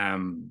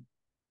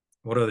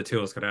 What other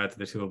tools could I add to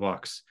the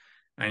toolbox?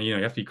 And you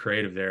have to be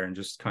creative there and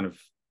just kind of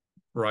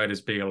write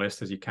as big a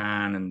list as you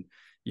can, and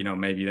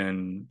maybe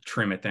then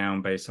trim it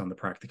down based on the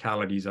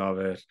practicalities of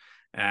it,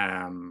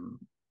 and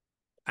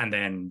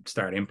then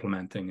start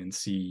implementing and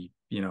see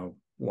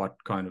what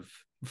kind of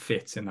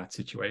fits in that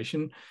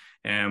situation.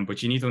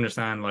 But you need to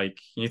understand, like,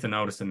 you need to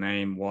notice and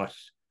name what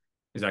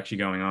is actually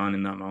going on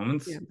in that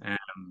moment. Yeah.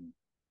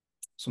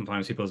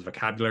 Sometimes people's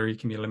vocabulary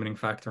can be a limiting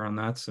factor on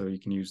that, so you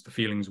can use the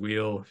feelings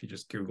wheel. If you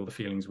just Google the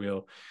feelings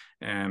wheel,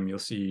 you'll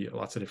see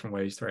lots of different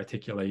ways to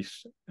articulate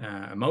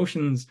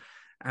emotions.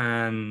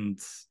 And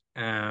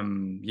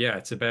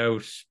it's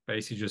about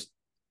basically just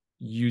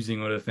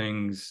using other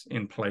things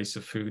in place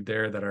of food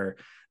there that are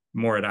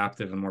more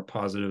adaptive and more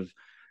positive.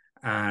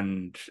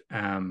 And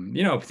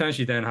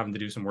potentially then having to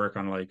do some work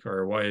on, like,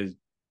 or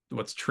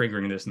what's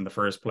triggering this in the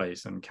first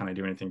place, and can I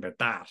do anything about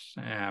that,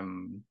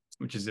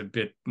 which is a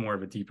bit more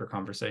of a deeper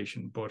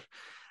conversation. But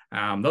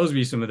those would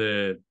be some of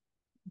the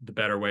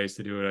better ways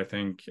to do it, I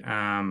think.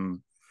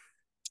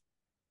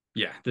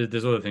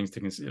 There's other things to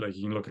consider, like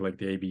you can look at like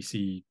the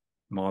ABC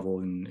model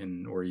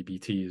in or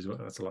EBT as well.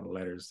 That's a lot of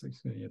letters,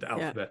 the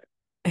alphabet.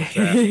 But,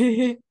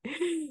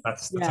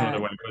 that's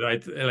another way.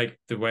 But like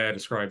the way I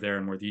described there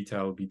in more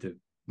detail would be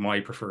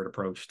my preferred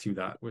approach to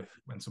that with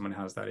when someone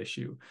has that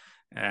issue.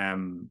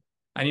 And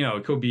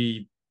it could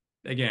be,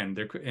 again,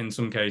 in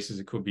some cases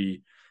it could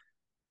be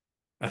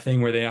a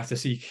thing where they have to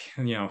seek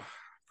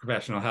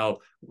professional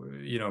help,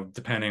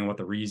 depending on what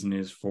the reason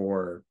is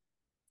for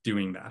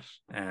doing that.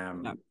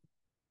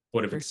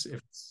 But if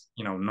it's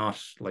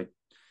not like,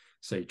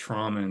 say,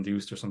 trauma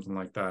induced or something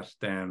like that,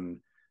 then,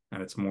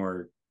 and it's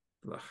more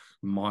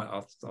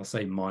mild, I'll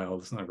say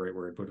mild, it's not a great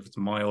word, but if it's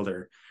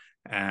milder,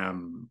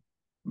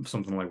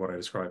 something like what I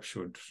described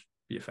should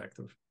be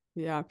effective.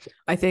 Yeah,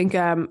 I think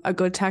a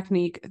good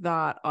technique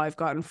that I've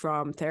gotten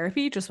from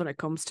therapy, just when it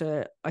comes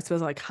to, I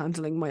suppose, like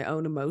handling my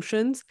own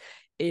emotions,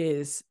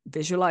 is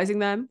visualizing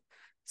them.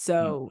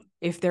 So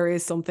if there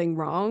is something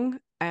wrong,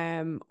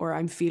 or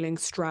I'm feeling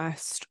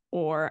stressed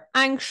or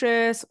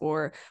anxious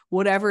or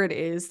whatever it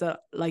is that,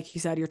 like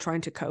you said, you're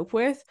trying to cope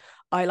with,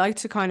 I like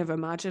to kind of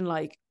imagine,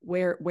 like,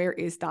 where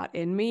is that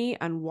in me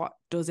and what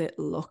does it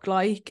look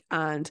like?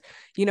 And,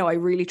 I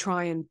really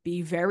try and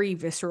be very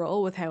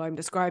visceral with how I'm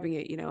describing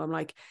it. I'm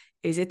like,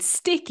 is it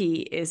sticky?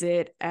 Is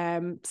it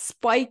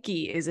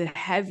spiky? Is it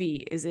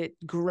heavy? Is it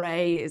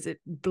gray? Is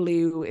it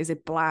blue? Is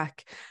it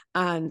black?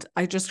 And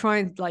I just try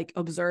and like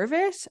observe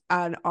it.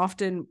 And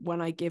often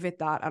when I give it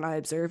that and I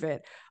observe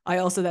it, I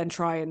also then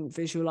try and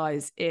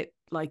visualize it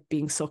like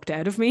being sucked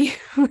out of me,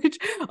 which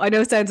I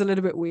know sounds a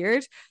little bit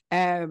weird.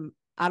 And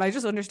I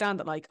just understand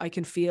that, like, I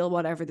can feel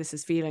whatever this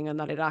is feeling and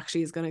that it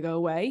actually is going to go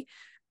away,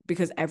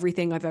 because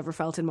everything I've ever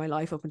felt in my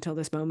life up until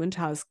this moment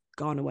has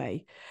gone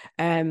away.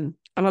 And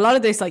a lot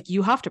of this, like,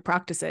 you have to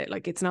practice it.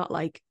 Like, it's not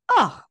like,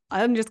 oh,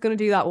 I'm just going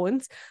to do that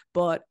once.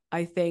 But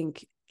I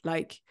think,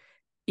 like,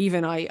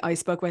 even I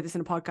spoke about this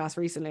in a podcast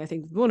recently. I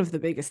think one of the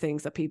biggest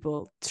things that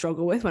people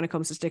struggle with when it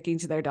comes to sticking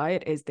to their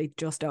diet is they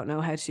just don't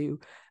know how to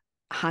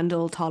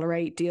handle,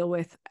 tolerate, deal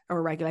with,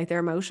 or regulate their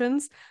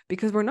emotions,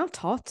 because we're not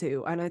taught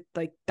to. And I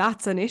like,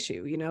 that's an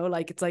issue, you know.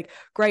 Like, it's like,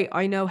 great,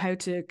 I know how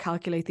to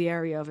calculate the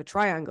area of a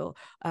triangle.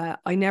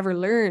 I never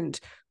learned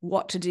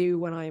what to do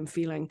when I am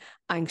feeling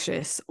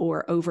anxious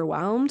or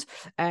overwhelmed.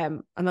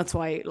 And that's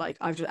why, like,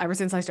 I've just, ever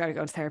since I started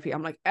going to therapy,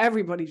 I'm like,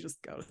 everybody just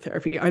go to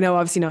therapy. I know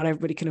obviously not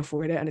everybody can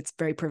afford it, and it's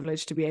very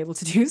privileged to be able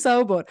to do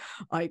so, but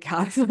I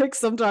can't. Like,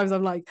 sometimes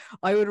I'm like,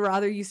 I would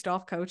rather you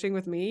stop coaching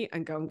with me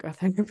and go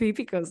therapy,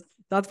 because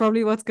that's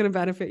probably what's going to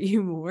benefit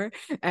you more.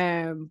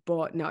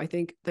 But no, I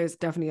think there's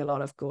definitely a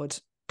lot of good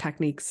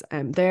techniques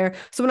there.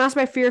 Someone asked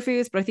about fear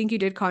foods, but I think you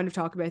did kind of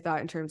talk about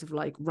that in terms of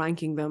like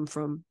ranking them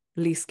from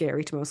least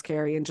scary to most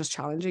scary and just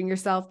challenging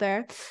yourself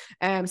there.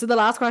 So the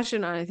last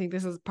question, and I think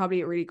this is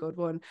probably a really good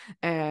one,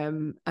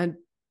 and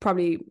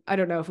probably, I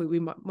don't know if we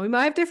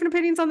might have different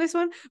opinions on this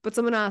one, but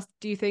someone asked,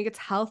 do you think it's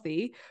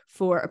healthy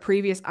for a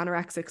previous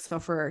anorexic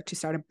sufferer to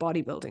start a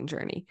bodybuilding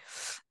journey?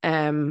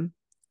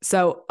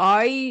 So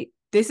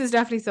this is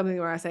definitely something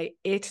where I say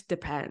it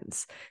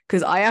depends,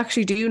 because I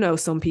actually do know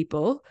some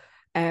people.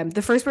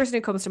 The first person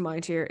who comes to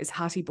mind here is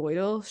Hattie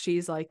Boydell.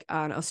 She's like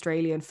an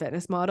Australian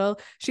fitness model.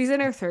 She's in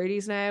her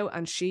 30s now,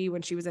 and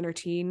when she was in her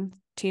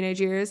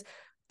teenage years,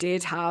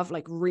 did have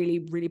like really,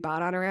 really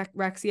bad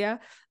anorexia,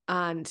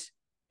 and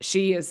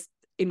she is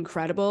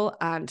incredible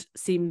and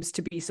seems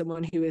to be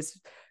someone who is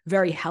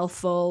very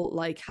healthful,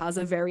 like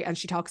and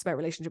she talks about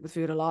relationship with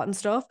food a lot and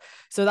stuff.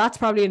 So that's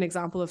probably an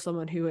example of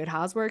someone who it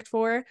has worked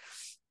for.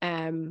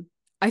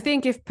 I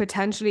think if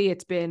potentially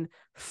it's been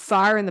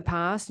far in the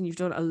past and you've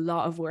done a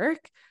lot of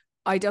work,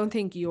 I don't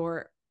think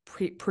your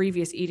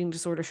previous eating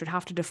disorder should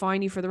have to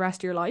define you for the rest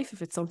of your life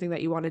if it's something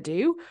that you want to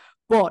do.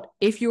 But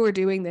if you're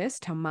doing this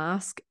to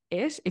mask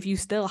it, if you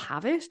still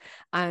have it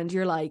and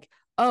you're like,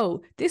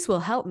 oh, this will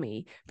help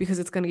me because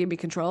it's going to give me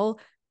control,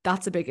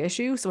 that's a big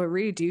issue. So I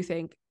really do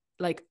think,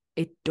 like,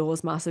 it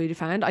does massively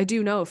depend. I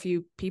do know a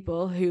few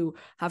people who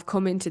have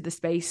come into the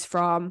space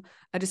from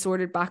a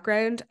disordered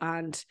background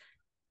and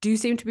do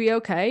seem to be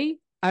okay.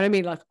 And I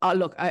mean, like,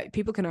 look,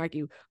 people can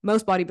argue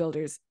most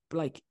bodybuilders,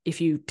 like,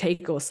 if you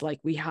take us, like,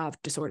 we have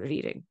disordered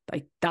eating,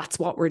 like, that's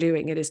what we're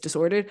doing. It is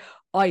disordered.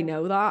 I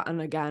know that.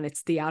 And again,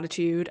 it's the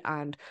attitude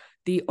and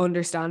the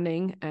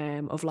understanding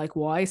of like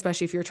why,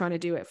 especially if you're trying to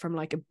do it from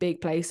like a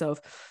big place of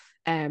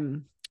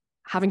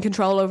having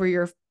control over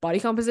your body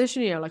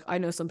composition. You know, like, I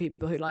know some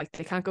people who, like,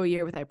 they can't go a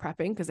year without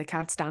prepping because they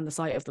can't stand the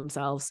sight of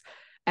themselves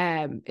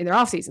in their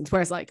off seasons.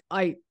 Whereas, like,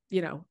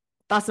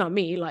 that's not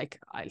me. Like,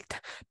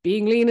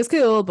 being lean is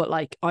cool, but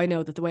like, I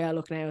know that the way I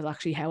look now is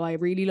actually how I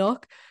really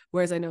look.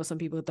 Whereas I know some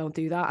people that don't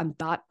do that, and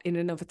that in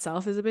and of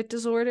itself is a bit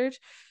disordered.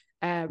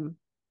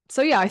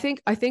 So yeah, I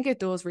think it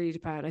does really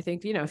depend. I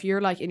think, if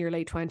you're like in your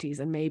late 20s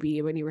and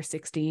maybe when you were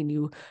 16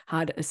 you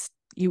had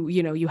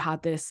you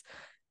had this,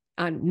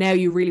 and now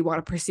you really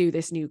want to pursue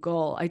this new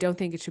goal, I don't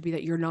think it should be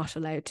that you're not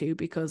allowed to,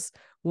 because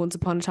once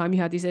upon a time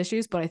you had these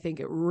issues. But I think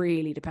it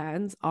really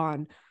depends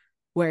on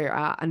where you're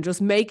at and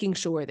just making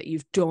sure that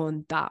you've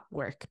done that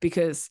work,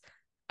 because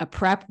a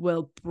prep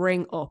will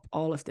bring up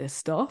all of this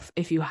stuff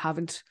if you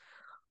haven't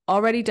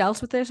already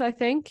dealt with it, I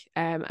think.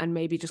 And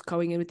maybe just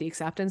going in with the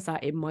acceptance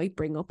that it might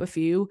bring up a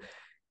few,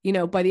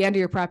 by the end of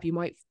your prep, you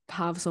might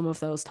have some of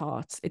those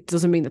thoughts. It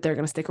doesn't mean that they're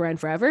going to stick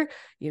around forever,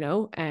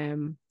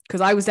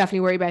 because I was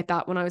definitely worried about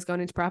that when I was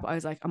going into prep. I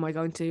was like, am I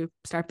going to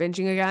start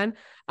binging again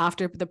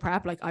after the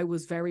prep? Like, I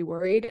was very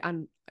worried,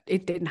 and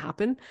it didn't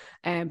happen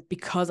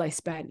because I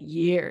spent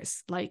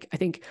years. Like, I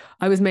think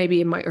I was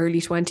maybe in my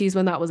early 20s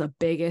when that was a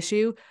big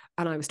issue,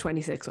 and I was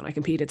 26 when I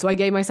competed. So I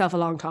gave myself a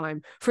long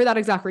time for that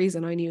exact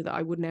reason. I knew that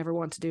I would never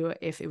want to do it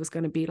if it was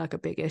going to be like a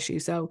big issue.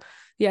 So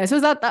yeah,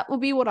 so that will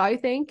be what I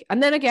think.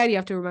 And then again, you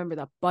have to remember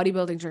that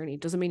bodybuilding journey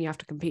doesn't mean you have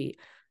to compete.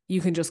 You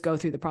can just go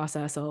through the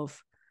process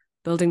of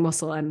building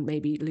muscle and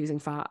maybe losing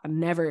fat, and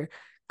never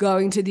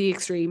going to the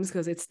extremes,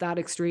 because it's that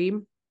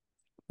extreme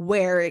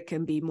where it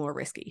can be more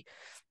risky.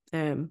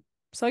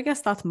 So I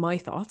guess that's my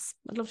thoughts.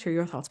 I'd love to hear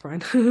your thoughts,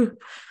 Brian.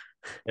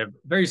 Yeah,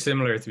 very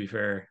similar, to be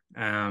fair.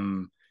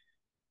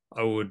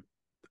 I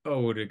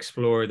would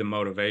explore the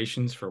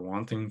motivations for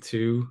wanting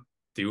to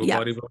do a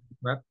bodybuilding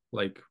prep.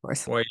 Like,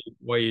 why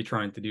are you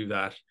trying to do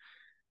that?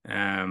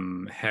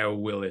 How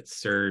will it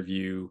serve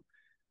you?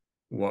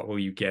 What will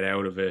you get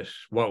out of it?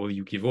 What will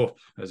you give up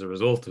as a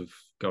result of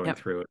going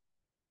through it?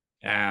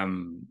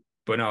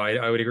 But no,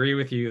 I would agree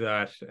with you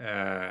that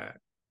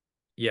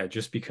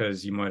just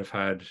because you might have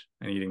had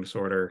an eating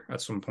disorder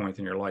at some point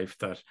in your life,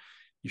 that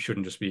you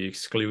shouldn't just be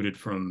excluded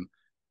from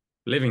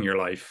living your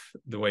life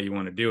the way you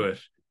want to do it.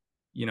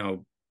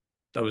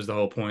 That was the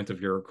whole point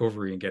of your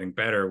recovery and getting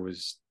better,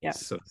 was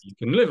so you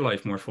can live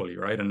life more fully,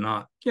 right? And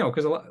not,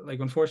 because a lot,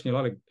 like, unfortunately,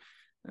 a lot of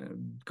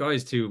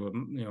guys too, but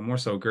more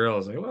so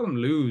girls, like, a lot of them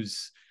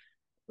lose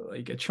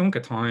like a chunk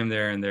of time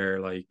there in their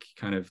like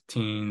kind of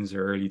teens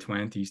or early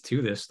 20s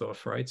to this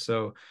stuff, right?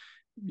 So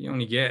you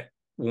only get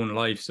one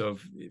life. So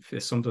if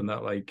it's something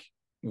that like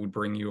would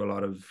bring you a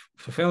lot of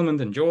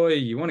fulfillment and joy,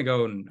 you want to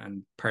go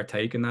and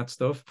partake in that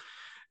stuff.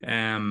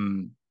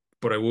 Um,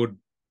 but I would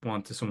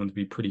want someone to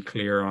be pretty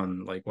clear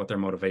on like what their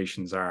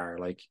motivations are.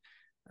 Like,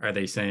 are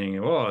they saying,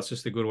 oh, it's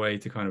just a good way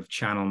to kind of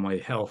channel my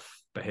health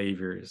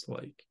behaviors?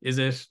 Like, is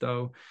it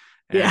though?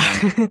 Um,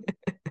 Yeah.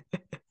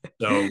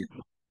 so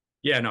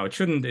yeah, no, it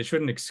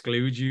shouldn't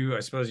exclude you. I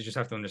suppose you just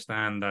have to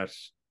understand that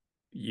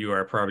you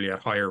are probably at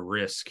higher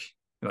risk.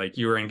 Like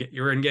you're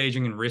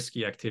engaging in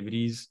risky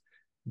activities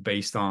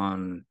based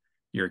on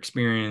your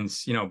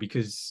experience,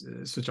 because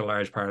such a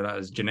large part of that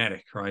is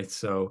genetic, right?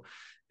 So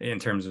in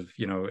terms of,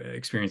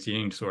 experience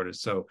eating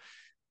disorders. So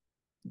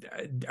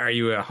are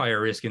you a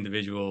higher risk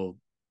individual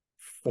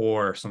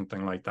for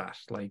something like that?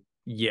 Like,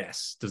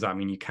 yes. Does that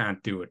mean you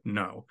can't do it?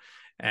 No.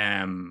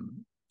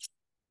 Um,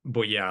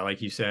 but yeah,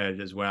 like you said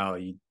as well,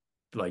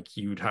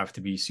 you'd have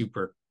to be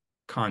super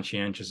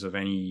conscientious of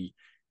any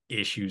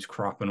issues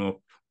cropping up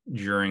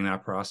during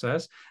that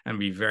process and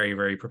be very,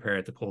 very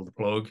prepared to pull the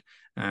plug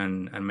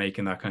and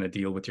making that kind of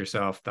deal with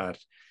yourself that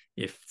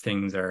if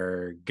things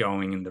are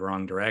going in the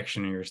wrong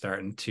direction and you're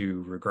starting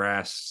to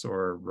regress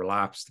or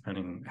relapse,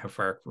 depending on how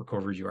far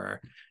recovered you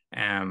are,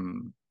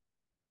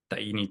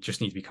 that you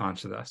just need to be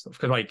conscious of that stuff.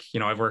 Because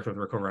I've worked with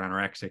recovered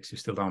anorexics who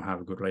still don't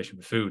have a good relation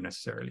with food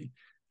necessarily.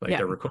 Like Yeah.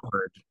 they're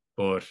recovered,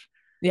 but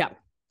Yeah.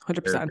 their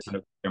 100%. kind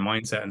of their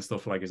mindset and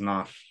stuff like is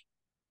not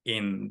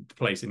in the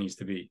place it needs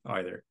to be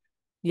either.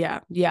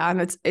 Yeah. Yeah.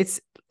 And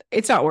it's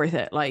not worth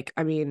it. Like,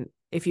 I mean,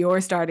 if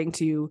you're starting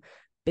to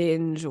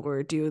binge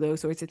or do those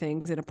sorts of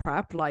things in a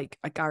prep, like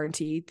I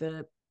guarantee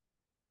the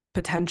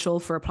potential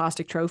for a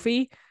plastic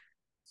trophy,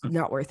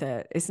 not worth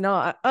it. It's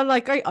not. And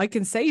like I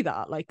can say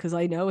that, like, because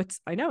I know it's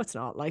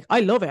not. Like,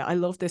 I love it. I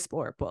love this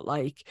sport, but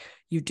like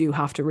you do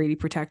have to really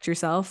protect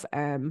yourself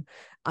and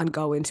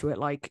go into it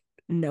like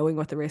knowing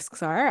what the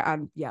risks are.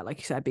 And yeah, like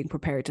you said, being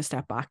prepared to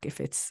step back if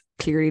it's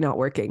clearly not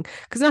working.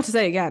 Because not to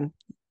say again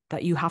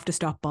that you have to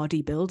stop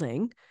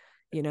bodybuilding.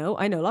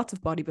 I know lots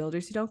of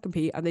bodybuilders who don't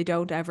compete and they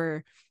don't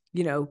ever,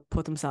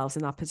 put themselves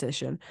in that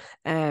position.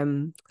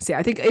 So yeah,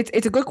 I think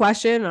it's a good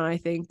question, and I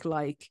think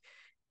like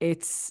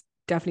it's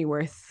definitely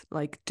worth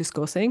like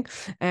discussing.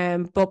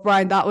 But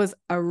Brian, that was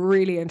a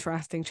really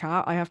interesting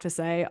chat. I have to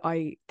say,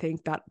 I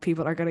think that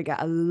people are going to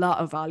get a lot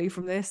of value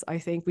from this. I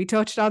think we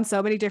touched on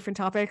so many different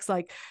topics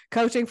like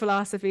coaching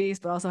philosophies,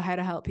 but also how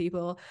to help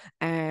people.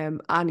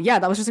 And yeah,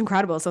 that was just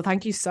incredible. So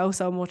thank you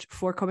so much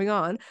for coming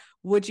on.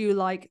 Would you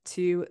like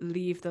to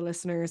leave the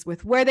listeners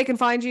with where they can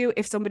find you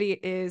if somebody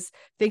is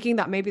thinking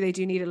that maybe they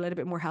do need a little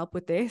bit more help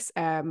with this?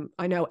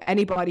 I know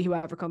anybody who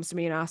ever comes to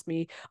me and asks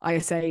me, I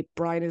say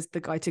Brian is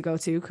the guy to go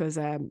to because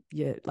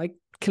you like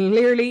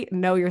clearly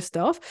know your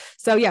stuff.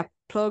 So yeah,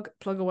 plug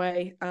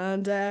away.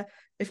 And if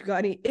you've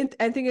got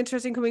anything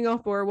interesting coming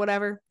up or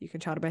whatever, you can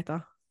chat about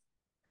that.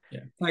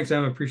 Yeah, thanks,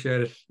 Emma.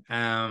 Appreciate it.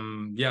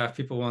 Yeah, if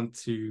people want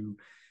to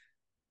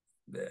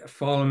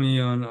follow me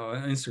on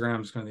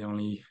Instagram, is kind of the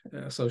only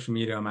social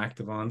media I'm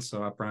active on.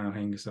 So at Brian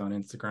hÁonghusa on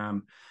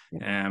Instagram.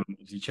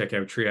 If you check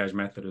out Triage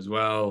Method as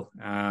well,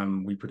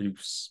 we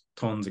produce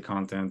tons of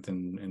content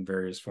in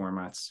various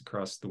formats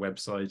across the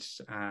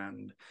website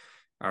and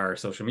our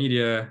social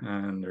media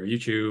and our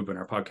YouTube and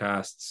our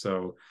podcasts.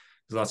 So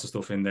there's lots of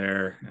stuff in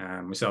there.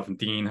 Myself and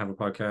Dean have a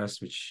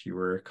podcast, which you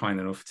were kind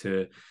enough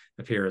to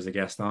appear as a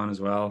guest on as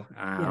well.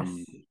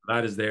 Yes.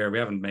 That is there. We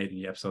haven't made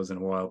any episodes in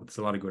a while, but there's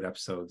a lot of good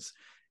episodes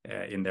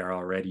in there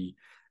already.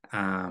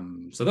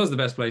 So those are the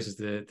best places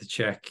to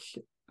check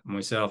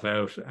myself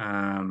out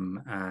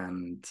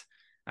and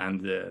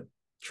the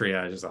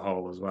triage as a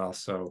whole as well.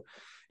 So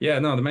yeah,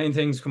 no, the main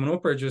things coming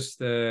up are just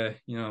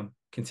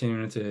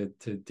continuing to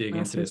dig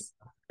into this.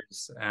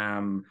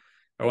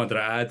 I wanted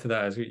to add to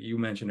that, as you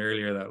mentioned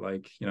earlier,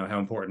 that how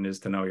important it is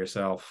to know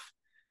yourself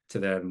to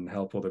then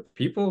help other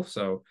people.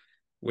 So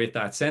with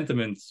that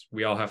sentiment,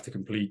 we all have to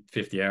complete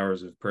 50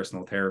 hours of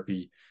personal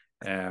therapy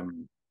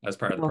as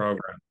part of the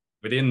program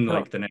within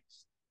the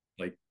next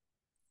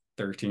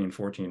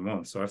 13-14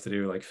 months. So I have to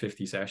do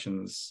 50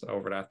 sessions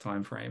over that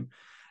time frame.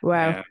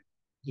 Wow.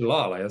 A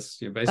lot, that's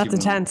That's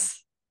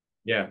intense.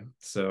 Yeah.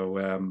 So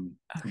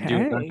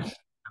doing that, Okay. and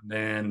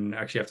then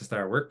actually have to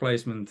start work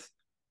placement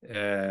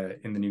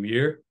in the new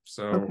year.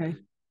 So Okay.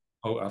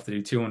 I have to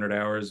do 200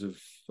 hours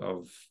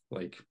of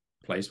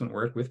placement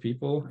work with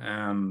people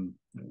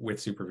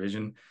with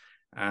supervision.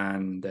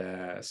 And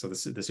so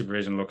the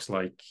supervision looks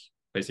like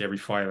basically every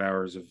 5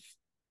 hours of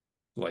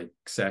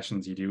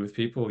sessions you do with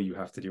people, you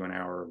have to do an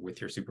hour with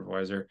your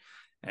supervisor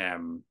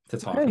to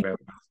talk about.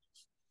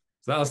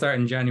 So that'll start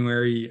in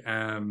January.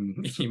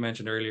 You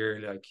mentioned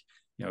earlier,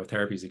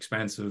 therapy is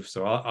expensive.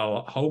 So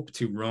I'll hope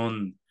to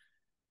run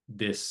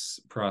this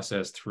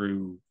process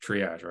through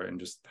triage, right? And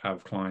just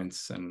have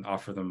clients and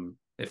offer them,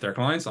 if they're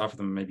clients, offer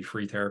them maybe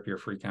free therapy or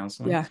free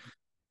counseling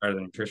rather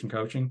than nutrition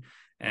coaching.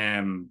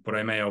 But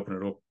I may open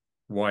it up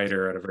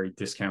wider at a very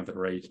discounted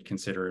rate,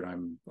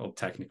 considering I'll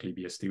technically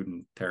be a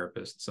student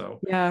therapist. So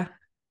yeah,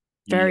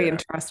 Very Yeah.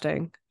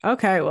 interesting.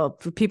 Okay, well,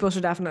 people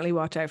should definitely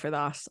watch out for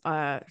that.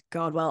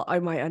 God, well, I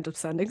might end up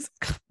sending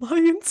some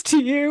clients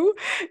to you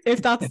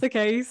if that's the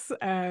case.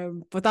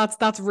 But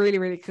that's really,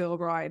 really cool,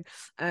 Brian.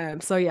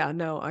 So yeah,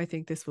 no, I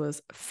think this was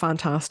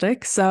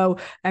fantastic. So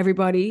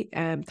everybody,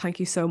 thank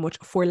you so much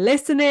for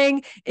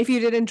listening. If you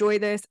did enjoy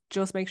this,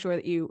 just make sure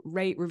that you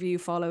rate, review,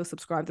 follow,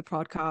 subscribe to the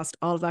podcast,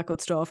 all of that good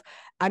stuff.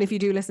 And if you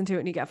do listen to it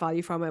and you get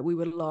value from it, we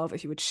would love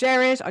if you would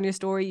share it on your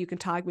story. You can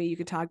tag me, you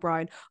can tag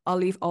Brian. I'll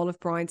leave all of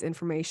Brian's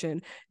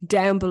information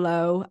down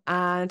below,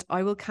 and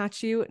I will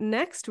catch you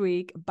next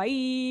week.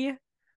 Bye.